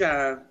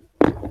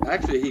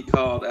 actually he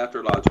called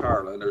after Lodge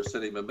Harlan or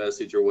sent him a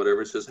message or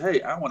whatever. Says,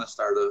 hey, I want to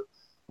start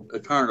a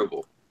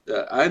carnival.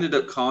 I ended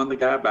up calling the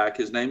guy back.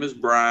 His name is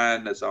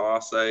Brian. That's all I'll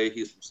say.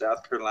 He's from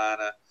South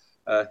Carolina.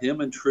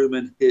 Him and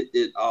Truman hit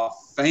it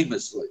off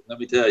famously, let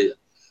me tell you.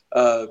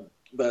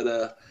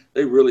 But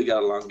they really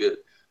got along good.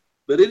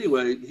 But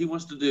anyway, he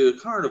wants to do a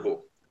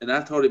carnival. And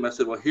I told him, I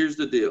said, well, here's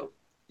the deal.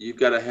 You've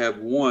got to have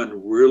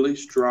one really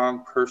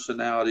strong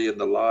personality in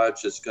the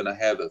lodge that's going to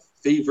have a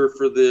fever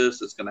for this,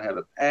 that's going to have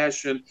a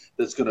passion,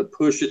 that's going to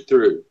push it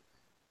through.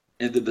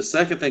 And then the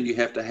second thing you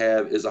have to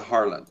have is a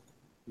Harlan.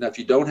 Now, if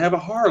you don't have a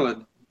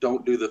Harlan,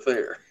 don't do the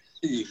fair.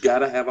 You got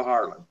to have a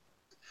Harlan.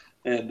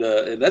 And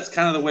that's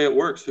kind of the way it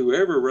works.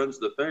 Whoever runs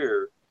the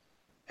fair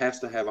has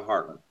to have a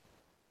Harlan.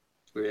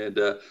 And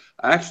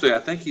actually, I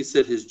think he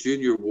said his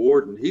junior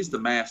warden, he's the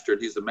master.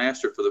 He's the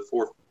master for the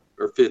fourth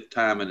or fifth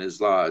time in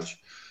his lodge.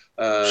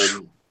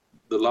 The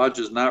lodge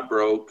is not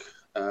broke,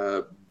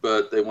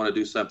 but they want to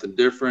do something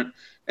different.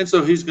 And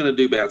so he's going to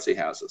do bouncy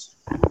houses.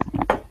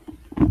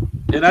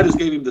 And I just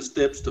gave him the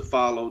steps to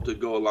follow to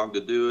go along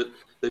to do it.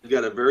 They've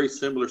got a very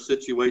similar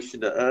situation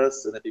to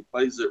us. And if he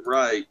plays it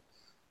right,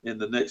 in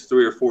the next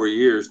 3 or 4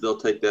 years, they'll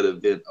take that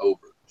event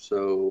over.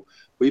 So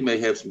we may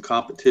have some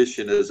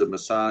competition as a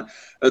Mason.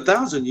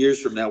 1,000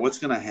 years from now, what's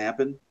going to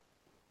happen?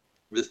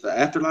 The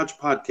After Lodge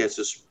podcast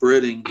is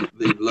spreading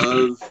the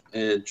love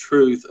and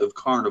truth of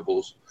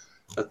carnivals.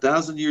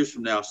 1,000 years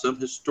from now, some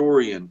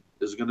historian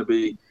is going to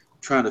be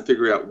trying to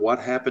figure out what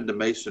happened to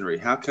masonry.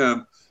 How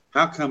come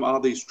all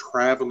these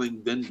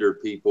traveling vendor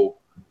people,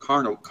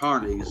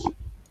 carnies,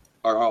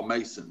 are all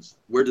Masons?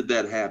 Where did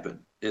that happen?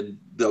 And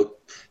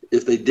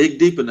if they dig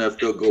deep enough,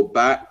 they'll go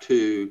back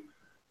to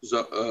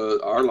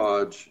our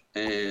lodge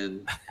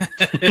and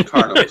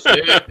carnivals.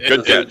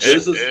 Good catch.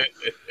 This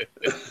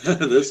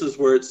is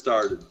where it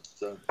started.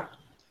 So,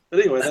 but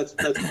anyway, that's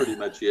pretty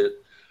much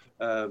it.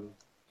 That's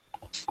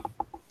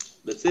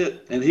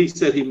it. And he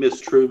said he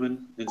missed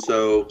Truman, and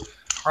so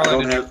I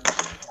don't have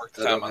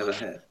a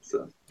hat.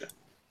 So yeah.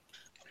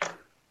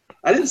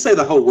 I didn't say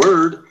the whole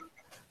word.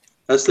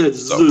 I said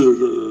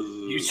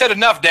You said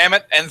enough, damn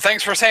it, and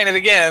thanks for saying it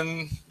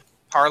again.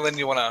 Harlan,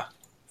 you want to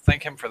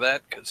thank him for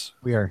that? Because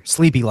we are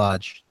Sleepy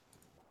Lodge.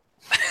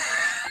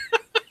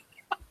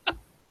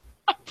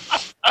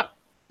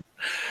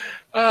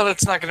 Oh,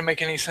 that's not going to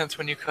make any sense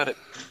when you cut it.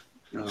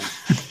 No.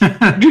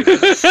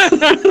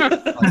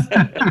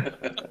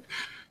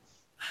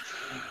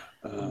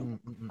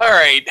 All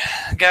right.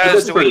 right, guys.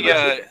 That's Do pretty we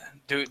much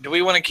do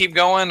we want to keep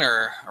going,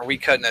 or are we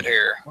cutting it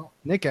here?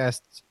 Nick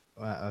asked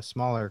a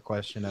smaller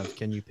question of,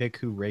 can you pick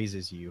who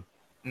raises you?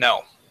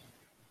 No.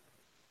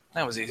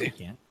 That was easy.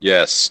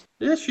 Yes.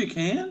 Yes, you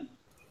can.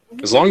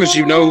 As long as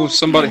you know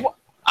somebody.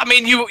 I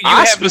mean, you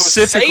I have no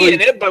say specifically-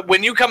 in it, but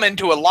when you come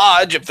into a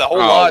lodge, if the whole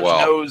Oh, lodge well.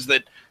 knows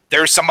that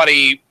there's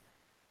somebody,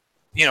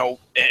 you know,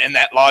 in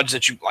that lodge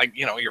that you like,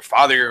 you know, your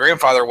father, your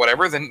grandfather, or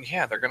whatever, then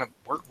yeah, they're gonna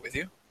work with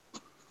you.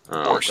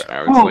 Oh, okay.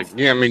 I was like,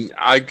 yeah, I mean,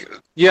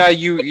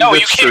 you. No, you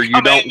that's can't true. You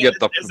come don't in get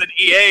the. as an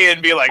EA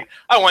and be like,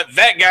 I want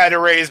that guy to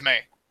raise me.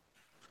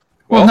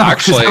 Well, no, 'cause I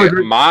actually,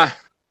 would-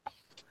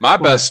 my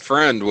best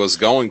friend was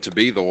going to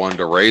be the one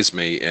to raise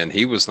me, and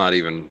he's not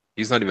even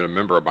a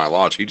member of my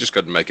lodge. He just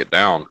couldn't make it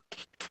down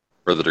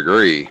for the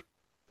degree.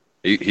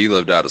 He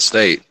lived out of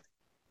state,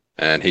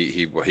 and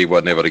he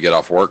wasn't able to get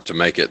off work to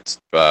make it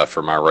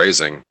for my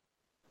raising.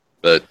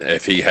 But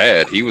if he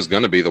had, he was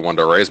going to be the one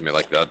to raise me.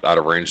 Like I'd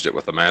arranged it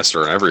with the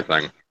master and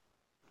everything.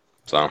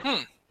 So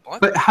What?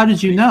 But how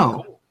did you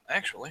know? Cool,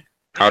 actually.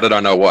 how did I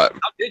know what?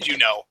 How did you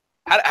know?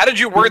 How did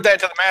you word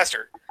that to the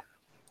master?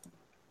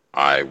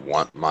 I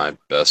want my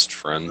best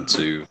friend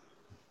to.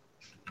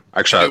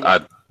 Actually,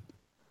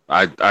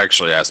 I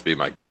actually asked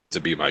to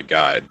be my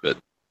guide, but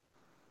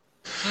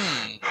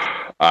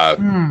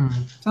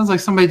Sounds like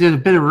somebody did a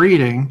bit of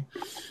reading.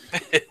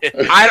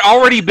 I'd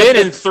already been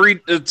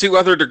in two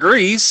other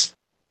degrees.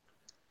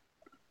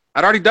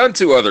 I'd already done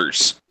two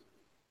others.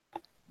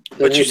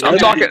 But you- That I'm had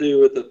talking- to do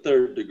with the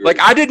third degree. Like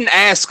I didn't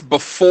ask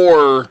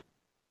before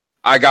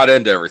I got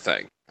into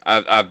everything.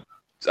 I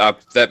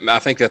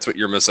think that's what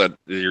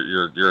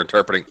you're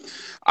interpreting.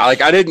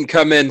 I didn't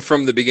come in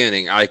from the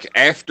beginning. Like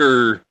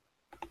after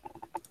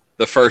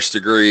the first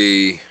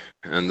degree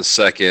and the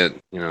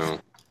second, you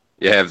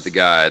have the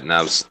guide, and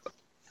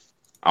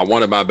I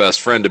wanted my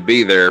best friend to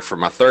be there for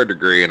my third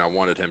degree, and I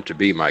wanted him to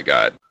be my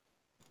guide.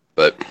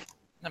 But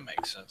That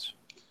makes sense.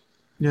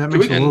 Yeah, that Can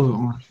makes we- a little bit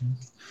more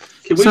sense.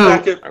 Can we So-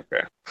 back up?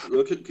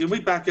 okay, Can we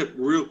back up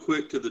real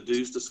quick to the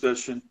dues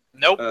discussion?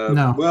 Nope.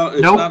 No. Well,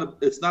 it's Nope.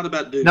 not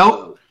about dues.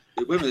 Nope.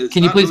 though. Wait a minute, it's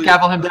Can you not please really-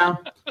 gavel him down?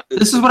 it's-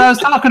 This is what I was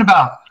talking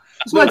about.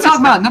 This is what I'm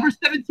talking about. Number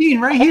 17,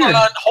 right here.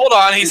 Hold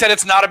on. He said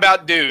it's not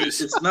about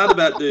dues. It's not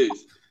about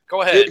dues.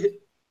 Go ahead.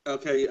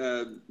 Okay,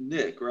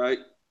 Nick, right?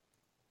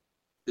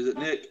 Is it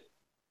Nick?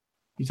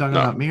 You talking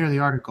No. about me or the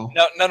article?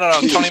 No,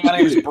 Tony, my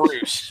name is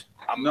Bruce.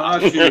 I'm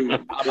Not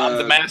you. I'm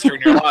the master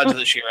in your lodge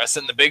this year. I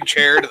sit in the big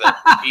chair to the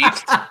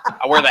east.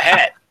 I wear the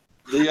hat.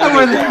 The I other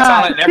wear the guy, It's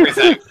on it and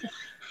everything.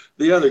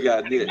 the other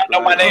guy, Nick. I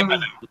know my right?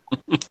 name.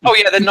 Oh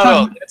yeah, then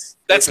no.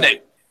 That's Okay.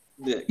 Nick.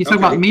 Nick. You talking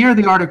about me or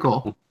the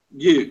article?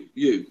 You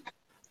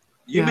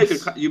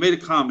Yes. you made a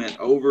comment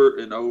over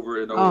and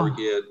over and over Oh.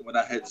 again when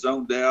I had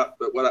zoned out.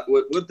 But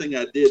one thing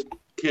I did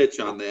catch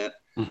on that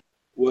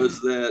was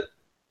that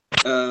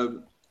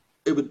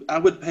I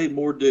would pay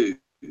more dues.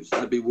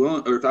 I'd be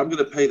willing, or if I'm going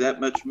to pay that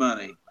much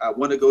money, I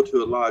want to go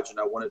to a lodge and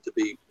I want it to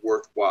be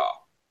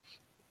worthwhile.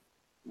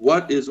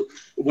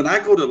 When I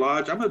go to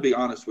lodge, I'm going to be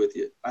honest with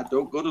you. I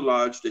don't go to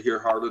lodge to hear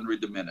Harlan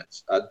read the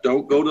minutes. I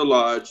don't go to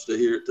lodge to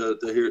hear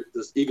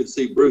even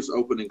see Bruce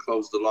open and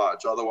close the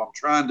lodge. Although I'm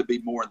trying to be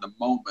more in the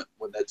moment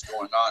when that's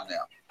going on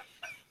now.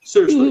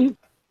 Seriously.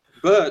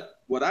 But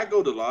what I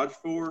go to lodge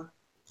for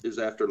is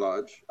after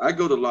lodge. I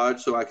go to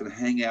lodge so I can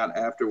hang out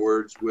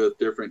afterwards with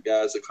different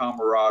guys, the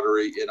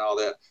camaraderie and all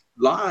that.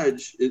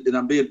 Lodge, and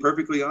I'm being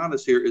perfectly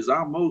honest here, is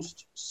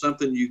almost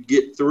something you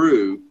get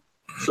through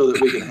so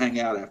that we can hang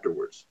out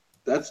afterwards.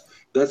 That's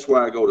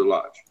why I go to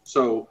lodge.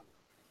 So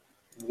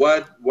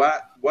what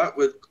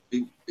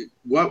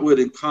would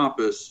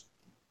encompass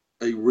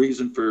a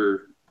reason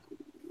for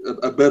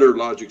a better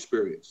lodge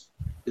experience,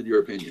 in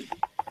your opinion?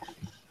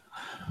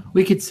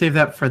 We could save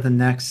that for the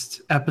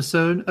next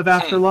episode of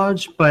After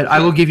Lodge, but I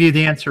will give you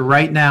the answer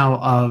right now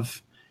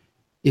of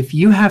if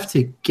you have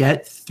to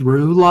get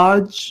through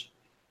Lodge,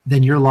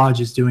 then your lodge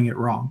is doing it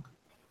wrong.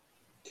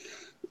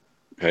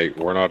 hey,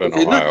 we're not in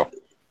Okay, Ohio.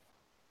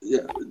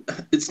 Yeah,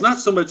 it's not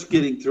so much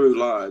getting through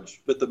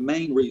lodge, but the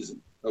main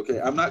reason. Okay,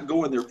 I'm not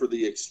going there for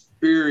the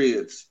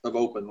experience of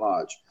open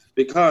lodge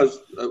because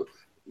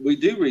we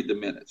do read the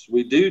minutes.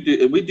 We do,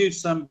 and we do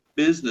some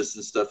business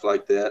and stuff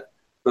like that.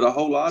 But a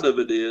whole lot of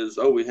it is,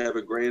 we have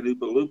a grand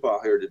Oompa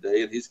Loompa here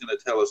today, and he's going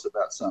to tell us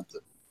about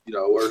something,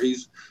 or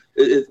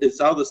it's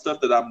all the stuff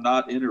that I'm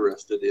not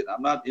interested in.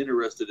 I'm not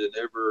interested in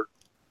ever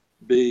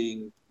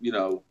being,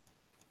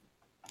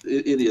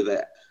 any of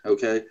that.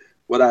 Okay.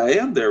 What I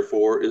am there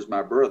for is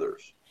my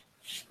brothers,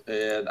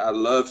 and I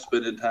love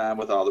spending time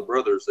with all the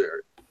brothers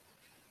there.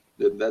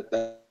 And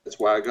that's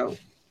why I go.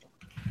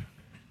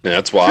 Yeah,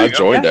 that's why I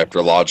joined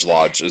After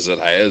Lodge, is it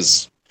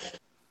has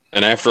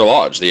an After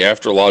Lodge. The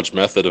After Lodge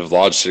method of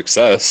lodge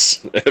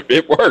success,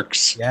 it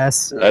works.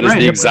 Yes. That is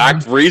Right. the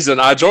exact reason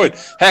I joined.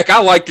 Heck,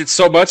 I liked it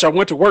so much I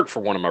went to work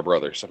for one of my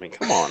brothers. I mean,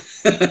 come on.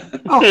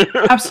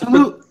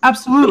 Oh,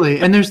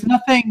 absolutely. And there's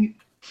nothing,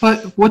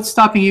 but what's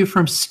stopping you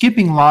from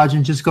skipping Lodge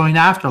and just going to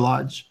After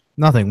Lodge?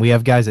 Nothing. We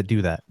have guys that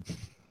do that.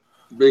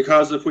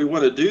 Because if we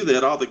want to do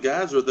that, all the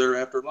guys are there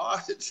after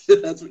lodge.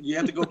 That's what you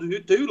have to go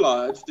to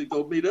lodge to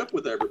go meet up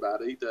with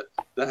everybody to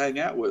hang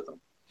out with them.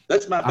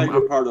 That's my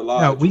favorite part of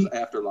lodge. Is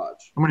after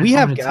lodge. We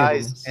have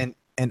guys, and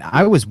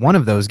I was one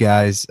of those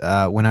guys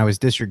when I was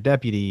district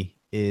deputy.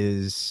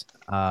 So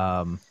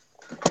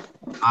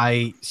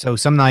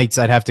some nights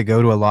I'd have to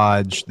go to a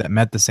lodge that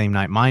met the same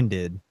night mine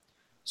did.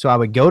 So I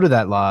would go to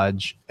that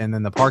lodge, and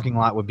then the parking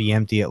lot would be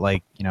empty at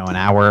an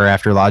hour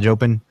after lodge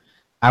open.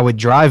 I would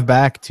drive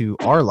back to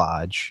our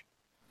lodge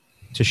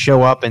to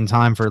show up in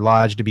time for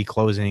lodge to be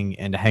closing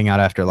and to hang out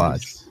after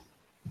lodge.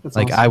 That's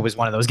awesome. I was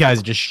one of those guys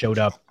that just showed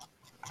up,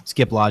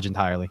 skip lodge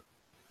entirely.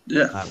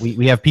 Yeah.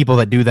 We have people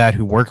that do that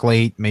who work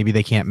late. Maybe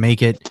they can't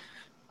make it.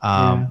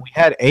 We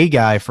had a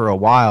guy for a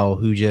while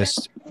who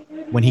just,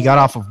 when he got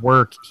off of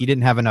work, he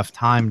didn't have enough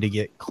time to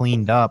get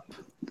cleaned up,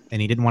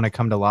 and he didn't want to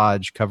come to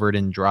lodge covered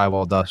in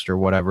drywall dust or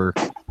whatever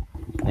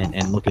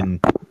and looking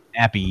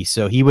nappy.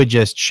 So he would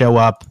just show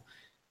up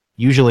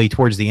usually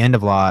towards the end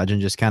of lodge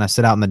and just kind of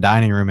sit out in the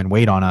dining room and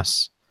wait on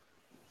us.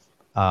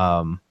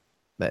 Totally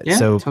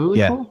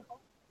cool.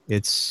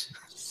 It's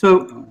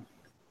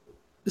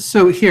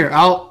so here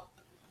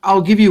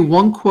I'll give you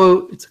one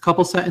quote. It's a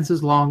couple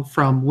sentences long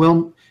from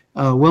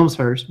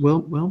Wilmshurst.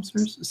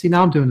 Wilmshurst. See,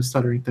 now I'm doing the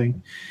stuttering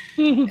thing,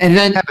 and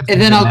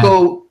then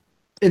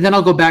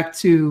I'll go back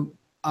to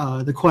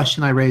the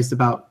question I raised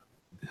about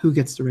who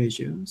gets to raise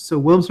you. So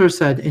Wilmshurst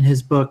said in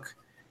his book,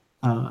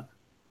 The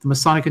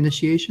Masonic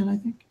Initiation, I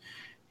think.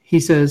 He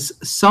says,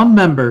 some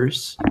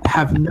members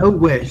have no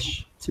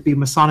wish to be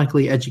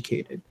Masonically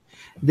educated.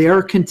 They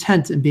are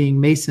content in being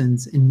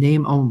Masons in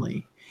name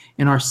only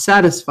and are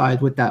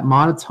satisfied with that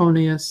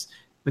monotonous,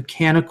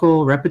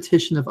 mechanical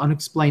repetition of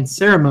unexplained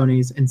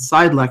ceremonies and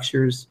side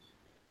lectures,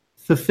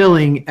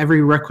 fulfilling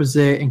every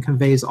requisite and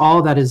conveys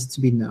all that is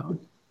to be known.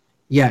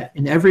 Yet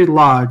in every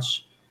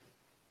lodge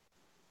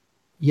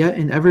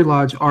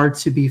are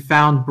to be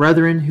found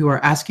brethren who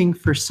are asking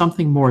for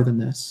something more than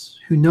this,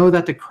 who know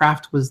that the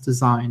craft was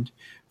designed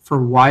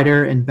for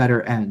wider and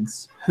better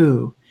ends,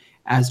 who,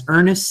 as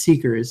earnest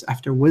seekers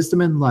after wisdom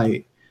and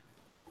light,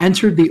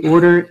 entered the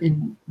order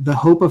in the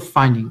hope of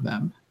finding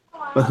them,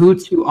 but who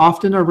too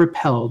often are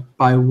repelled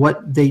by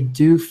what they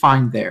do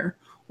find there,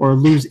 or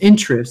lose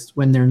interest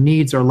when their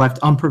needs are left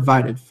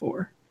unprovided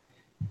for.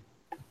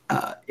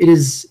 It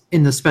is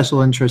in the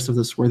special interest of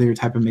the swarthier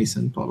type of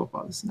Mason, blah, blah,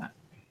 blah, this and that.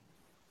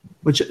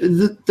 Which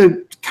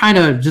the kind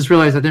of just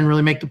realized I didn't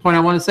really make the point I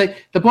want to say.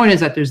 The point is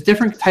that there's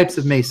different types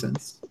of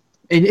Masons,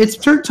 and it's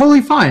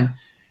totally fine.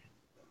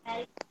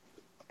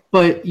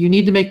 But you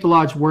need to make the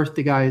lodge worth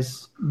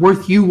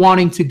you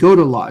wanting to go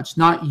to lodge,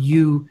 not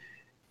you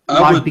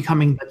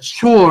becoming the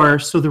chore.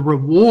 So the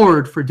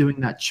reward for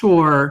doing that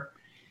chore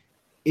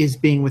is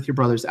being with your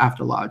brothers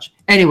after lodge.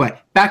 Anyway,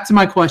 back to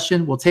my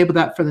question. We'll table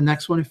that for the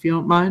next one if you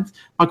don't mind.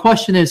 My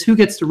question is, who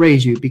gets to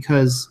raise you?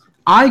 Because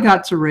I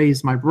got to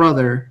raise my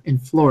brother in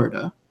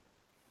Florida,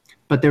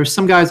 but there were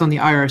some guys on the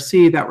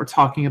IRC that were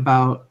talking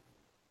about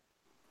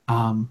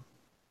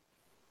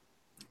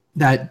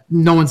that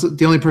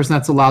the only person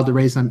that's allowed to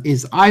raise them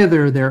is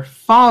either their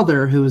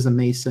father, who is a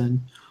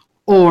Mason,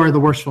 or the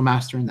worshipful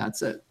master, and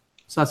that's it.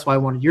 So that's why I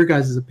wanted your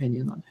guys'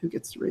 opinion on who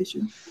gets to raise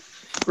you.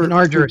 In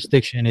our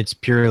jurisdiction, it's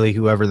purely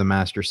whoever the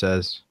master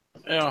says.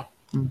 Yeah.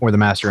 Or the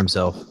master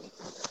himself.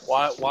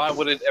 Why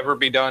would it ever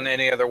be done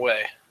any other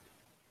way?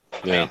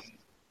 Yeah.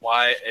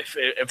 Why,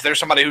 if there's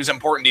somebody who's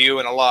important to you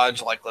in a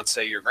lodge, like let's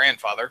say your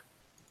grandfather,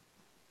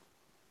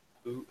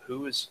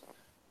 who's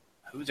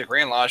a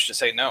grand lodge to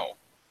say no?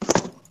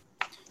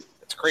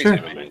 It's crazy Sure.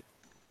 to me.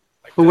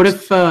 But what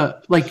if,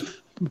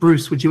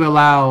 Bruce, would you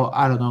allow?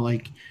 I don't know,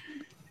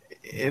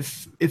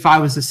 if I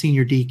was a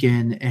senior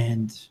deacon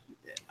and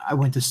I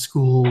went to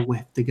school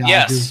with the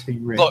guy who's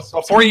being raised. Look,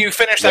 before you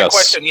finish that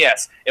question,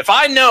 yes. If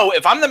I'm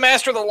the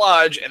master of the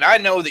lodge and I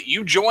know that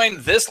you joined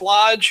this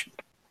lodge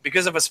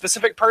because of a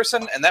specific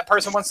person, and that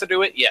person wants to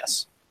do it,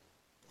 yes.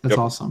 That's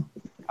awesome.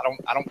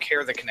 I don't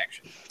care the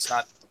connection. It's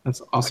not.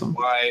 That's awesome.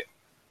 Why?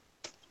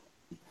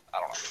 I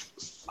don't know.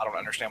 I don't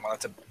understand why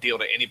that's a deal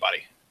to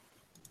anybody.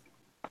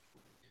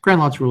 Grand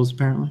Lodge rules,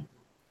 apparently.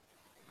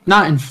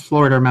 Not in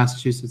Florida or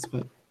Massachusetts,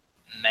 but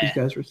these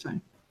guys were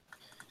saying.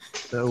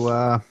 So,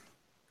 I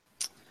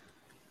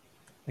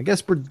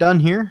guess we're done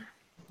here.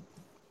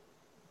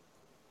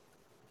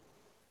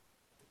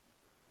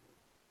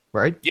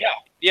 Right?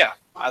 Yeah.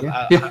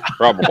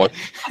 Probably.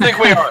 I think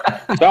we are.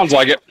 Sounds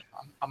like it.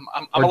 I'm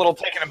a little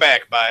taken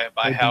aback by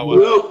how I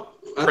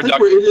think productive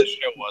we're this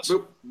show was.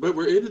 But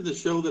we're ending the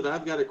show that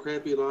I've got a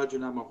crappy lodge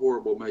and I'm a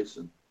horrible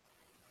Mason.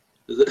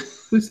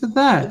 Who said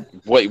that?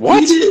 Wait,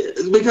 what?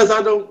 Because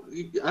I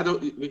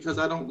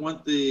don't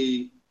want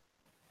the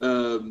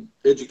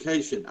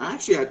education.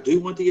 Actually, I do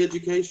want the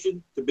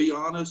education. To be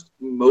honest,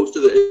 most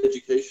of the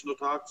educational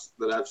talks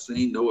that I've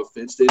seen, no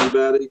offense to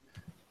anybody,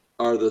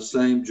 are the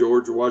same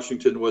George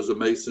Washington was a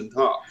Mason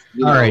talk.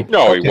 All right.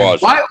 No, he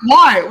wasn't.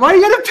 Why are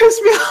you gonna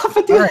piss me off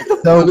at the end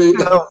of the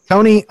So,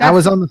 Tony, I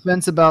was on the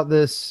fence about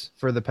this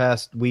for the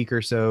past week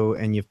or so,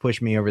 and you've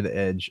pushed me over the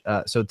edge.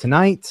 So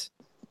tonight,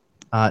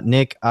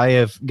 Nick, I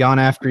have gone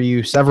after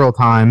you several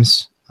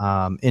times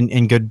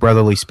in good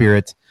brotherly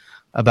spirit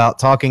about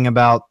talking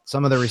about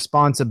some of the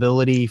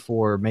responsibility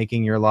for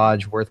making your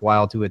lodge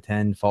worthwhile to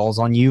attend falls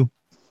on you.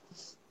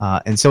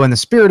 And so in the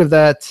spirit of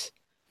that,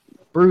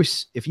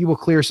 Bruce, if you will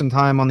clear some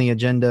time on the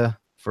agenda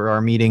for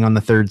our meeting on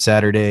the third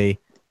Saturday,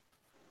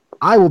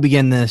 I will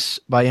begin this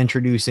by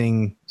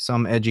introducing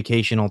some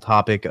educational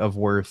topic of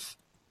worth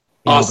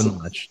in Awesome. Open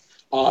Lodge.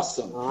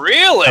 Awesome.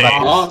 Really?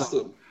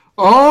 Awesome.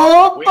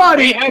 Oh, We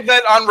buddy. have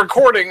that on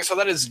recording, so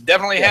that is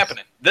definitely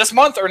happening. This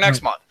month or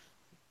next month?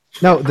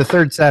 No, the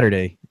third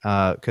Saturday,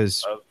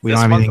 because we This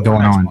don't have month anything or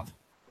going next on month?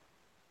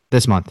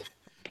 this month.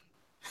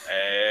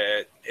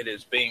 It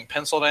is being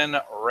penciled in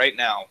right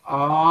now.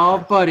 Oh,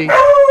 buddy.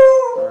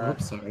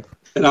 Oops, sorry.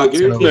 And I'll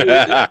guarantee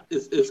you,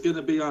 it's going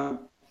to be on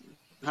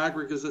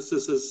Hagrid because this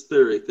is his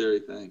theory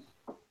thing.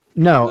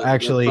 No, That's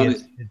actually, funny.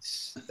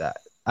 it's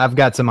I've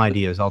got some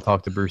ideas. I'll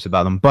talk to Bruce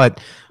about them, but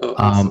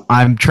Awesome.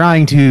 I'm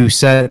trying to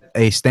set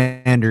a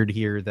standard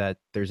here that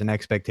there's an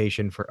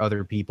expectation for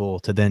other people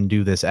to then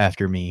do this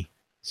after me.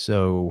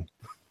 So,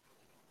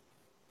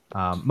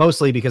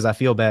 mostly because I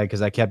feel bad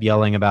because I kept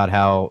yelling about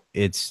how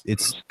it's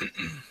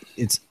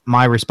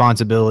my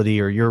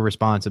responsibility or your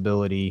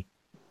responsibility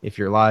if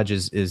your lodge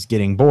is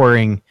getting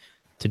boring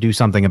to do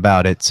something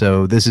about it.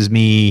 So this is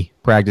me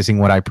practicing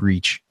what I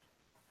preach.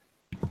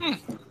 Love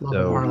So-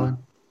 it, Harlan.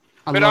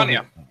 I Good love on you.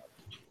 it.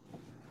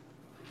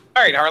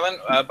 All right, Harlan.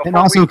 And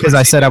also because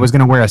I said I was going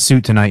to wear a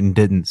suit tonight and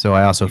didn't, so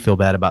I also feel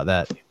bad about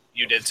that.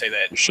 You did say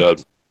that. You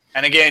should.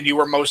 And again, you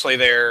were mostly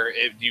there.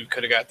 You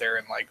could have got there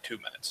in like 2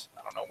 minutes.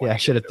 I don't know. when Yeah, I you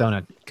should have get there.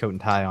 thrown a coat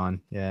and tie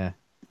on. Yeah.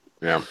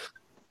 Yeah.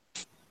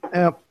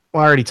 Well, I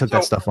already took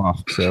that So- stuff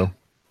off, so.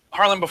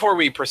 Harlan, before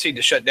we proceed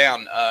to shut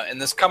down, in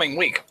this coming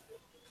week,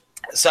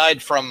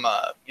 aside from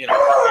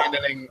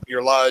abandoning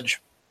your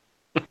lodge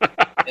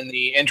in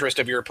the interest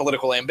of your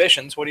political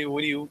ambitions, what do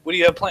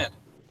you have planned?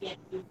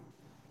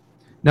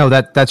 No,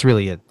 that's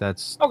really it.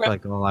 That's Okay.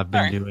 like all I've been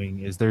All right. doing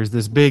is there's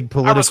this big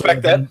political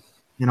respect that. event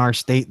in our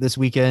state this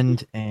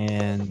weekend,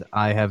 and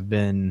I have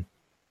been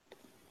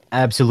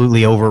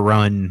absolutely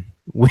overrun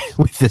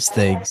with this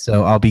thing.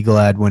 So I'll be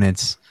glad when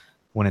it's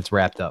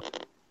wrapped up.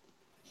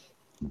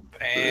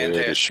 Pretty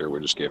Fantastic. sure we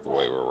just gave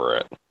away where we're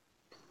at.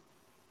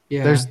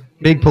 Yeah. There's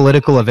big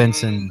political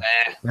events in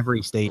Nah.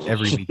 every state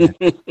every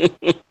weekend.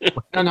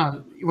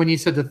 No. When you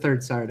said the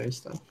third Saturday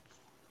stuff.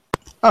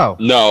 Oh,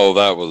 No,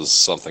 that was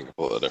something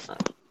completely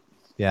different.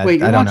 yeah.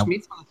 Wait, I your don't lodge know.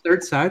 meets on the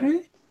third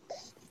Saturday?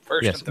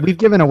 First Yes, and third. we've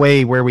given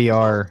away where we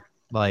are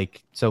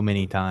like so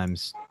many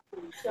times.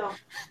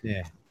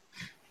 Yeah.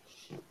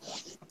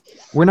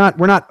 We're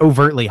not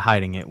overtly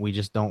hiding it. We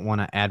just don't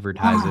want to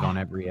advertise it on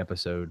every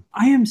episode.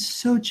 I am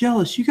so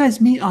jealous. You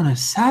guys meet on a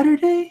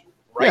Saturday?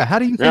 Right. Yeah, how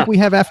do you think Yeah. we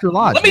have After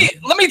Lodge?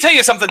 Let me tell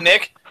you something,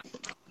 Nick.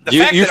 The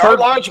fact You've that our heard-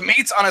 lodge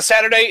meets on a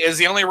Saturday is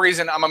the only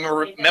reason I'm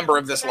a member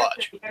of this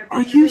lodge.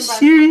 Are you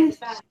serious?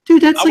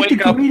 Dude, that's I'll like the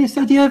wake up. greatest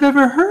idea I've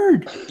ever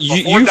heard. Before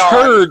You've dawn.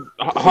 heard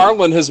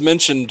Harlan has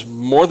mentioned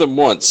more than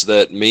once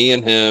that me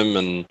and him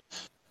and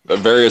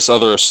various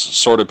other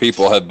sort of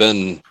people have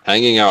been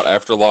hanging out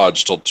after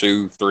lodge till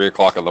 2-3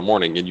 o'clock in the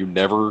morning, and you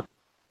never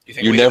You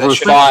think we did never that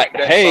shit thought, on a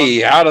weekday?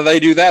 hey, how do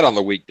they do that on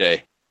the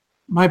weekday?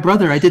 My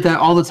brother, I did that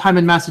all the time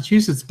in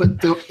Massachusetts, but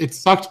it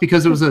sucked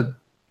because it was a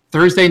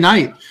Thursday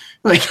night.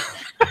 Like,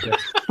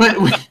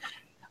 but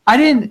I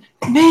didn't.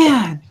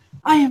 Man,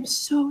 I am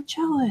so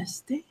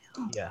jealous.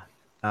 Damn.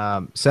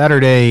 Yeah.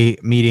 Saturday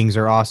meetings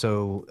are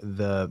also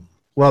the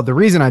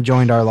reason I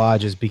joined our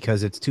lodge is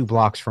because it's 2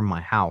 blocks from my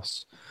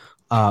house.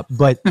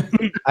 But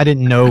I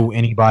didn't know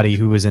anybody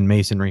who was in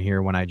masonry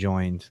here when I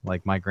joined.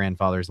 Like my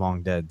grandfather's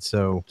long dead.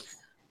 So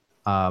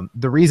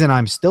the reason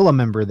I'm still a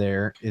member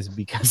there is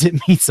because it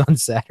meets on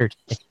Saturday.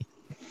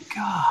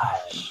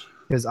 Gosh.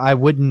 Because I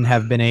wouldn't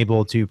have been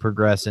able to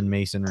progress in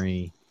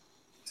masonry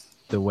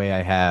the way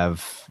I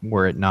have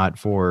were it not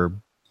for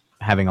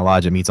having a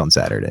lodge that meets on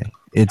Saturday.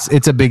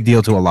 It's a big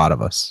deal to a lot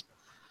of us.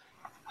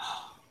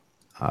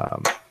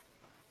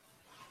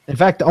 In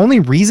fact, the only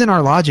reason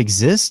our lodge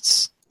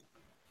exists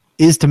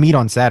is to meet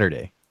on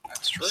Saturday.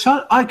 That's true.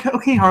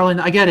 Okay, Harlan,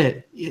 I get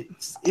it. It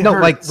No,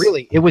 like hurts.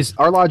 really,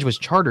 our lodge was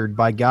chartered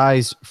by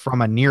guys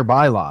from a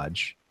nearby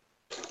lodge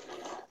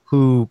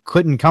who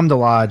couldn't come to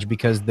lodge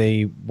because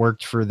they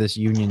worked for this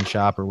union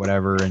shop or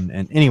whatever. And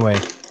anyway,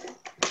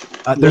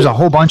 there's a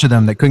whole bunch of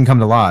them that couldn't come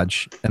to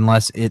lodge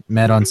unless it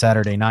met on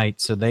Saturday night.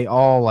 So they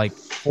all like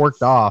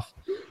forked off.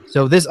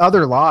 So this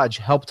other lodge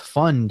helped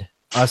fund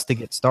us to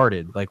get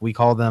started. Like we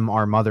call them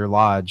our mother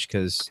lodge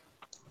because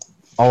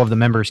all of the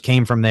members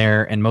came from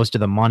there and most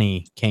of the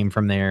money came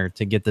from there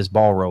to get this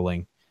ball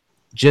rolling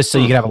just so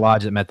you could have a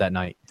lodge that met that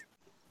night.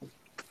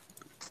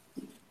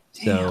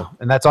 So,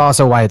 and that's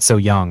also why it's so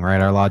young,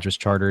 right? Our lodge was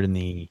chartered in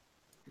the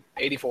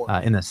 84.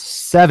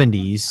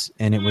 70s,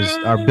 and it was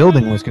our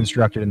building was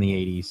constructed in the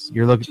 80s.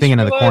 You're thinking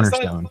of the Realized I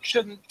cornerstone.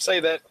 shouldn't say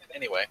that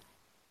anyway.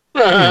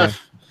 Anyway,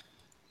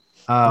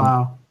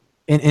 Wow.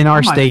 in our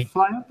I might state,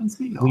 fly up and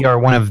see y'all. we are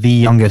one of the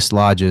youngest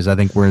lodges. I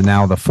think we're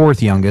now the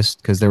 4th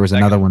youngest because there was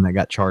another one that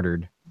got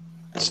chartered.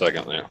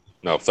 Second, yeah.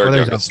 No, third Well,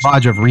 there's youngest. a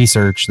lodge of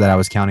research that I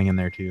was counting in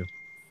there too.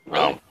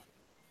 No.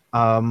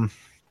 Um,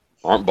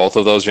 Aren't both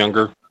of those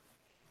younger?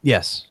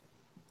 yes.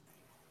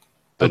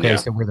 Then Okay, yeah.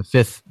 so we're the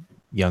 5th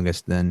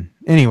youngest then.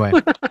 Anyway,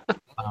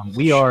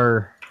 we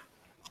are.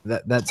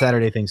 That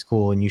Saturday thing's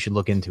cool, and you should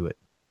look into it.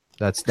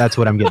 That's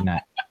what I'm getting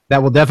at.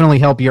 That will definitely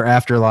help your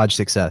after lodge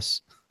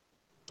success.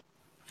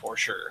 For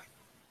sure.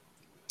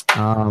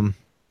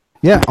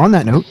 Yeah, on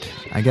that note,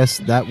 I guess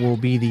that will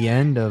be the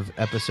end of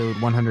episode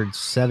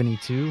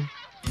 172,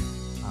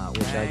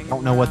 which I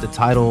don't know what the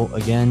title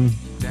again,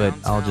 but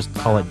I'll just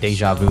call it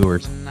Deja Vu or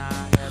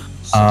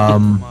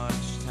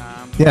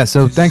yeah,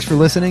 so thanks for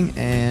listening,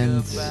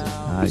 and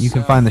you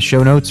can find the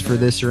show notes for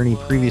this or any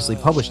previously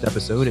published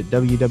episode at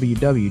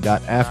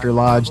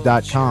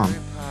www.afterlodge.com.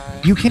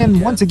 You can,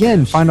 once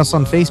again, find us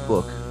on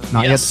Facebook,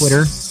 not yet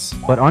Twitter,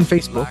 but on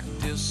Facebook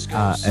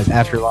as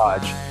After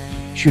Lodge.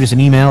 Shoot us an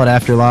email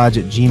at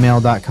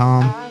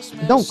afterlodge@gmail.com.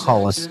 Don't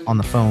call us on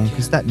the phone,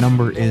 because that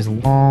number is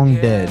long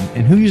dead.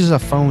 And who uses a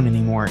phone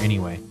anymore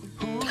anyway?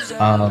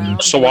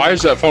 So why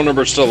is that phone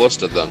number still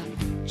listed then?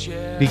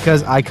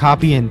 Because I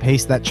copy and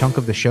paste that chunk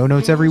of the show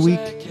notes every week.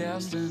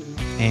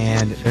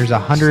 And there's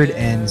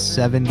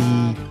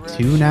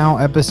 172 now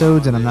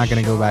episodes, and I'm not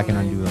going to go back and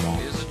undo them all.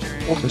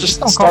 Well, So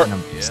just don't call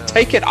them.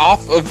 take it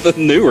off of the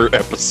newer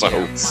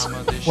episodes.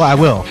 Well, I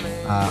will,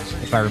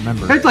 if I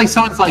remember. It's like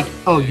someone's like,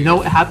 oh, you know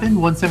what happened?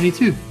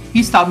 172.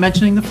 He stopped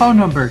mentioning the phone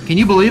number. Can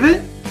you believe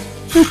it?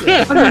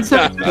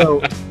 172.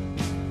 So,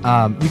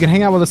 you can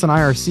hang out with us on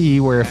IRC,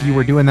 where if you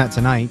were doing that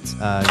tonight,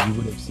 you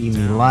would have seen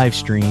the live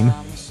stream.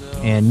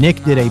 And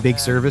Nick did a big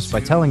service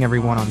by telling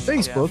everyone on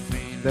Facebook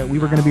that we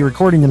were going to be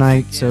recording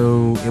tonight,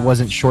 so it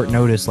wasn't short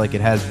notice like it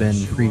has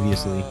been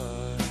previously.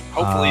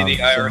 Hopefully the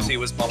IRC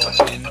was bumping.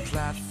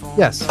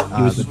 Yes, you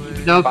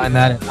can find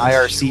that at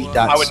irc.snoonin.org.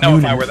 I would know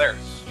if I were there.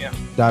 Yeah.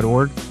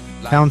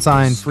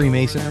 #,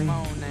 Freemasonry,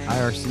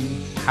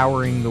 IRC,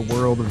 powering the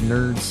world of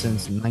nerds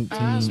since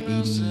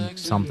 1980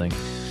 something.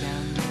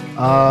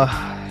 Oh,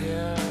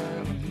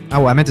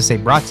 I meant to say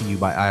brought to you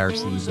by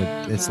IRC,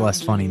 but it's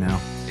less funny now.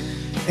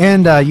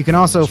 And you can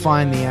also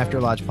find the After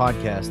Lodge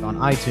podcast on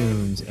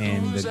iTunes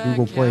and the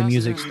Google Play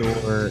Music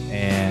Store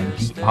and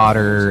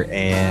Potter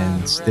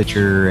and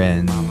Stitcher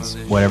and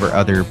whatever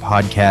other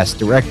podcast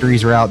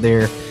directories are out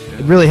there.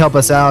 It'd really help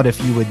us out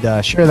if you would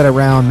share that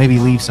around, maybe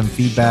leave some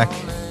feedback,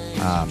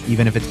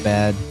 even if it's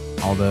bad,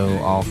 although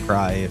I'll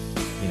cry if,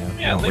 you know.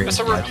 Yeah, don't leave rate us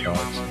a us 5 review.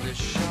 stars.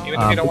 Even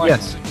if you don't But like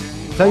yes,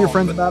 tell your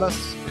friends about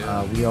us.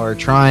 We are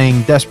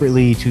trying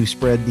desperately to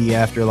spread the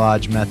After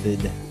Lodge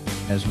method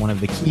as one of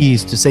the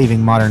keys to saving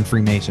modern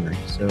Freemasonry.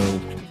 So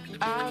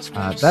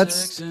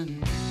that's it.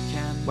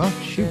 Well,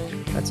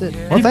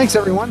 thanks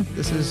everyone.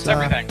 This is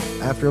everything.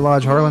 After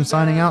Lodge Harlan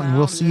signing out, and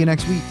we'll see you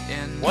next week.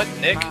 What,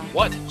 Nick?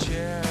 What? I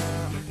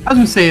was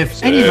going to say,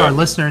 if any of our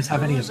listeners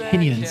have any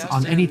opinions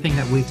on anything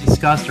that we've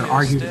discussed or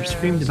argued or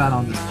screamed about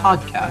on this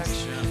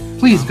podcast,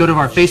 please go to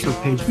our Facebook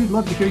page. We'd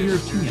love to hear your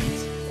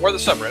opinions. Or the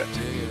subreddit.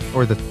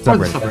 Or the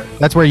subreddit.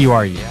 That's where you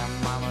argue,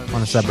 on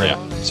the subreddit. Yeah,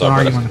 Don't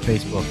argue subreddit. on the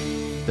Facebook.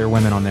 There are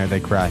women on there, they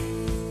cry.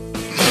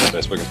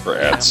 Facebook is for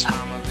ads.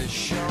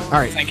 All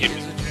right. Thank you.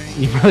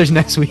 See you brothers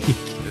next week.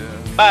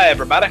 Bye,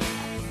 everybody.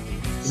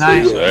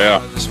 Nice. Yeah.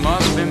 This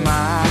must be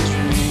my dream.